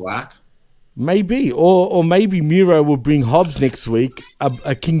House of Black? Maybe, or maybe Miro will bring Hobbs next week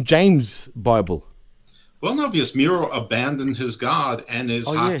a King James Bible. Well, no, because Miro abandoned his God and his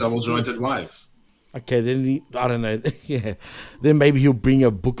double-jointed wife. Okay, then I don't know. Yeah, then maybe he'll bring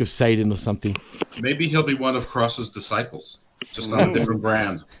a Book of Satan or something. Maybe he'll be one of Cross's disciples, just on a different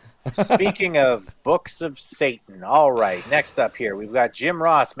brand. Speaking of Books of Satan, all right, next up here, we've got Jim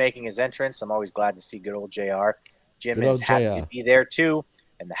Ross making his entrance. I'm always glad to see good old JR. Jim is happy to be there, too.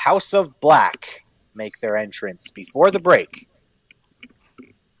 And the House of Black make their entrance before the break.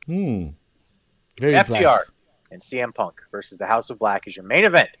 Very FTR black. and CM Punk versus the House of Black is your main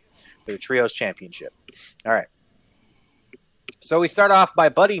event for the Trios Championship. All right. So we start off by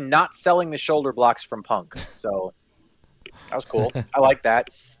Buddy not selling the shoulder blocks from Punk. So that was cool. I like that.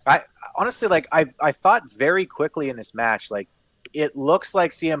 I honestly, like, I thought very quickly in this match, like, it looks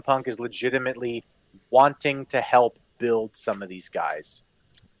like CM Punk is legitimately wanting to help build some of these guys.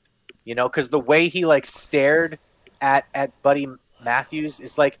 You know, because the way he, like, stared at Buddy Matthews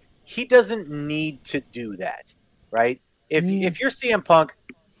is like, he doesn't need to do that, right? If you're CM Punk,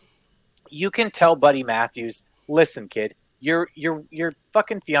 you can tell Buddy Matthews, listen, kid, your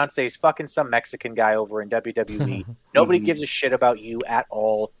fucking fiance is fucking some Mexican guy over in WWE. Nobody gives a shit about you at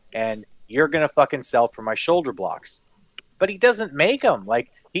all, and you're gonna fucking sell for my shoulder blocks. But he doesn't make them.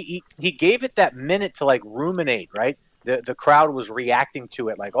 Like he gave it that minute to like ruminate, right? The crowd was reacting to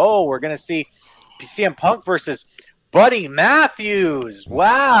it like, oh, we're gonna see CM Punk versus Buddy Matthews.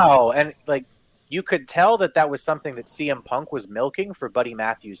 Wow, and like you could tell that was something that CM Punk was milking for Buddy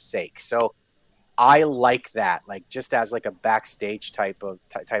Matthews' sake. So I like that, like just as like a backstage type of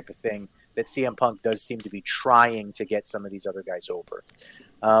thing that CM Punk does seem to be trying to get some of these other guys over.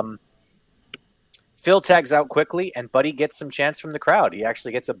 Phil tags out quickly, and Buddy gets some chants from the crowd. He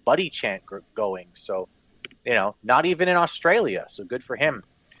actually gets a Buddy chant going. So, you know, not even in Australia. So good for him.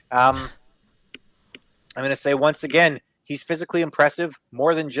 I'm going to say once again, he's physically impressive,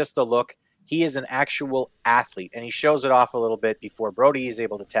 more than just the look. He is an actual athlete, and he shows it off a little bit before Brody is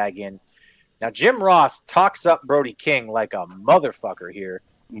able to tag in. Now, Jim Ross talks up Brody King like a motherfucker here.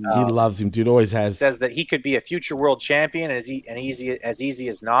 He loves him, dude. Always has. Says that he could be a future world champion as easy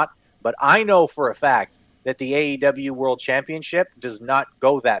as not. But I know for a fact that the AEW World Championship does not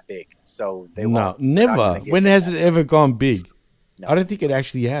go that big. So they won't. Never. When has it ever gone big? No. I don't think it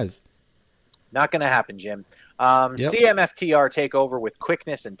actually has. Not going to happen, Jim. CMFTR take over with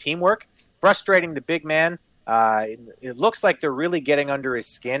quickness and teamwork, frustrating the big man. It looks like they're really getting under his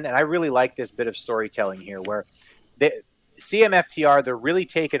skin, and I really like this bit of storytelling here where CMFTR, they're really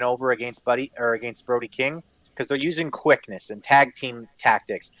taking over against Brody King because they're using quickness and tag team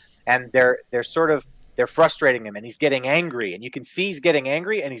tactics, and they're frustrating him, and he's getting angry, and you can see he's getting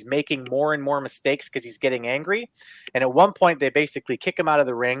angry, and he's making more and more mistakes because he's getting angry. And at one point, they basically kick him out of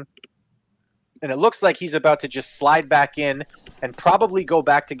the ring, and it looks like he's about to just slide back in and probably go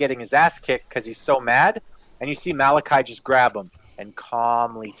back to getting his ass kicked because he's so mad. And you see Malachi just grab him and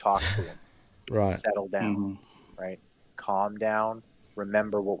calmly talk to him. Right. Settle down. Right. Calm down.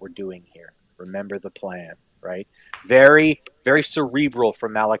 Remember what we're doing here. Remember the plan. Right. Very, very cerebral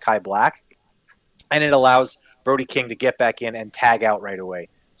from Malachi Black. And it allows Brody King to get back in and tag out right away.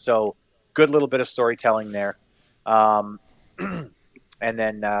 So good little bit of storytelling there. And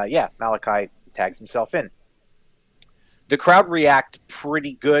then, Malachi tags himself in. The crowd react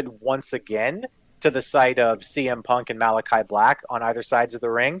pretty good once again to the sight of CM Punk and Malachi Black on either sides of the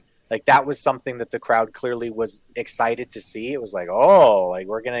ring. Like, that was something that the crowd clearly was excited to see. It was like, oh, like,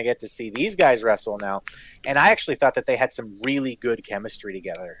 we're going to get to see these guys wrestle now. And I actually thought that they had some really good chemistry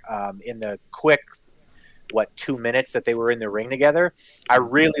together. In the quick, 2 minutes that they were in the ring together, I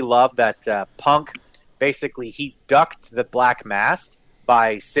really love that Punk, basically, he ducked the black mask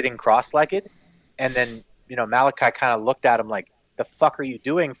by sitting cross-legged. And then, Malachi kind of looked at him like, the fuck are you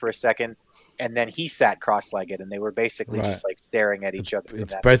doing for a second? And then he sat cross-legged, and they were basically just like staring at each other.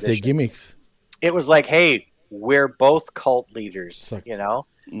 It's both their gimmicks. It was like, hey, we're both cult leaders, like,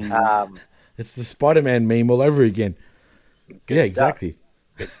 It's the Spider-Man meme all over again. Good stuff. Exactly.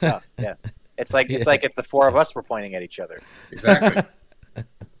 Good stuff. Yeah. It's like if the four of us were pointing at each other. Exactly. All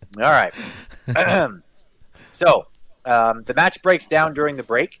right. So the match breaks down during the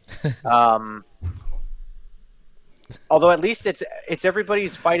break. Although at least it's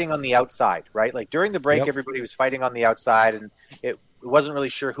everybody's fighting on the outside, right? Like during the break, everybody was fighting on the outside, and it wasn't really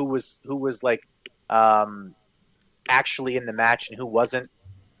sure who was like actually in the match and who wasn't.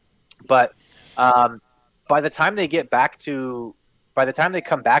 But by the time they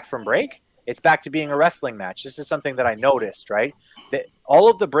come back from break, it's back to being a wrestling match. This is something that I noticed, right? That all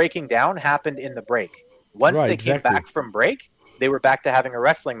of the breaking down happened in the break. Once they came back from break, they were back to having a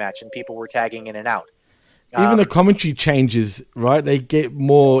wrestling match, and people were tagging in and out. Even the commentary changes, right? They get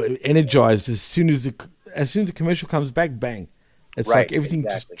more energized as soon as the commercial comes back. Bang! It's like everything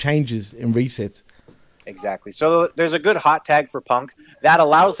just changes and resets. Exactly. So there's a good hot tag for Punk that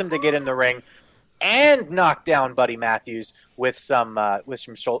allows him to get in the ring and knock down Buddy Matthews with some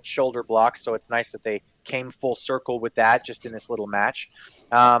shoulder blocks. So it's nice that they came full circle with that just in this little match.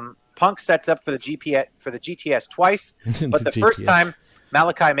 Punk sets up for the GTS twice, but the first time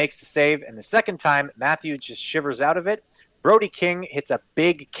Malachi makes the save, and the second time Matthews just shivers out of it. Brody King hits a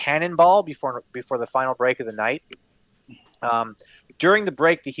big cannonball before the final break of the night. During the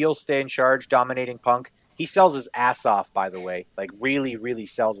break, the heels stay in charge, dominating Punk. He sells his ass off, by the way, like really, really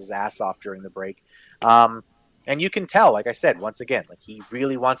sells his ass off during the break. And you can tell, like I said, once again, like he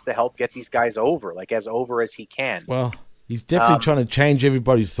really wants to help get these guys over, like as over as he can. Well, he's definitely trying to change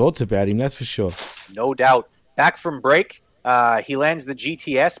everybody's thoughts about him, that's for sure. No doubt. Back from break, he lands the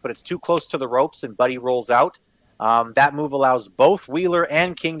GTS, but it's too close to the ropes, and Buddy rolls out. That move allows both Wheeler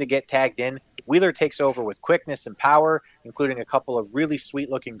and King to get tagged in. Wheeler takes over with quickness and power, including a couple of really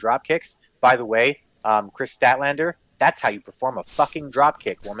sweet-looking drop kicks. By the way, Chris Statlander, that's how you perform a fucking drop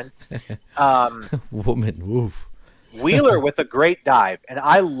kick, woman. Woman, woof. Wheeler with a great dive, and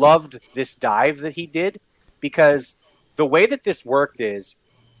I loved this dive that he did because the way that this worked is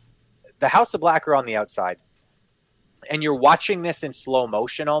the House of Black are on the outside, and you're watching this in slow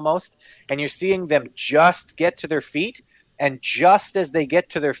motion almost, and you're seeing them just get to their feet, and just as they get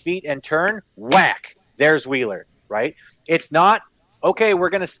to their feet and turn, whack, there's Wheeler, right? It's not, okay, we're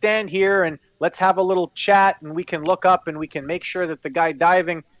going to stand here and let's have a little chat, and we can look up and we can make sure that the guy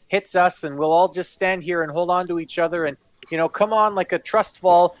diving hits us, and we'll all just stand here and hold on to each other and, come on, like a trust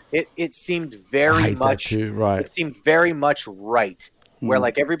fall. It seemed very much right. It seemed very much right, where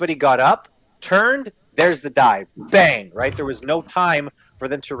like everybody got up, turned, there's the dive, bang, right? There was no time for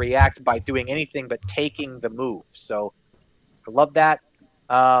them to react by doing anything but taking the move. So I love that.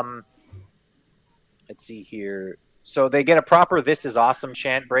 Let's see here. So they get a proper "This is awesome"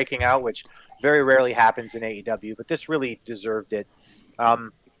 chant breaking out, which very rarely happens in AEW, but this really deserved it.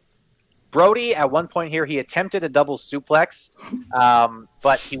 Brody, at one point here, he attempted a double suplex,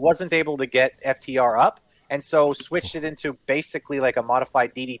 but he wasn't able to get FTR up, and so switched it into basically like a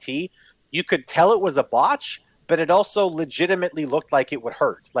modified DDT. You could tell it was a botch, but it also legitimately looked like it would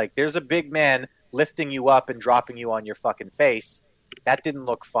hurt. Like, there's a big man lifting you up and dropping you on your fucking face. That didn't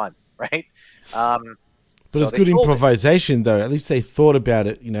look fun, right? But So it's they good sold it. improvisation, though. At least they thought about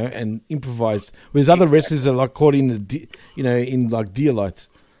it, and improvised. Whereas other wrestlers are like caught in in like deer lights.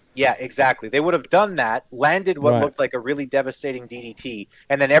 Yeah, exactly. They would have done that, landed what Right. looked like a really devastating DDT,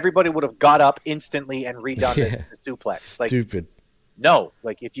 and then everybody would have got up instantly and redone Yeah. the suplex. Like, Stupid. no,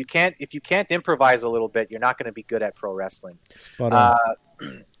 like if you can't improvise a little bit, you're not going to be good at pro wrestling. Spot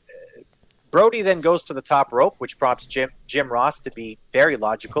on. Brody then goes to the top rope, which prompts Jim Ross to be very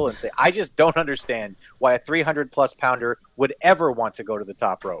logical and say, I just don't understand why a 300-plus pounder would ever want to go to the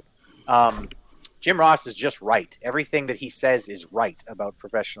top rope. Jim Ross is just right. Everything that he says is right about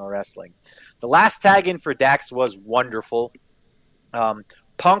professional wrestling. The last tag in for Dax was wonderful.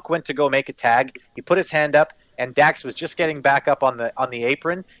 Punk went to go make a tag. He put his hand up, and Dax was just getting back up on the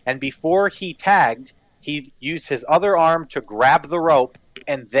apron. And before he tagged, he used his other arm to grab the rope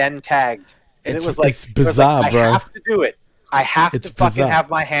and then tagged. And it was like, bizarre, bro. I have to do it. I have to fucking have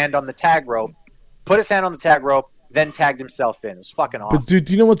my hand on the tag rope. Put his hand on the tag rope, then tagged himself in. It was fucking awesome. But dude,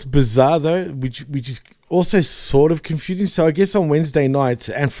 do you know what's bizarre though? Which is also sort of confusing. So I guess on Wednesday nights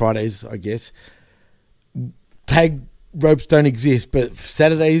and Fridays, I guess tag ropes don't exist, but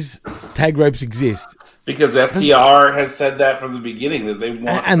Saturdays tag ropes exist. Because FTR has said that from the beginning that they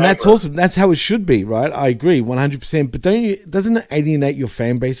want, and that's awesome. That's how it should be, right? I agree, 100%. But doesn't it alienate your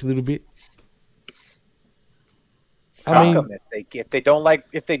fan base a little bit? I mean, if they don't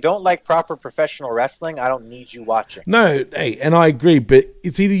like proper professional wrestling, I don't need you watching. No, hey, and I agree, but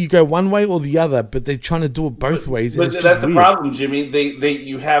it's either you go one way or the other, but they're trying to do it both ways. But that's the problem, Jimmy.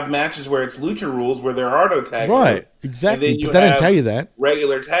 You have matches where it's lucha rules where there are no tag right, rules. exactly. But they don't tell you that.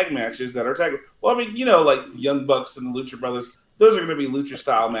 Regular tag matches that are tag. Well, I mean, like Young Bucks and the Lucha Brothers, those are going to be lucha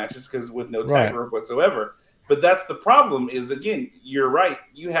style matches because with no tag rope whatsoever. But that's the problem. Is again, you're right.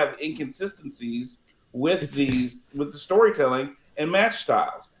 You have inconsistencies with the storytelling and match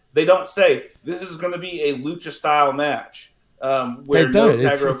styles. They don't say this is going to be a lucha style match where no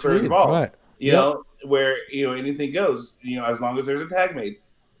tag ropes are involved. Right. You know, where anything goes. As long as there's a tag made.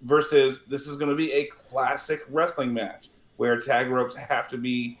 Versus this is going to be a classic wrestling match where tag ropes have to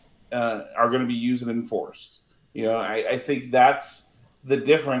be are going to be used and enforced. I think that's the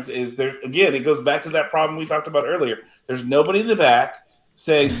difference. Is there again? It goes back to that problem we talked about earlier. There's nobody in the back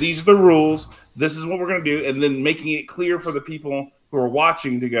saying these are the rules. This is what we're going to do, and then making it clear for the people who are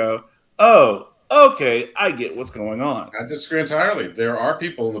watching to go, oh, okay, I get what's going on. I disagree entirely. There are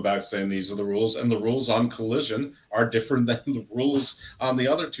people in the back saying these are the rules, and the rules on Collision are different than the rules on the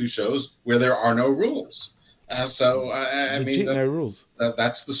other two shows where there are no rules. I mean, no rules.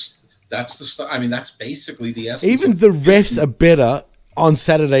 That's the. I mean, that's basically the essence. Even the refs are better on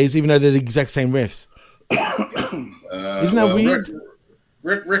Saturdays, even though they're the exact same refs. Isn't that weird?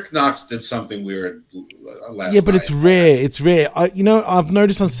 Rick Knox did something weird last Yeah, but night. it's rare. It's rare. I've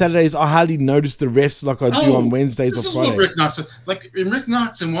noticed on Saturdays, I hardly notice the refs like I do on Wednesdays or Fridays. This is what Rick Knox said. Like, in Rick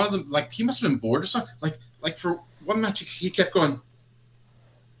Knox, in one of them, like, he must have been bored or something. Like for one match, he kept going.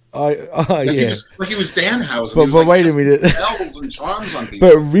 Yeah. He was Danhausen. But wait a minute. Bells and charms on people.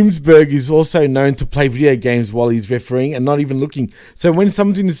 But Rimsberg is also known to play video games while he's refereeing and not even looking. So when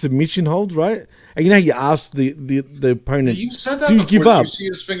someone's in a submission hold, right? And you ask the opponent, you said that do you before. give up? You see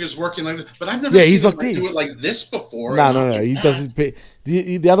his fingers working like this, but I've never seen him do it like this before. No. He does it.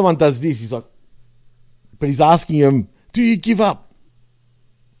 The other one does this. He's like, but he's asking him, do you give up?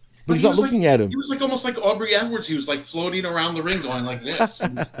 But he's not looking at him. He was like almost like Aubrey Edwards. He was like floating around the ring going like this.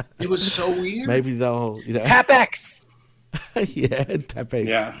 It was so weird. Maybe they'll, Tap X. Yeah, Tap X.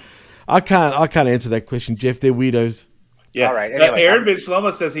 Yeah. I can't answer that question, Jeff. They're weirdos. Yeah. All right. Anyway, Aaron Ben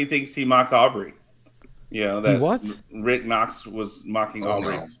Shlomo says he thinks he mocked Aubrey. That what? Rick Knox was mocking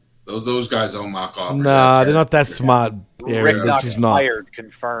Aubrey. No. Those guys don't mock Aubrey. Nah, they're not that smart. Rick Knox fired,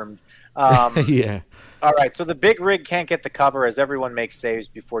 confirmed. Yeah. All right, so the big rig can't get the cover as everyone makes saves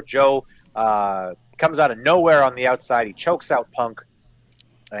before Joe comes out of nowhere on the outside. He chokes out Punk,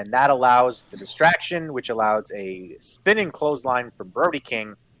 and that allows the distraction, which allows a spinning clothesline from Brody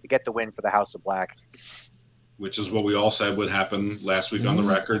King to get the win for the House of Black. Which is what we all said would happen last week on the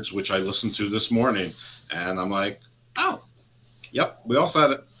records, which I listened to this morning. And I'm like, oh, yep, we all said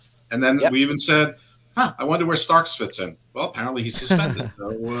it. And then we even said, I wonder where Starks fits in. Well, apparently he's suspended.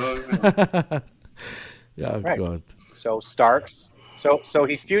 Yeah, right. God. So Starks. So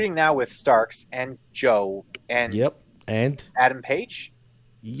he's feuding now with Starks and Joe and and Adam Page.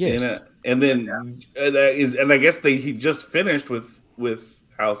 Yes. And I guess he just finished with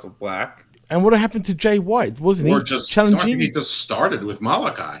House of Black. And what happened to Jay White? Wasn't he challenging? No, I think he just started with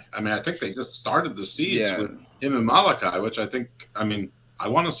Malachi. I mean, I think they just started the seeds with him and Malachi, which I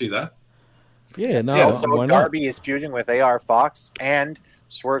want to see that. Yeah, no. So Darby is feuding with AR Fox and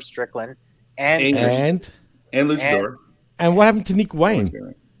Swerve Strickland and And Luchador. And what happened to Nick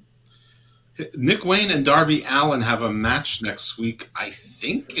Wayne? Nick Wayne and Darby Allin have a match next week. I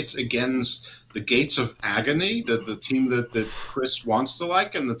think it's against the Gates of Agony, the team that Chris wants to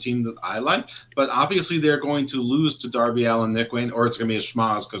like and the team that I like. But obviously they're going to lose to Darby Allin, Nick Wayne, or it's going to be a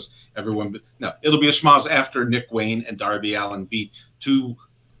schmoz because it'll be a schmoz after Nick Wayne and Darby Allin beat two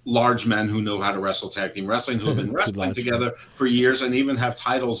large men who know how to wrestle tag team wrestling, who have been wrestling together for years and even have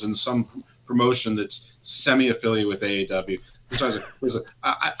titles in some promotion that's semi-affiliated with AEW.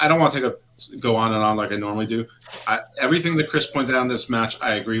 I don't want to go on and on like I normally do. Everything that Chris pointed out in this match,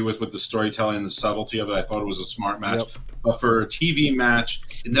 I agree with the storytelling and the subtlety of it. I thought it was a smart match. Yep. But for a TV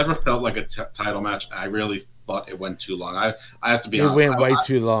match, it never felt like a title match. I really thought it went too long. I have to be honest. It went way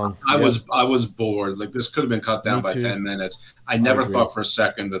too long. I was bored. Like, this could have been cut down by 10 minutes. I never thought for a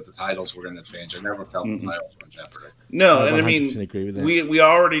second that the titles were going to change. I never felt the titles were in jeopardy. No, and I mean, we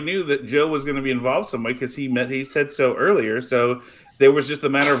already knew that Joe was going to be involved some way because he said so earlier. So there was just a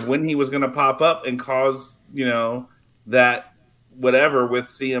matter of when he was going to pop up and cause, that whatever with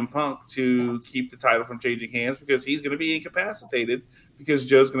CM Punk to keep the title from changing hands, because he's going to be incapacitated because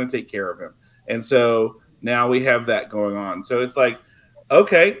Joe's going to take care of him. And so now we have that going on. So it's like,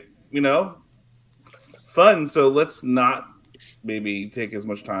 okay, fun. So let's not maybe take as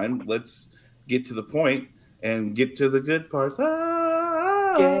much time. Let's get to the point and get to the good parts.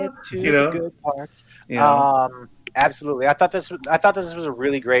 Get to the good parts. Absolutely. I thought this was a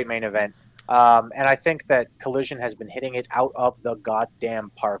really great main event. And I think that Collision has been hitting it out of the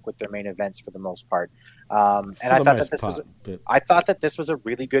goddamn park with their main events for the most part. And I thought that this was a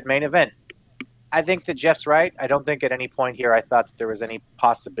really good main event. I think that Jeff's right. I don't think at any point here I thought that there was any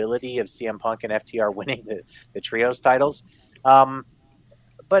possibility of CM Punk and FTR winning the trios titles.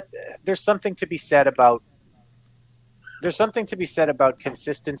 But there's something to be said about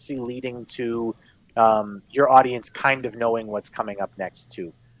consistency leading to your audience kind of knowing what's coming up next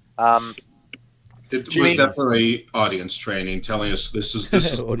too. It was definitely audience training, telling us this is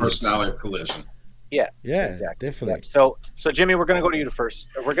the personality of Collision. Yeah, exactly. Definitely. Yeah. So Jimmy, we're going to go to you first.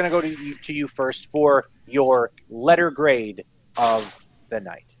 We're going to go to you first for your letter grade of the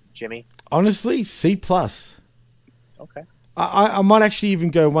night. Jimmy? Honestly, C+. Okay. I might actually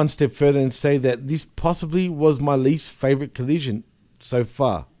even go one step further and say that this possibly was my least favorite Collision so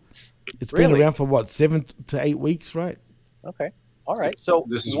far. It's been around for 7 to 8 weeks, right? Okay. All right. So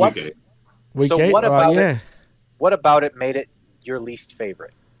this is week 8. Week 8? What about it? What about it made it your least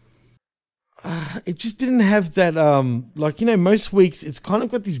favorite? It just didn't have that, most weeks it's kind of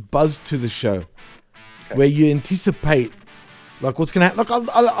got this buzz to the show where you anticipate what's going to happen.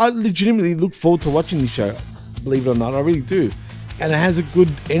 I legitimately look forward to watching the show, believe it or not. I really do. And it has a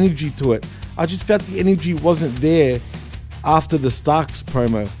good energy to it. I just felt the energy wasn't there after the Starks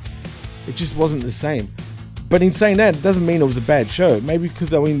promo. It just wasn't the same. But in saying that, it doesn't mean it was a bad show. Maybe because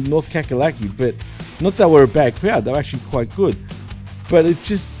they were in North Kakalaki, but not that we're a bad crowd. They were actually quite good. But it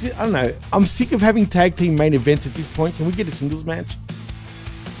just, I don't know. I'm sick of having tag team main events at this point. Can we get a singles match?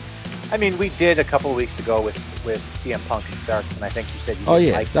 I mean, we did a couple of weeks ago with CM Punk and Starks, and I think you said you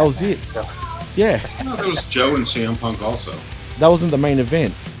didn't like that was match, it. So. Yeah. No, there was Joe and CM Punk also. That wasn't the main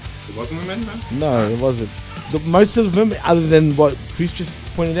event. It wasn't the main event? No, it wasn't. Most of them, other than what Chris just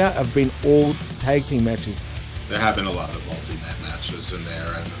pointed out, have been all tag team matches. There have been a lot of multi-man matches in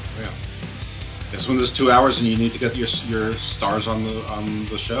there, and it's when there's 2 hours and you need to get your stars on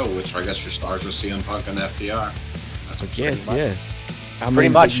the show, which I guess your stars are CM Punk and FTR. That's what pretty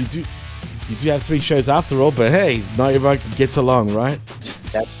much. You do have 3 shows after all, but hey, not everyone gets along, right?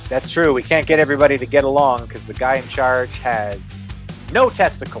 That's true. We can't get everybody to get along because the guy in charge has no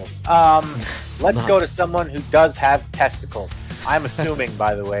testicles. Let's go to someone who does have testicles. I'm assuming,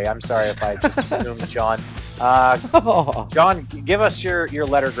 by the way. I'm sorry if I just assumed John. John, give us your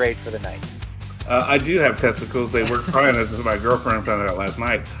letter grade for the night. I do have testicles. They work fine, as my girlfriend found out last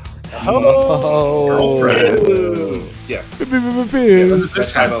night. Girlfriend. Yes.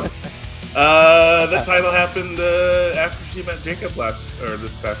 This title. That title happened after she met Jacob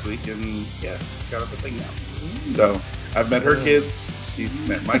this past week, and it's got up a thing now. So I've met her kids. She's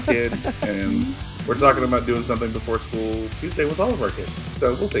met my kid, and we're talking about doing something before school Tuesday with all of our kids.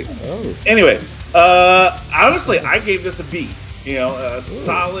 So we'll see. Anyway, honestly, I gave this a B. A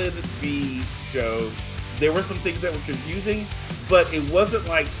solid B show. There were some things that were confusing, but it wasn't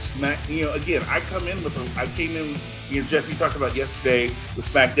like Smack. Again, I came in. Jeff, you talked about yesterday with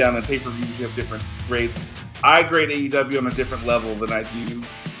SmackDown and pay-per-views. You have different grades. I grade AEW on a different level than I do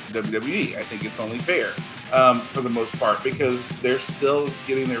WWE. I think it's only fair for the most part because they're still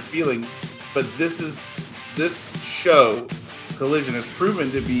getting their feelings. But this show, Collision, has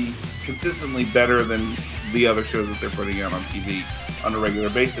proven to be consistently better than the other shows that they're putting out on TV on a regular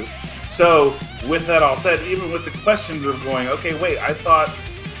basis. So, with that all said, even with the questions of going, okay, wait, I thought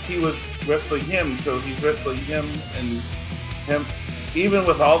he was wrestling him, so he's wrestling him and him. Even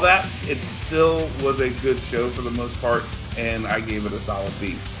with all that, it still was a good show for the most part, and I gave it a solid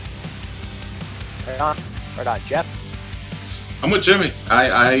B. Right on, Jeff. I'm with Jimmy.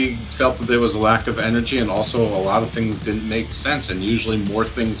 I felt that there was a lack of energy, and also a lot of things didn't make sense. And usually, more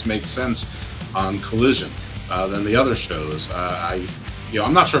things make sense on Collision than the other shows.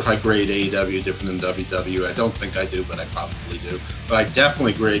 I'm not sure if I grade AEW different than WWE. I don't think I do, but I probably do. But I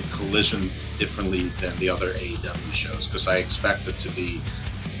definitely grade Collision differently than the other AEW shows because I expect it to be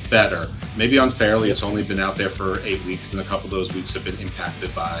better. Maybe unfairly, it's only been out there for 8 weeks, and a couple of those weeks have been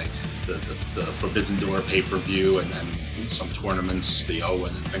impacted by the Forbidden Door pay-per-view and then some tournaments, the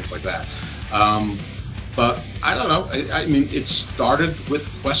Owen and things like that. But I don't know. I mean, it started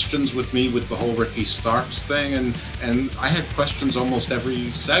with questions with me with the whole Ricky Starks thing, and I had questions almost every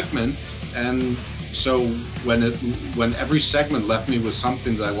segment, and so when every segment left me with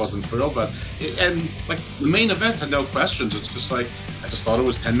something that I wasn't thrilled about, and like the main event had no questions. It's just like I just thought it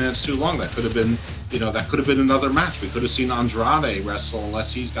was 10 minutes too long. That could have been, that could have been another match. We could have seen Andrade wrestle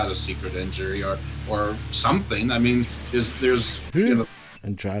unless he's got a secret injury or something. I mean, there's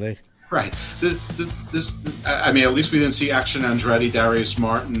Andrade. Right. I mean, at least we didn't see Action Andretti, Darius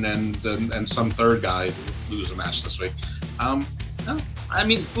Martin, and some third guy lose a match this week. No, I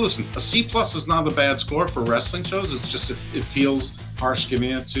mean, listen, a C+ is not a bad score for wrestling shows. It's just it feels harsh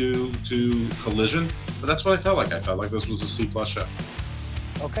giving it to Collision, but that's what I felt like. I felt like this was a C+ show.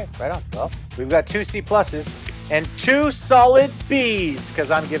 Okay, right on. Well, we've got 2 C+ and 2 solid Bs because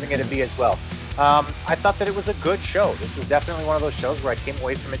I'm giving it a B as well. I thought that it was a good show. This was definitely one of those shows where I came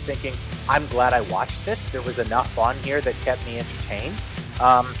away from it thinking, I'm glad I watched this. There was enough on here that kept me entertained.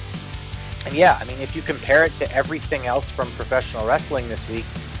 And yeah, I mean, if you compare it to everything else from professional wrestling this week,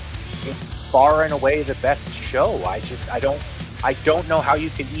 it's far and away the best show. I don't know how you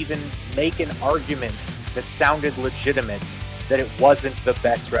could even make an argument that sounded legitimate that it wasn't the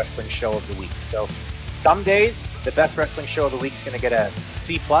best wrestling show of the week. So some days, the best wrestling show of the week is going to get a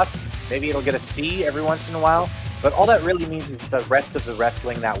C+. Maybe it'll get a C every once in a while. But all that really means is the rest of the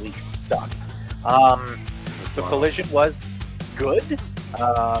wrestling that week sucked. So Collision was good.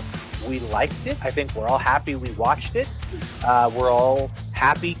 We liked it. I think we're all happy we watched it. We're all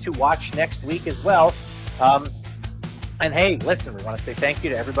happy to watch next week as well. And hey, listen, we want to say thank you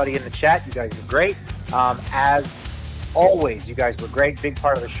to everybody in the chat. You guys were great. As always, you guys were great. Big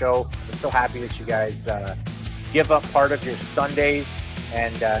part of the show. We're so happy that you guys give up part of your Sundays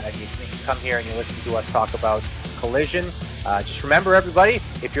and you come here and you listen to us talk about Collision. Just remember, everybody,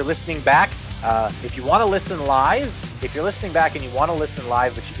 if you're listening back, if you want to listen live, if you're listening back and you want to listen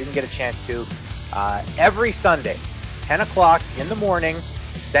live but you didn't get a chance to, every Sunday, 10 o'clock in the morning,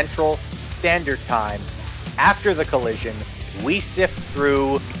 Central Standard Time, after the Collision, we sift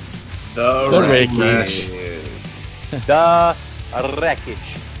through the Wreckage. The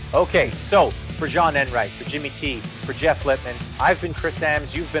Wreckage. Okay, so for John Enright, for Jimmy T, for Jeff Lippman, I've been Chris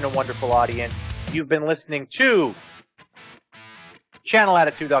Ambs. You've been a wonderful audience. You've been listening to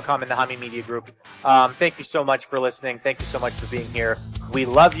channelattitude.com and the Hami Media Group. Thank you so much for listening. Thank you so much for being here. We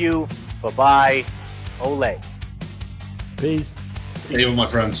love you. Bye-bye. Ole. Peace. Hey, my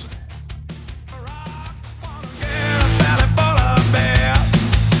friends.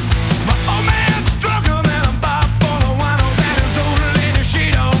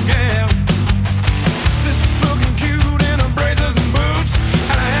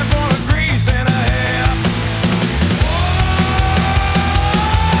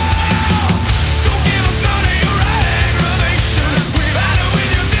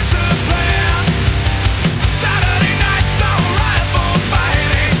 Saturday night, so right for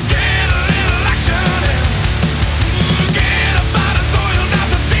fighting.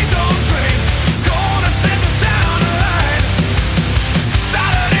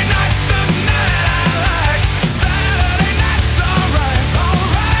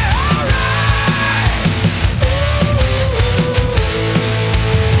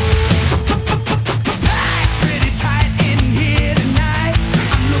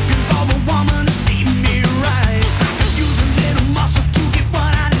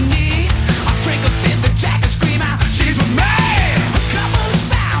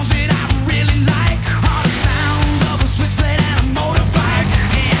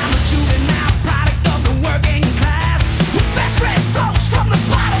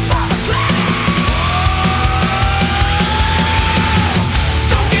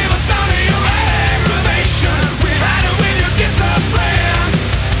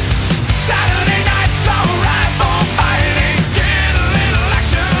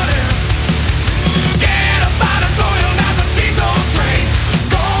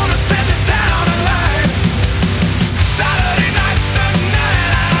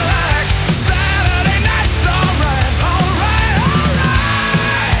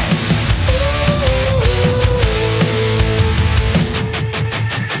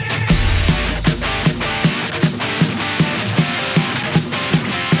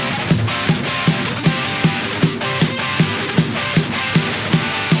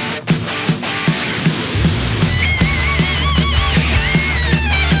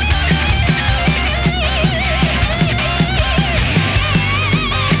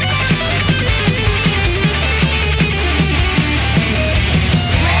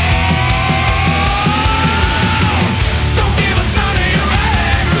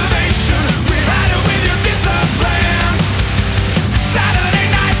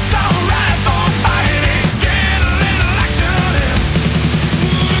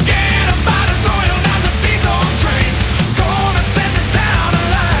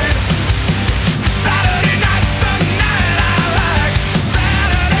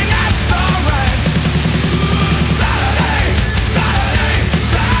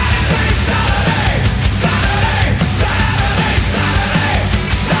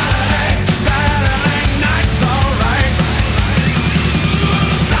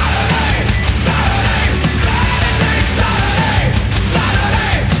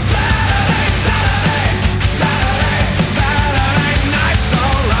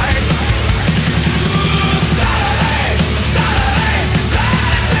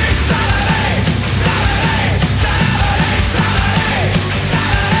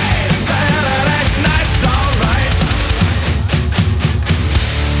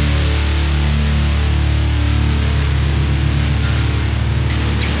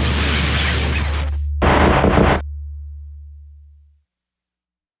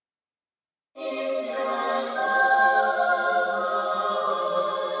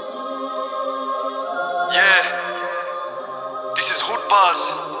 bars.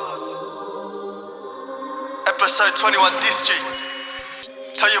 Episode 21 District.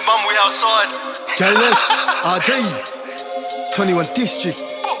 Tell your mum we outside. JLX, RD, 21 District.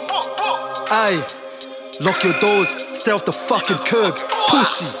 Aye, lock your doors, stay off the fucking curb.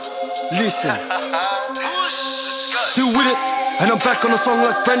 Pussy, listen. Still with it, and I'm back on a song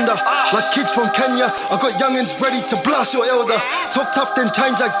like Brenda. Like kids from Kenya, I got youngins ready to blast your elder. Talk tough then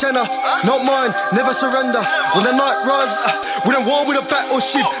change like Jenna. Not mine, never surrender. When the night rise, we don't war with a bat or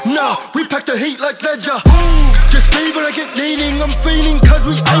shit. Nah, we pack the heat like Ledger. Just leave when I get leaning, I'm feeling cause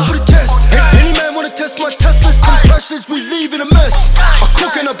we aim for the chest. Any man wanna test my Teslas, compressors, we leave in a mess. I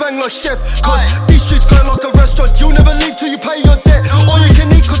cook and I bang like chef, cause these streets go like a restaurant. You'll never leave till you pay your debt. All you can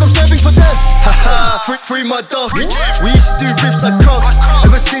eat cause I'm serving for death. Haha, free my dogs. We used to do rips like cocks.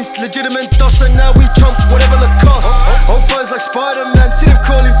 Ever since legitimate dust and now we trump whatever the cost. Old fires like Spider-Man, see them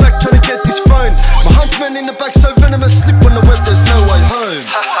crawling back trying to get this phone. My huntsman in the back so venomous, slip on the web, there's no way home.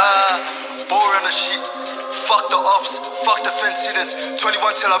 Haha, boring as shit. Fuck the ops, fuck the fence sitters.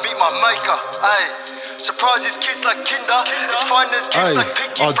 21 till I meet my maker. Ayy, surprise these kids like Kinder. It's fine, there's kids like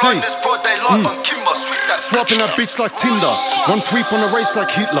Pinky. Bright, there's broad daylight on Kimber. Sweep that. Swapping that bitch like Tinder. One sweep on a race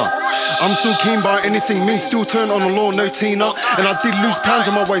like Hitler. I'm still keen by anything mean. Still turn on the law, no Tina. And I did lose pounds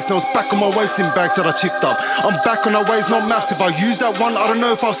on my waist. Now it's back on my waist in bags that I chipped up. I'm back on our ways, not maps. If I use that one, I don't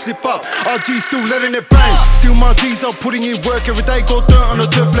know if I'll slip up. RG still letting it bang. Still my G's up, putting in work every day. Got dirt on the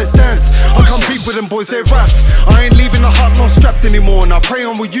turf, let's dance. I can't beat with them boys, they're rats. I ain't leaving the hut, not strapped anymore. And I pray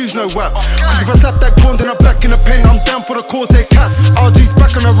on we use no wap. Cause if I slap that corn, then I'm back in the pen. I'm down for the cause, they're cats. RG's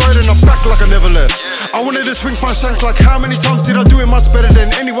back on the road and I'm back like I never left. I wanted to swing my shank like how many times did I do it much better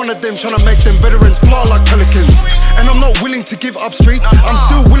than any one of them. Trying to make them veterans fly like pelicans. And I'm not willing to give up streets. I'm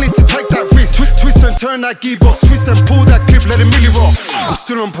still willing to take that risk. Twist and turn that gearbox. Twist and pull that clip, let it milli rock. I'm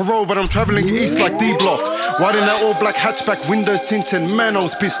still on parole but I'm travelling east like D-Block. Riding that all black hatchback, windows tinted. Man, I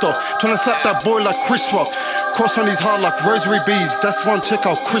was pissed off. Trying to slap that boy like Chris Rock. Cross on his heart like rosary beads. That's one check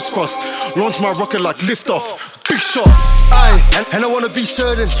out crisscross. Launch my rocket like lift off. Big shot. Aye, and I wanna be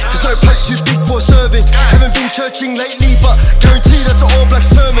certain. There's no plate too big for serving. Haven't been churching lately, but guarantee that's an all black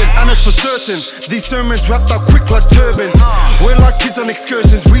sermon. And it's for certain, these sermons wrapped up quick like turbans. We're like kids on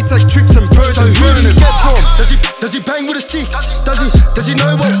excursions, we take trips and birds so and who did he burning. get from? Does he bang with a stick? Does he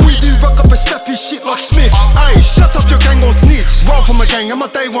know what we do? Rock up and slap his shit like Smith. Aye, shut up your gang or snitch. Roll from my gang, I'm a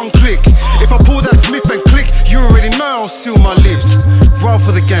day one click. If I pull that Smith and click, you already know I'll seal my lips. Roll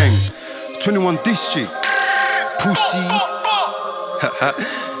for the gang, 21 District. Pussy.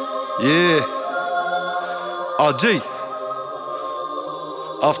 Yeah. RG.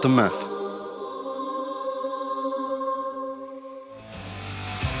 Aftermath.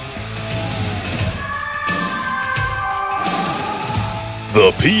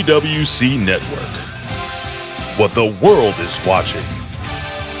 The PWC Network. What the world is watching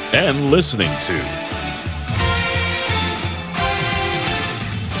and listening to.